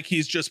feel like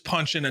he's just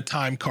punching a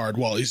time card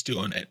while he's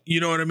doing it. You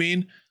know what I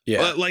mean?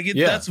 Yeah.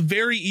 That's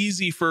very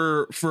easy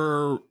for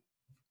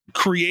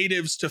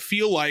creatives to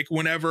feel like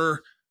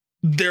whenever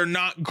they're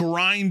not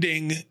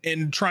grinding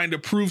and trying to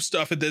prove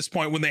stuff at this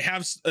point, when they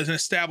have an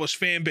established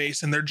fan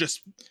base and they're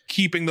just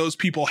keeping those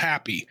people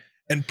happy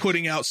and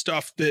putting out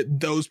stuff that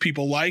those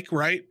people like,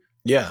 right?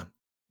 Yeah.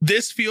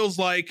 This feels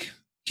like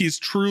he's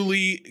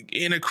truly,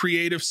 in a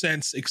creative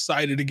sense,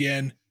 excited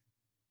again.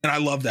 And I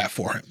love that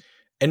for him.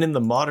 And in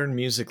the modern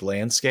music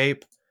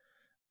landscape,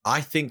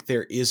 I think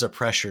there is a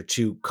pressure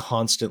to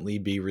constantly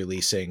be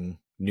releasing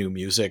new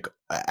music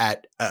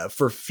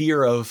for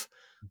fear of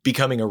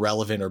becoming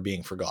irrelevant or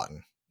being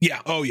forgotten.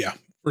 Yeah. Oh yeah,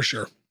 for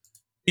sure.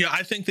 Yeah.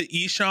 I think that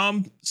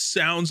Isham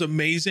sounds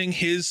amazing.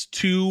 His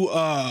two,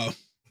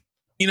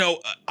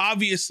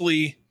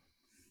 obviously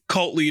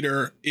Cult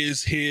Leader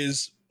is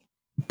his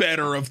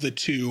better of the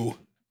two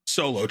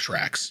solo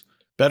tracks.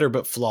 Better,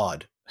 but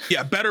flawed.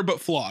 Yeah. Better, but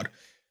flawed.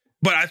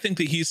 But I think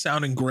that he's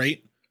sounding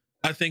great.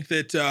 I think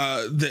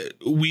that,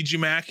 Ouija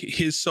Mac,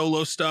 his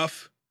solo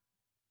stuff,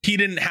 he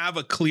didn't have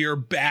a clear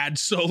bad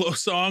solo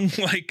song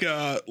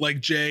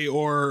like Jay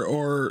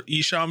or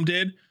Isham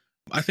did.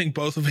 I think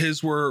both of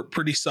his were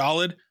pretty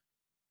solid.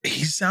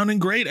 He's sounding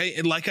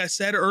great. Like I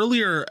said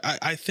earlier,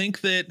 I think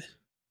that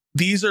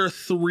these are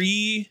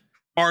three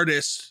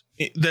artists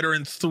that are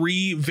in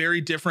three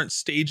very different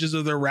stages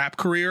of their rap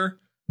career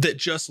that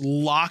just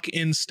lock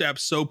in step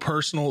so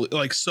personal,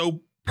 like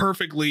so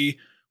perfectly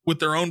with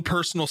their own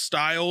personal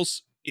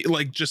styles,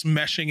 like just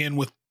meshing in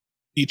with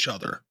each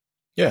other.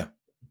 Yeah.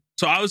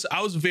 So I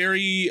was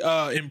very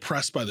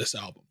impressed by this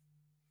album.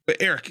 But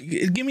Eric,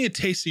 give me a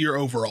taste of your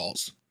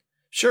overalls.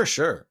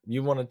 Sure.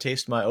 You want to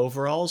taste my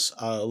overalls?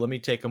 Let me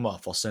take them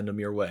off. I'll send them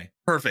your way.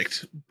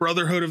 Perfect.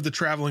 Brotherhood of the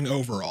Traveling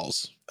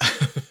Overalls.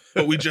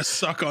 But we just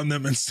suck on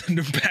them and send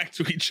them back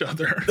to each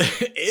other.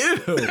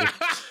 Ew.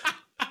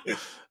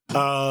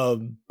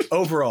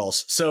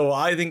 Overalls. So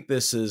I think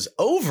this is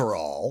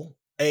overall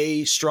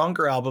a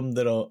stronger album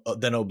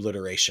than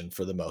Obliteration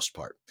for the most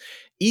part.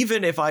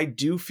 Even if I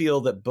do feel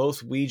that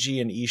both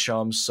Ouija and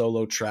Isham's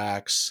solo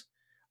tracks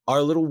are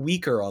a little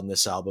weaker on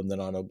this album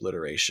than on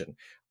Obliteration.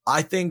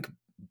 I think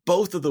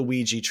both of the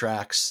Ouija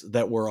tracks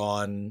that were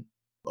on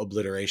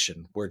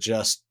Obliteration were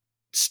just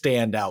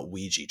standout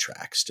Ouija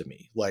tracks to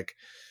me. Like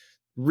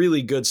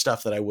really good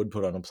stuff that I would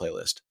put on a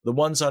playlist. The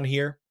ones on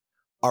here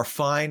are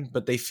fine,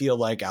 but they feel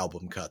like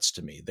album cuts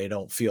to me. They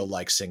don't feel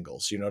like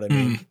singles. You know what I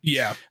mean?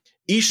 Yeah.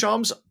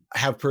 Isham's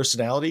have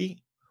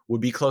personality,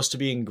 would be close to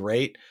being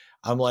great.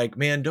 I'm like,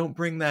 man, don't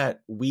bring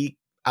that weak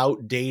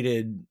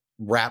outdated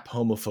rap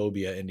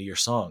homophobia into your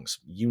songs.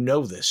 You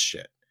know this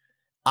shit.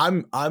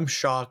 I'm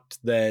shocked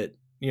that,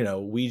 you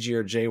know, Ouija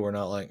or Jay were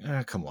not like,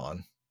 come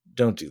on,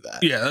 don't do that.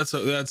 Yeah,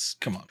 that's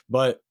come on.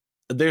 But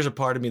there's a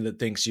part of me that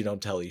thinks you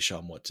don't tell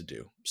Isham what to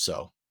do.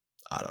 So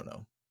I don't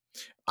know.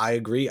 I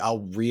agree. I'll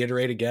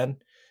reiterate again.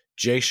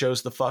 Jay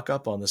shows the fuck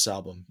up on this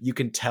album. You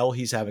can tell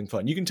he's having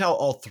fun. You can tell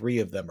all three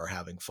of them are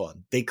having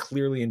fun. They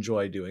clearly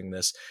enjoy doing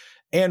this.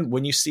 And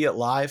when you see it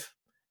live,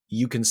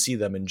 you can see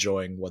them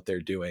enjoying what they're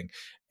doing.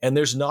 And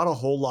there's not a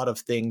whole lot of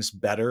things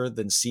better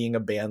than seeing a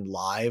band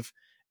live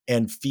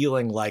and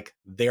feeling like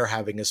they're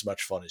having as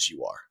much fun as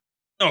you are.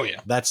 Oh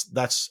yeah.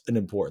 That's an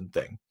important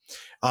thing.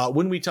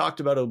 When we talked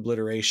about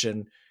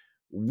Obliteration,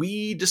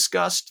 we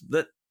discussed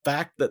the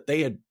fact that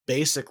they had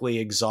basically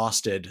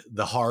exhausted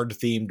the hard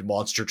themed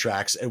monster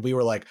tracks. And we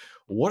were like,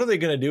 what are they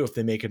going to do if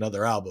they make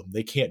another album?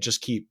 They can't just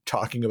keep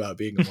talking about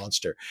being a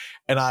monster.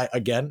 And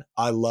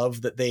I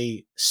love that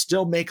they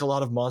still make a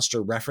lot of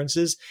monster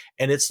references,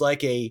 and it's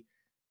like a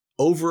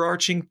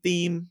overarching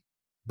theme,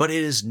 but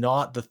it is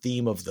not the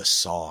theme of the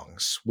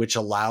songs, which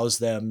allows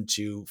them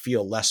to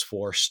feel less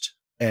forced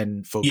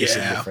and focus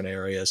in different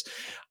areas.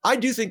 I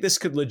do think this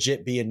could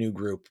legit be a new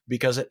group,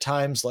 because at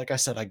times, like I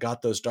said, I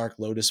got those Dark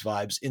Lotus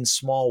vibes in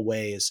small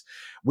ways.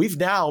 We've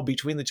now,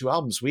 between the two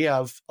albums, we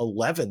have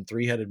 11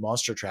 three-headed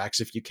monster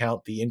tracks, if you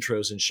count the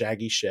intros and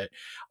Shaggy shit.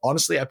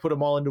 Honestly, I put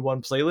them all into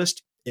one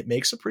playlist. It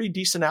makes a pretty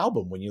decent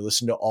album when you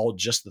listen to all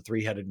just the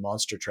three-headed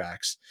monster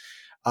tracks.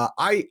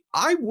 I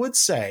would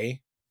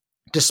say,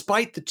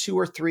 despite the 2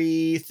 or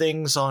 3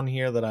 things on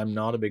here that I'm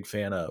not a big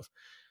fan of,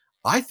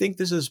 I think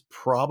this is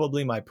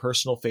probably my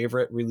personal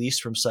favorite release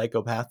from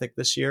Psychopathic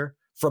this year,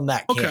 from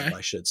that camp,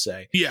 I should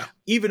say. Yeah.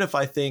 Even if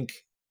I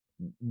think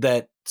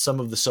that some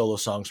of the solo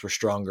songs were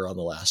stronger on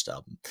the last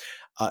album.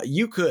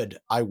 You could,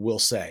 I will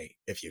say,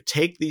 if you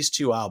take these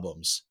 2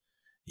 albums,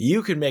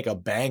 you can make a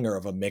banger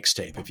of a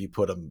mixtape if you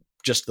put them,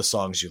 just the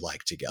songs you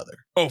like, together.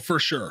 Oh, for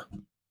sure.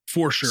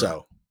 For sure.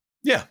 So,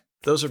 yeah,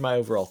 those are my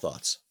overall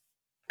thoughts.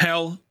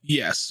 Hell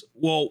yes.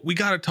 Well, we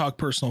got to talk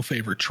personal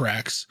favorite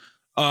tracks.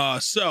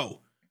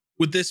 So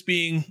with this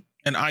being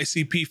an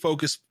ICP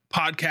focused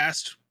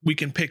podcast, we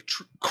can pick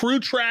crew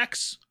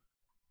tracks.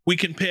 We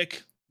can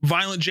pick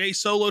Violent J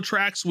solo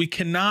tracks. We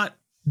cannot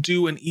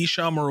do an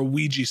Isham or a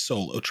Ouija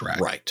solo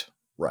track. Right.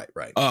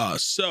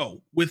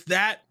 So with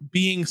that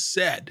being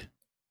said,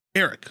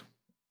 Eric,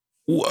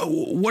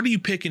 what are you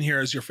picking here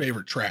as your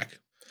favorite track?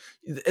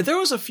 There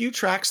was a few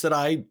tracks that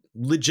I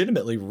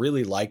legitimately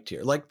really liked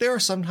here. Like, there are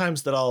some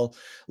times that I'll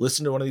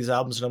listen to one of these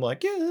albums and I'm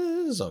like, yeah,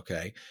 this is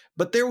okay.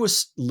 But there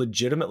was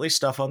legitimately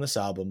stuff on this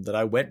album that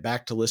I went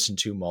back to listen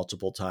to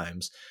multiple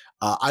times.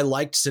 I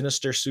liked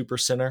Sinister Super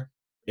Sinner.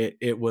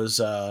 It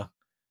was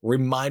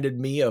reminded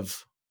me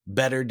of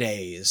better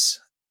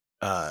days,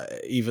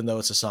 even though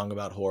it's a song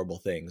about horrible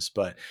things.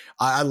 But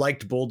I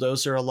liked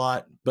Bulldozer a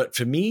lot. But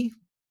for me,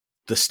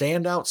 the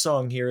standout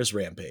song here is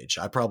Rampage.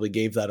 I probably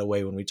gave that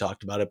away when we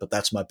talked about it, but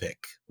that's my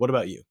pick. What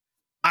about you?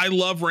 I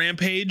love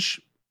Rampage.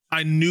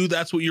 I knew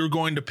that's what you were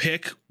going to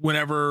pick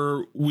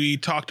whenever we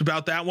talked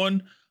about that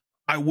one.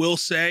 I will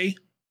say,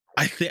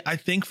 I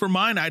think for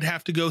mine, I'd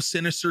have to go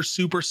Sinister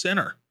Super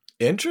Sinner.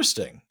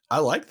 Interesting. I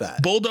like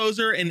that.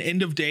 Bulldozer and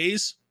End of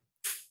Days.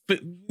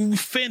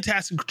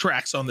 Fantastic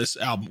tracks on this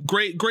album.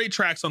 Great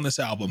tracks on this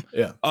album.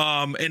 Yeah.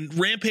 And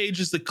Rampage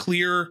is the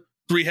clear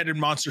three-headed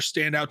monster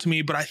standout to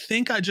me, but I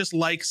think I just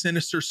like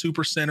Sinister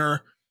Super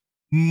Sinner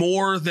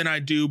more than I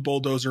do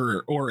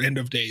Bulldozer or End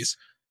of Days,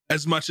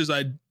 as much as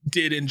I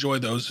did enjoy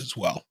those as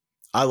well.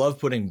 I love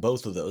putting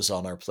both of those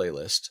on our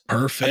playlist.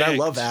 Perfect. And I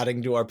love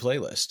adding to our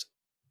playlist.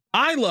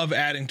 I love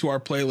adding to our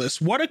playlist.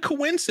 What a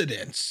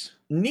coincidence.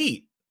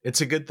 Neat.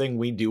 It's a good thing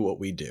we do what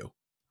we do.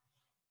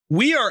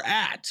 We are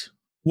at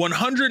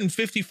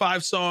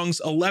 155 songs,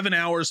 11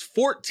 hours,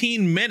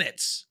 14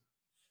 minutes.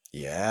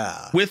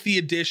 Yeah. With the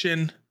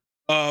addition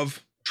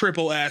of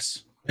Triple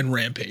S and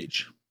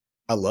Rampage.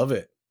 I love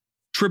it.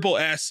 Triple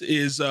S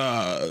is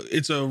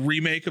it's a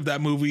remake of that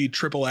movie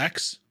Triple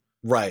X.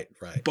 Right.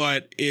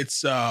 But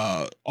it's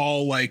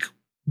all like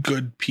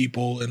good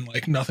people and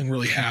like nothing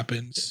really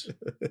happens.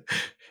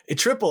 A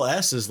Triple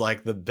S is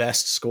like the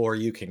best score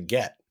you can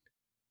get.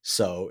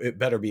 So it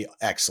better be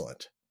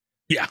excellent.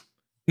 Yeah.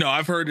 No,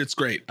 I've heard it's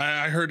great.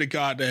 I heard it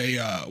got a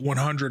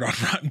 100 on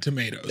Rotten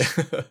Tomatoes.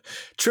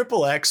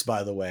 Triple X,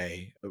 by the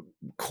way,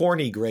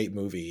 corny, great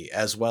movie,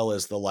 as well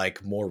as the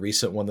like more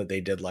recent one that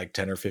they did like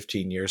 10 or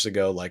 15 years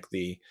ago, like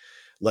the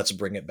Let's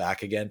Bring It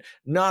Back Again.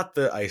 Not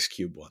the Ice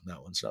Cube one.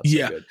 That one's not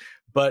so good.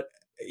 But,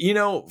 you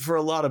know, for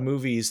a lot of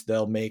movies,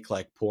 they'll make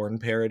like porn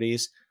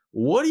parodies.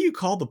 What do you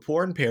call the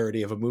porn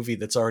parody of a movie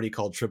that's already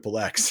called Triple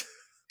X?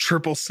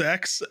 Triple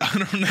sex? I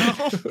don't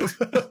know.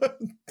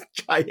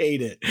 I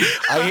hate it.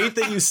 I hate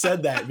that you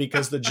said that,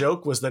 because the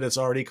joke was that it's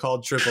already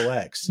called Triple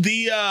X.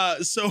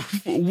 So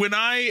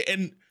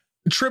when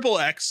Triple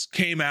X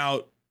came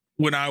out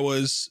when I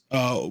was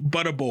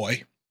but a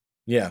boy.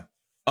 Yeah.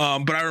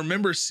 But I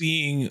remember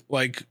seeing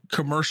like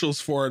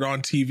commercials for it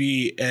on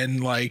TV,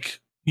 and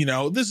like, you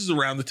know, this is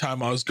around the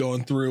time I was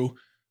going through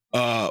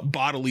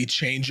bodily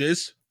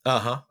changes.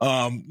 Uh-huh.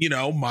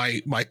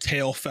 My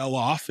tail fell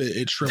off.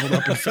 It shriveled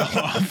up and fell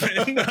off,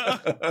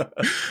 and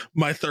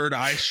my third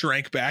eye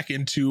shrank back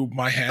into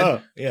my head.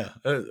 Oh, yeah.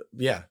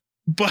 Yeah.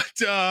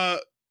 But I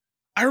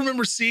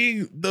remember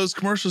seeing those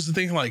commercials and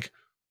thinking like,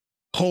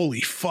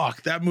 holy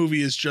fuck, that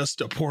movie is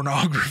just a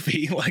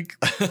pornography. Like,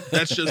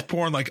 that's just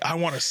porn. Like, I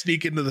want to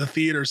sneak into the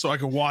theater so I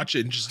can watch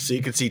it and just So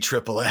you can see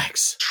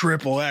XXX.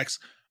 XXX.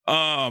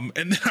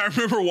 And then I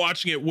remember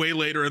watching it way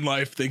later in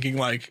life thinking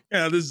like,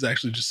 yeah, this is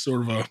actually just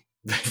sort of a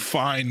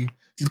fine,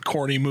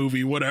 corny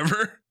movie,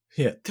 whatever.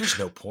 Yeah, there's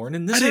no porn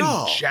in this I at didn't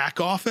all.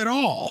 jack off at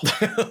all.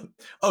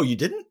 Oh, you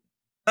didn't?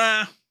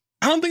 I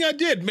don't think I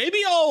did.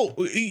 Maybe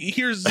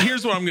here's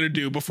what I'm going to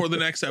do before the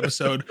next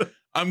episode.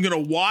 I'm going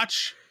to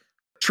watch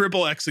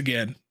XXX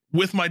again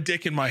with my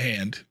dick in my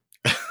hand,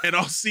 and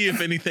I'll see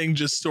if anything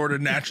just sort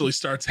of naturally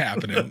starts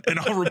happening, and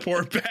I'll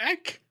report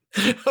back.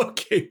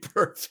 Okay,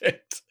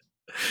 perfect.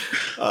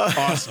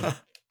 Awesome.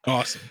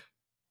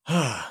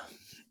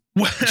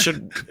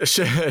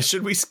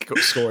 Should we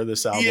score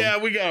this album? Yeah,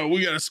 we got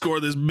to score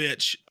this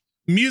bitch.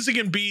 Music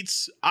and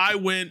beats. I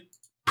went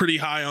pretty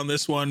high on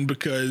this one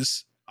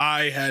because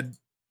I had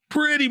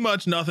pretty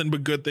much nothing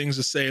but good things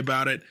to say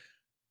about it.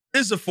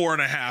 This is a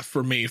 4.5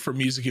 for me for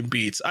music and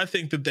beats. I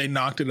think that they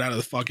knocked it out of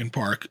the fucking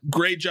park.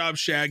 Great job,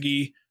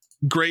 Shaggy.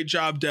 Great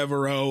job,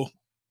 Devereaux.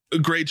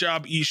 Great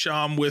job,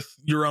 Isham, with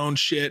your own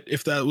shit,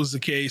 if that was the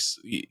case.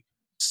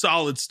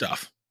 Solid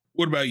stuff.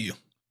 What about you?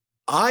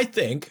 I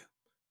think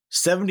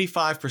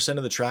 75%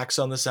 of the tracks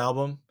on this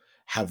album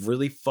have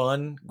really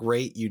fun,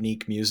 great,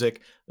 unique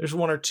music. There's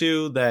one or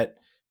two that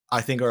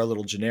I think are a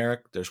little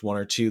generic. There's one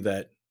or two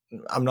that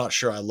I'm not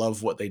sure I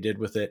love what they did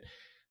with it.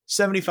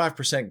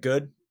 75%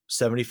 good,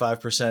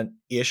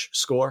 75%-ish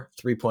score,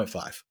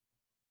 3.5.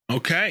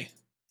 Okay.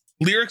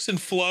 Lyrics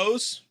and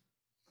flows,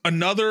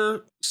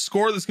 another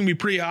score that's going to be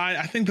pretty high.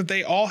 I think that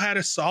they all had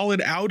a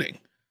solid outing.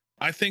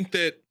 I think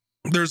that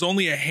there's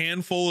only a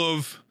handful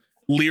of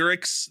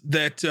lyrics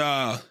that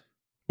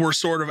were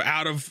sort of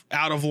out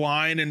of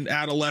line and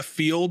out of left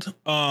field.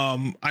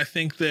 I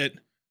think that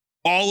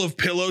all of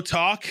Pillow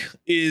Talk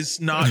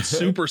is not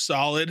super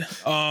solid.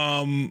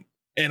 And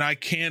I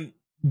can't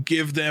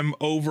give them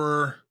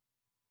over.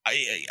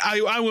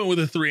 I went with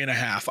a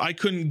 3.5. I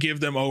couldn't give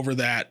them over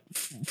that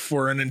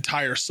for an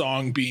entire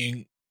song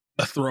being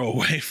a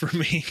throwaway for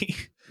me.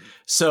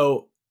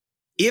 So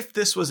if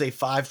this was a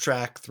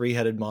 5-track,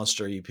 3-headed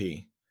monster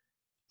EP,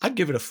 I'd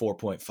give it a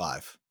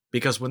 4.5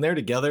 because when they're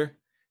together,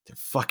 they're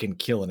fucking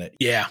killing it.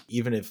 Yeah.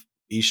 Even if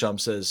Isham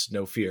says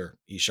no fear,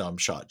 Isham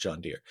shot John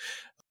Deere.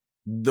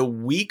 The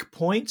weak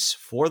points,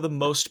 for the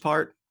most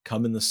part,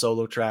 come in the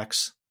solo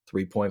tracks,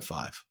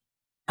 3.5.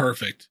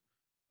 Perfect.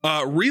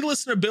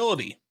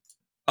 Re-listenability.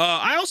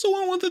 I also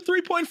went with a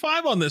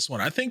 3.5 on this one.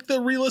 I think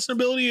the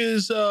re-listenability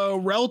is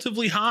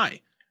relatively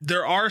high.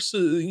 There are,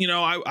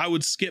 I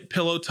would skip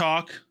Pillow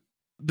Talk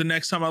the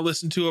next time I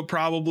listen to it,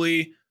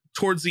 probably.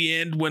 Towards the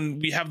end, when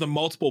we have the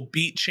multiple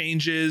beat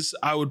changes,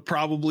 I would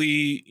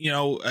probably,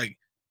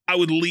 I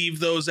would leave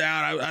those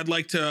out. I'd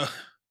like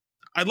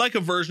a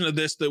version of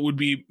this that would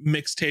be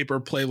mixtape or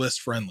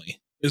playlist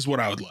friendly is what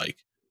I would like.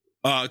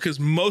 Because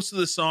most of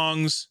the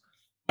songs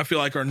I feel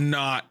like are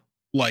not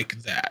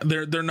like that.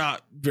 They're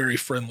not very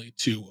friendly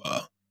to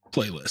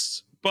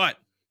playlists, but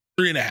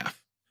 3.5.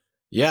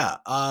 Yeah.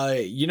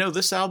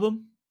 This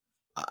album,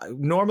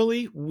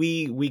 normally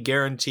we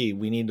guarantee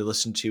we need to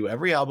listen to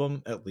every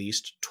album at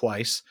least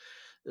twice,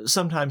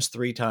 sometimes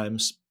 3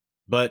 times,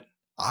 but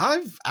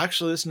I've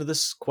actually listened to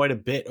this quite a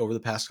bit over the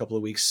past couple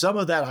of weeks. Some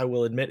of that, I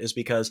will admit, is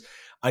because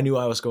I knew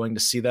I was going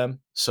to see them.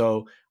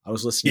 So I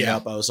was listening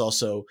up. I was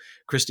also,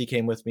 Christy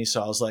came with me.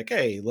 So I was like,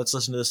 hey, let's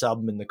listen to this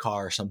album in the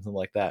car or something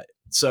like that.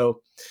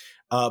 So,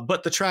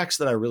 but the tracks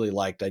that I really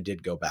liked, I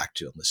did go back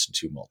to and listen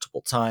to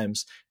multiple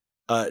times.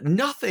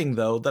 Nothing,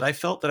 though, that I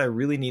felt that I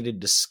really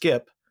needed to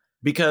skip,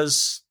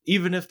 because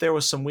even if there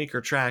was some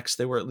weaker tracks,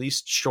 they were at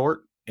least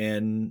short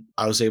and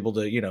I was able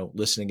to,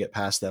 listen and get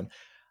past them.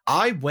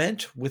 I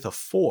went with a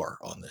 4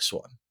 on this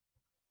one.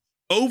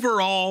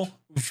 Overall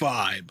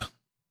vibe.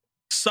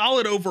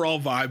 Solid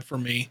overall vibe for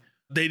me.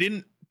 They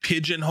didn't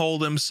pigeonhole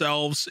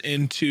themselves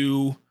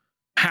into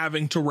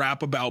having to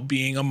rap about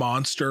being a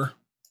monster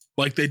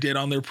like they did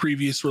on their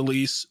previous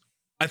release.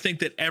 I think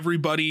that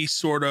everybody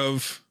sort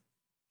of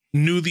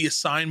knew the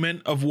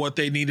assignment of what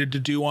they needed to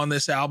do on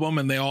this album,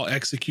 and they all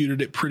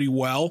executed it pretty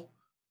well.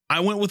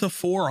 I went with a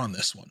 4 on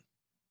this one.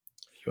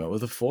 You went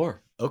with a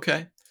 4.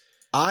 Okay.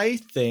 I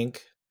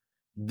think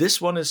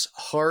this one is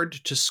hard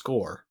to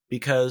score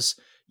because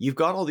you've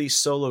got all these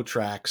solo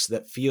tracks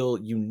that feel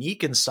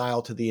unique in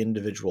style to the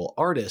individual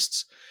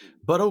artists,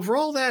 but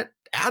overall that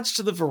adds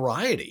to the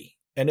variety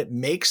and it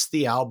makes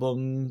the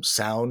album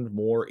sound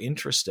more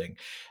interesting.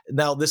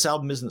 Now, this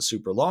album isn't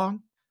super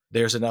long.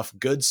 There's enough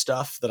good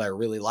stuff that I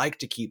really like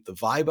to keep the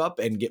vibe up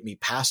and get me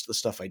past the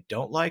stuff I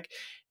don't like.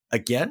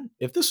 Again,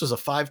 if this was a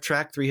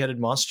 5-track, 3-headed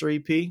monster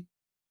EP,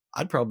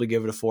 I'd probably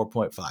give it a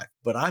 4.5,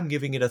 but I'm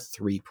giving it a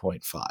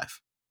 3.5.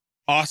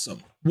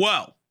 Awesome.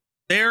 Well,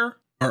 there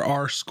are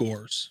our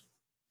scores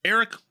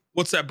Eric,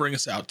 what's that bring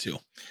us out to?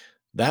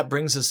 That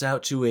brings us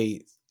out to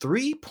a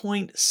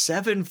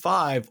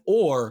 3.75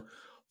 or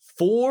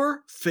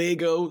 4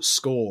 Fago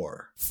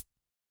score.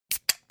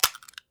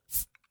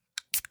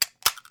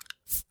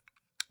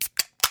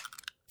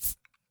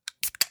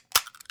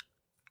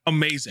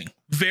 Amazing.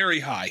 Very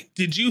high.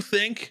 Did you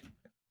think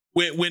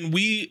when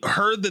we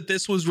heard that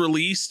this was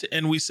released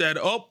and we said,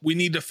 oh, we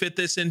need to fit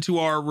this into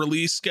our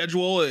release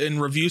schedule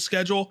and review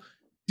schedule,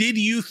 did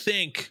you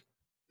think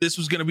this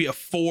was going to be a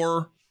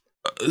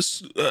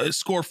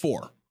score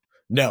 4?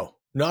 No,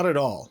 not at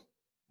all.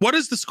 What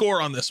is the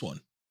score on this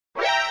one?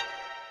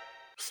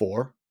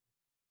 4.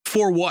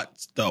 For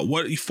what though?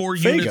 What 4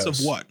 Fagos. units of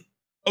what?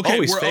 Okay,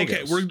 Always we're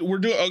Fagos. we're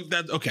doing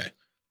that. Okay,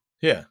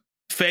 Yeah.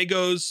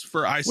 Fagos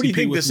for ICP. What do you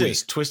think with this Wii.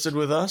 is? Twisted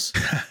with Us?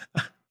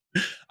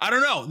 I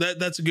don't know.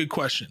 That's a good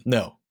question.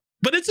 No.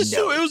 But it's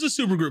No. it was a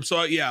super group.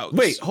 So yeah.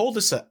 Wait, hold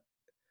a sec.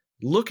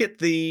 Look at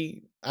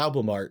the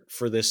album art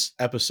for this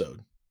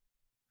episode.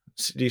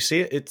 Do you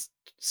see it? It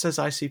says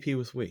ICP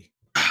with Wii.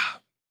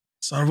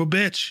 Son of a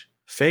bitch.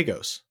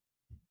 Fagos.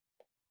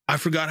 I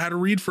forgot how to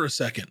read for a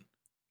second.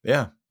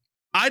 Yeah.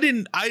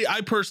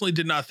 I personally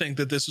did not think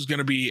that this was going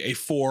to be a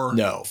 4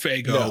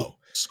 Fago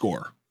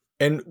score.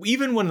 And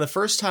even when the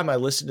first time I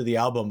listened to the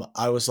album,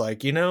 I was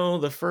like,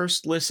 the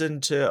first listen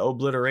to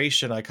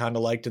Obliteration, I kind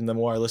of liked, and the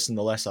more I listened,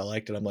 the less I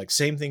liked it. I'm like,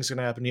 same thing's going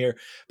to happen here.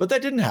 But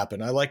that didn't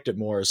happen. I liked it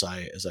more as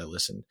I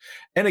listened.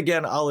 And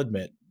again, I'll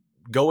admit,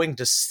 going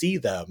to see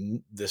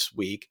them this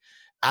week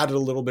added a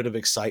little bit of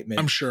excitement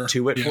I'm sure.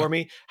 to it Yeah. for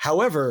me.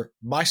 However,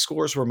 my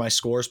scores were my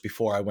scores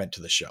before I went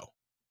to the show.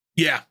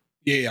 Yeah.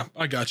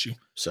 I got you.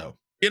 So,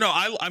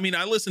 I mean,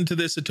 I listened to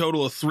this a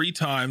total of 3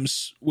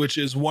 times, which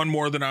is one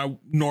more than I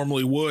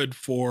normally would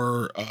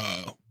for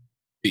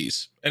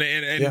these.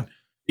 And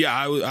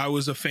I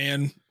was a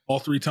fan all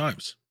 3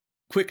 times.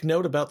 quick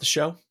note about the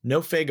show.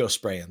 No Fago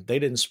spraying. They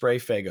didn't spray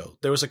Fago.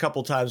 There was a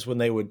couple times when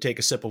they would take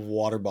a sip of a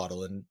water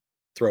bottle and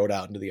throw it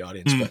out into the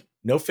audience, but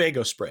no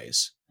Fago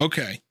sprays.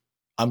 Okay.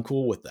 I'm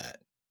cool with that.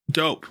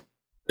 Dope.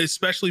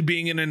 Especially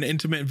being in an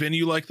intimate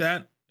venue like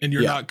that and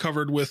you're not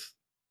covered with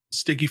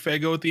sticky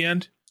Fago at the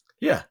end.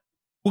 Yeah.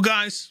 Well,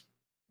 guys,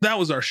 that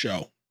was our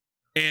show.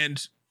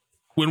 And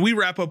when we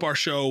wrap up our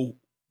show,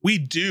 we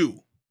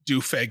do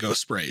Fago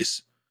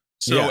sprays.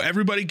 So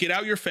everybody get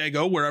out your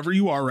Fago wherever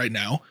you are right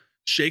now,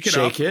 shake it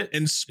up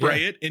and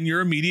spray it in your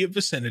immediate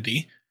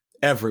vicinity.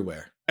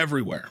 Everywhere.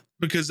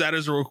 Because that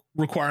is a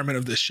requirement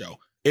of this show.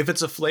 If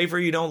it's a flavor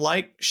you don't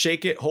like,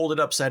 shake it, hold it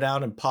upside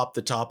down, and pop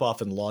the top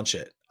off and launch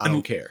it. I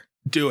don't care.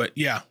 Do it.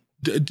 Yeah.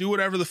 Do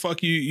whatever the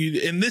fuck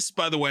you. And this,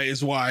 by the way,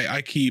 is why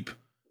I keep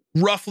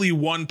roughly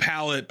 1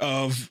 pallet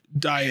of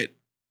Diet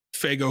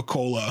Fago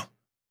Cola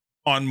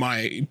on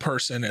my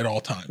person at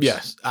all times.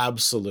 Yes,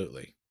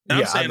 absolutely. And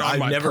I'm saying on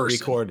my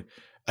person.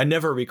 I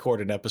never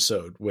record an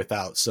episode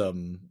without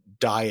some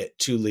Diet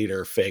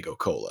 2-liter Fago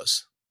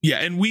Colas. Yeah.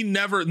 And we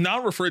never,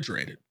 not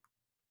refrigerated.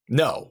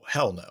 No,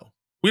 hell no.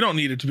 We don't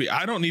need it to be.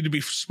 I don't need to be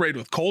sprayed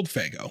with cold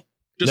Fago.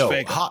 Just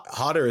Fago.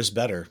 Hotter is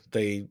better.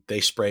 They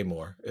spray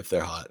more if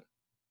they're hot.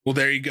 Well,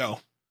 there you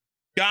go.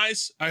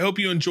 Guys, I hope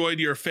you enjoyed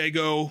your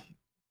Fago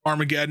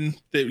Armageddon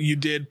that you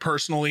did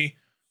personally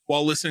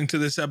while listening to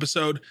this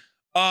episode.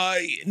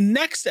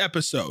 Next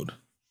episode,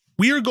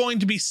 we are going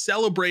to be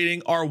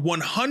celebrating our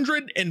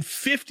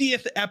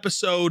 150th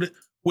episend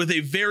with a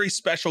very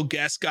special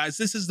guest, guys.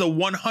 This is the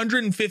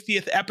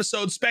 150th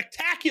episode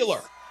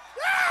spectacular.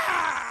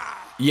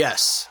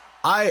 Yes.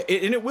 And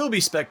it will be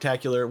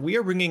spectacular. We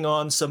are bringing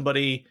on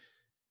somebody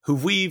who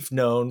we've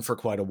known for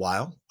quite a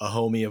while, a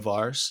homie of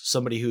ours,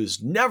 somebody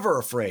who's never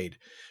afraid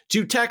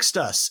to text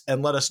us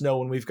and let us know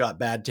when we've got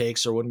bad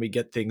takes or when we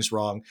get things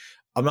wrong.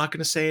 I'm not going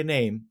to say a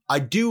name. I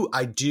do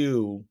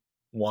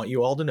want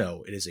you all to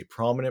know it is a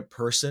prominent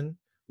person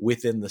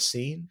within the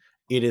scene.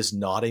 It is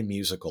not a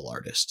musical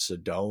artist, so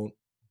don't.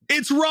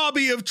 It's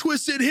Robbie of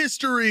Twisted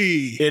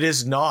History. It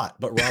is not,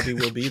 but Robbie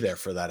will be there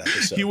for that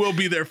episode. He will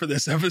be there for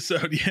this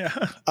episode,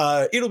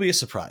 yeah. It'll be a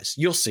surprise.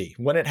 You'll see.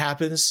 When it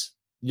happens,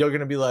 you're going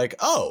to be like,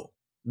 oh,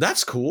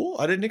 that's cool.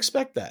 I didn't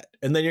expect that.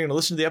 And then you're going to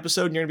listen to the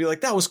episode and you're going to be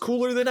like, that was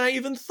cooler than I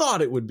even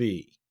thought it would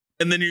be.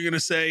 And then you're going to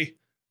say,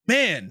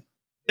 man,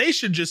 they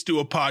should just do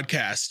a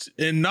podcast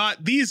and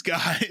not these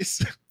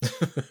guys.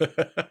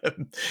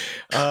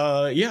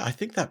 Yeah, I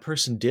think that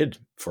person did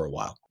for a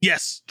while.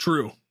 Yes,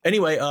 true.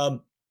 Anyway,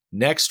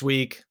 next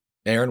week,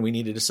 Aaron, we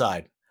need to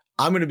decide.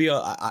 I'm going to be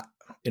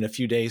in a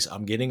few days.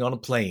 I'm getting on a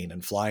plane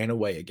and flying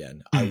away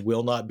again. I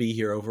will not be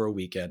here over a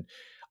weekend.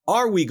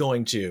 Are we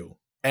going to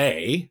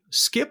A,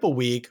 skip a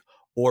week,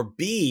 or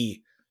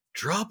B,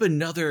 drop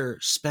another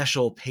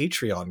special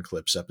Patreon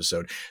clips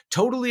episode?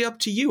 Totally up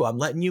to you. I'm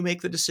letting you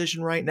make the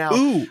decision right now.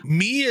 Ooh,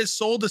 me as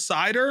sole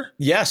decider?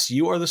 Yes,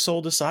 you are the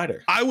sole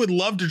decider. I would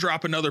love to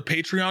drop another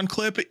Patreon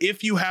clip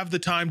if you have the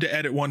time to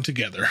edit one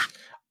together.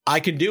 I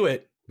can do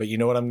it, but you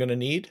know what I'm going to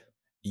need?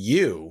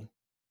 You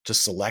to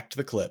select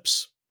the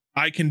clips.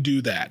 I can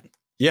do that.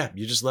 Yeah,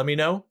 you just let me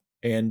know.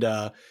 And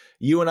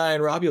you and I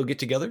and Robbie will get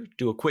together,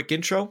 do a quick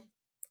intro.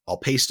 I'll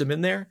paste them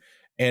in there.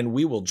 and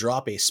we will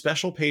drop a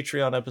special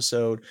Patreon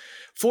episode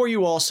for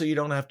you all so you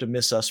don't have to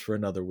miss us for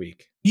another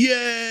week.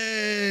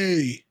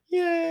 Yay!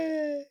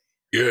 Yay!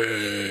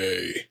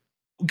 Yay!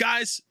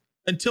 Guys,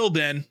 until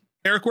then,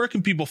 Eric, where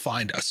can people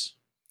find us?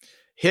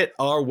 Hit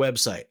our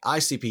website,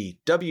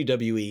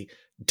 icpwwe.com.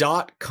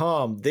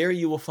 There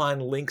you will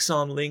find links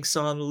on links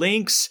on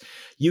links.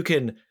 You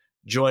can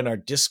join our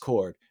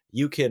Discord.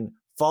 You can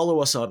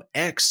follow us on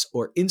X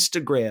or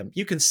Instagram.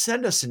 You can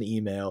send us an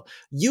email.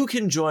 You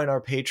can join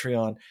our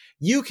Patreon.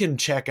 You can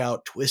check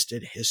out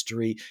Twisted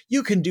History.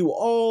 You can do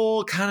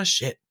all kind of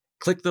shit.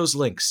 Click those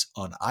links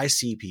on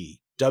icpwwe.com.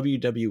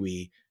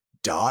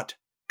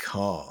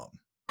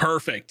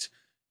 Perfect.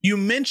 You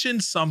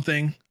mentioned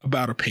something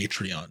about a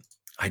Patreon.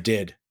 I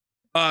did.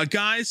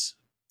 Guys,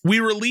 we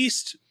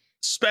released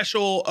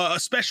a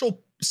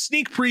special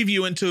sneak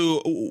preview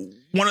into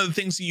one of the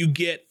things that you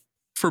get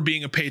for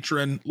being a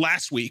patron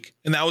last week.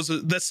 And that was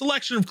the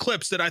selection of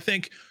clips that I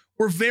think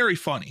were very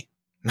funny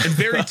and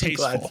very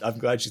tasteful. I'm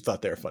glad you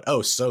thought they were fun.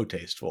 Oh, so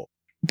tasteful.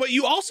 But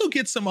you also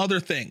get some other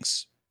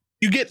things.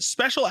 You get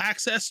special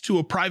access to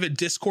a private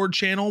Discord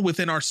channel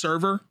within our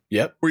server.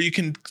 Yep. Where you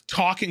can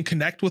talk and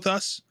connect with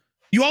us.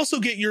 You also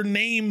get your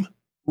name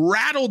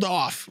rattled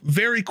off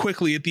very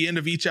quickly at the end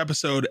of each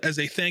episode as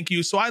a thank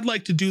you. So I'd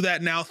like to do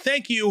that now.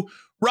 Thank you,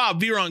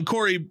 Rob, Viron,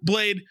 Corey,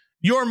 Blade,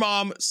 your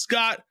mom,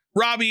 Scott,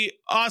 Robbie,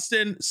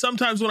 Austin,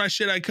 Sometimes When I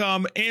Shit I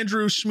Come,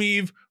 Andrew,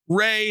 Shmeev,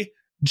 Ray,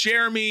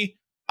 Jeremy,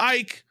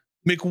 Ike,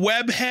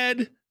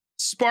 McWebhead,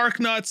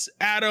 Sparknuts,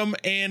 Adam,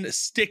 and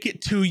Stick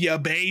It To Ya,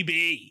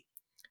 Baby.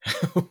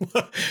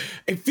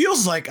 It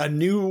feels like a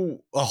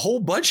whole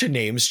bunch of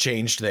names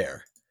changed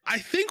there. I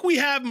think we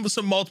have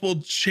some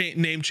multiple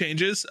name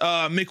changes.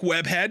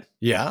 McWebhead.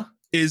 Yeah.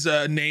 Is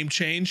a name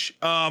change.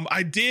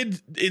 I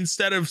did,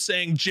 instead of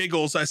saying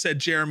Jiggles, I said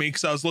Jeremy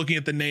because I was looking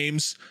at the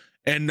names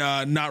and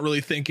not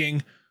really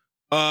thinking.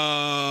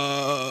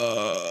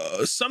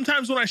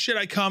 Sometimes When I Shit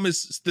I Come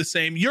is the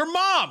same. Your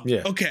mom.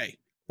 Yeah. Okay.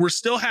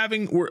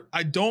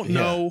 I don't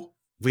know.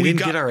 We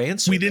didn't get our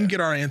answer. We didn't get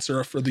our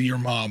answer for the your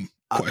mom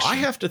question. I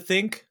have to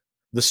think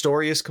the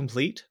story is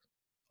complete.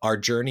 Our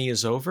journey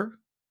is over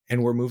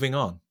and we're moving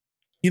on.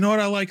 You know what?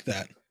 I like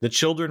that. The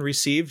children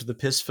received the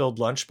piss-filled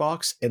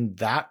lunchbox, and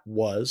that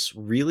was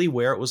really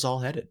where it was all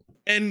headed.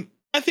 And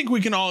I think we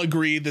can all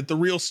agree that the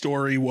real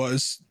story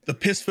was the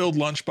piss-filled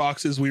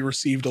lunchboxes we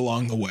received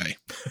along the way.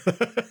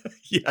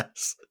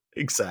 Yes,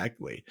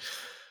 exactly.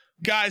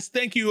 Guys,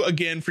 thank you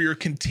again for your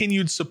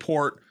continued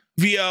support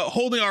via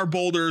holding our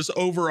boulders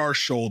over our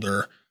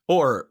shoulder.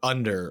 Or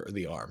under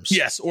the arms.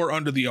 Yes, or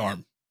under the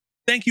arm.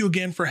 Thank you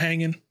again for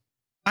hanging.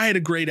 I had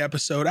a great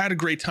episode. I had a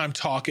great time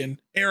talking.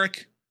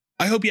 Eric,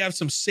 I hope you have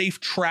some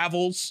safe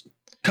travels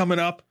coming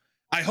up.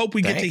 I hope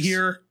we get to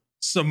hear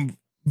some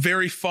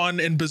very fun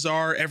and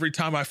bizarre Every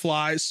Time I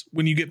Flies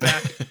when you get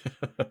back.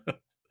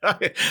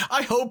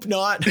 I hope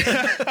not.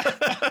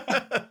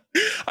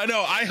 I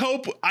know. I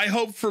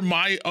hope for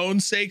my own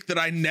sake that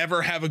I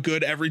never have a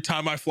good Every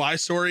Time I Fly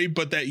story,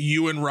 but that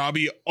you and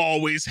Robbie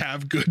always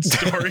have good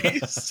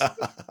stories.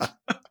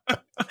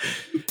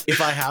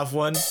 If I have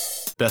one,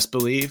 best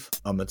believe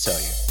I'm going to tell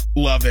you.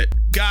 Love it.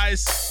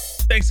 Guys,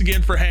 thanks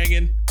again for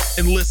hanging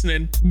and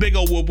listening. Big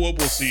ol' whoop whoop.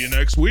 We'll see you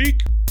next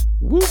week.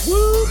 Whoop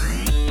whoop.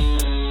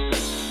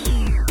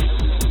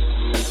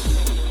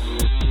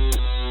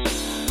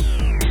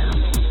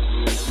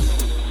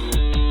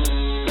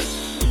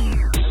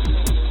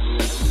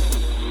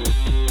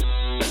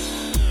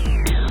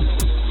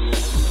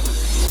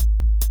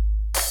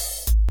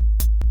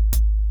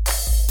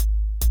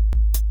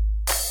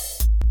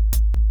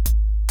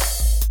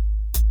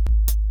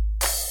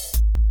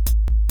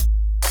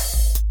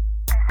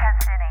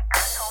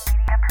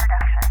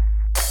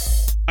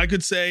 I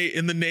could say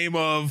in the name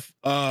of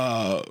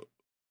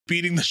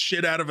beating the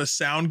shit out of a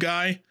sound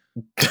guy.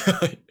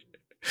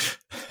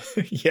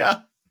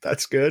 Yeah,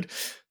 that's good.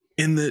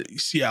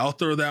 I'll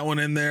throw that one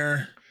in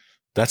there.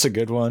 That's a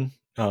good one.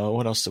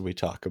 What else did we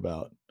talk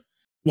about?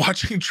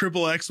 Watching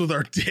Triple X with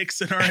our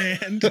dicks in our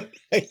hand.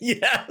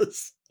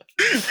 Yes.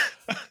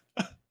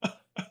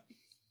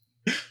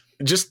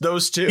 Just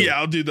those two. Yeah,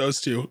 I'll do those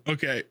two.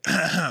 Okay.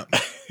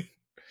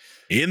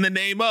 In the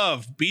name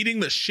of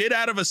beating the shit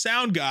out of a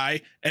sound guy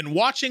and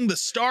watching the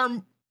star.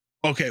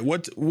 Okay,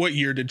 what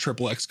year did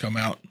Triple X come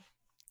out?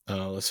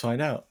 Let's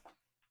find out.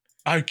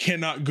 I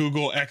cannot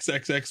Google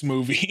XXX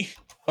movie.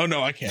 Oh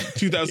no, I can't.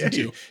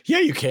 2002. Yeah,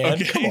 you can.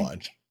 Okay. Come on.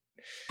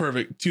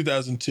 Perfect.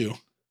 2002.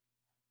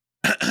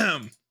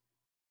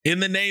 In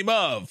the name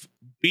of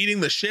beating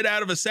the shit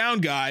out of a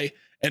sound guy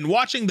and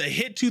watching the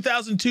hit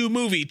 2002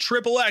 movie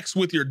Triple X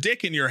with your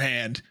dick in your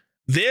hand,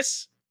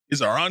 this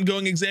is our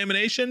ongoing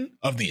examination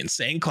of the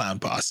Insane Clown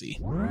Posse.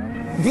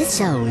 This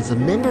show is a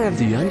member of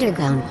the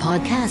Underground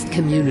Podcast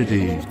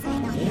Community.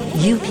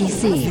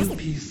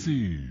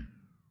 UPC.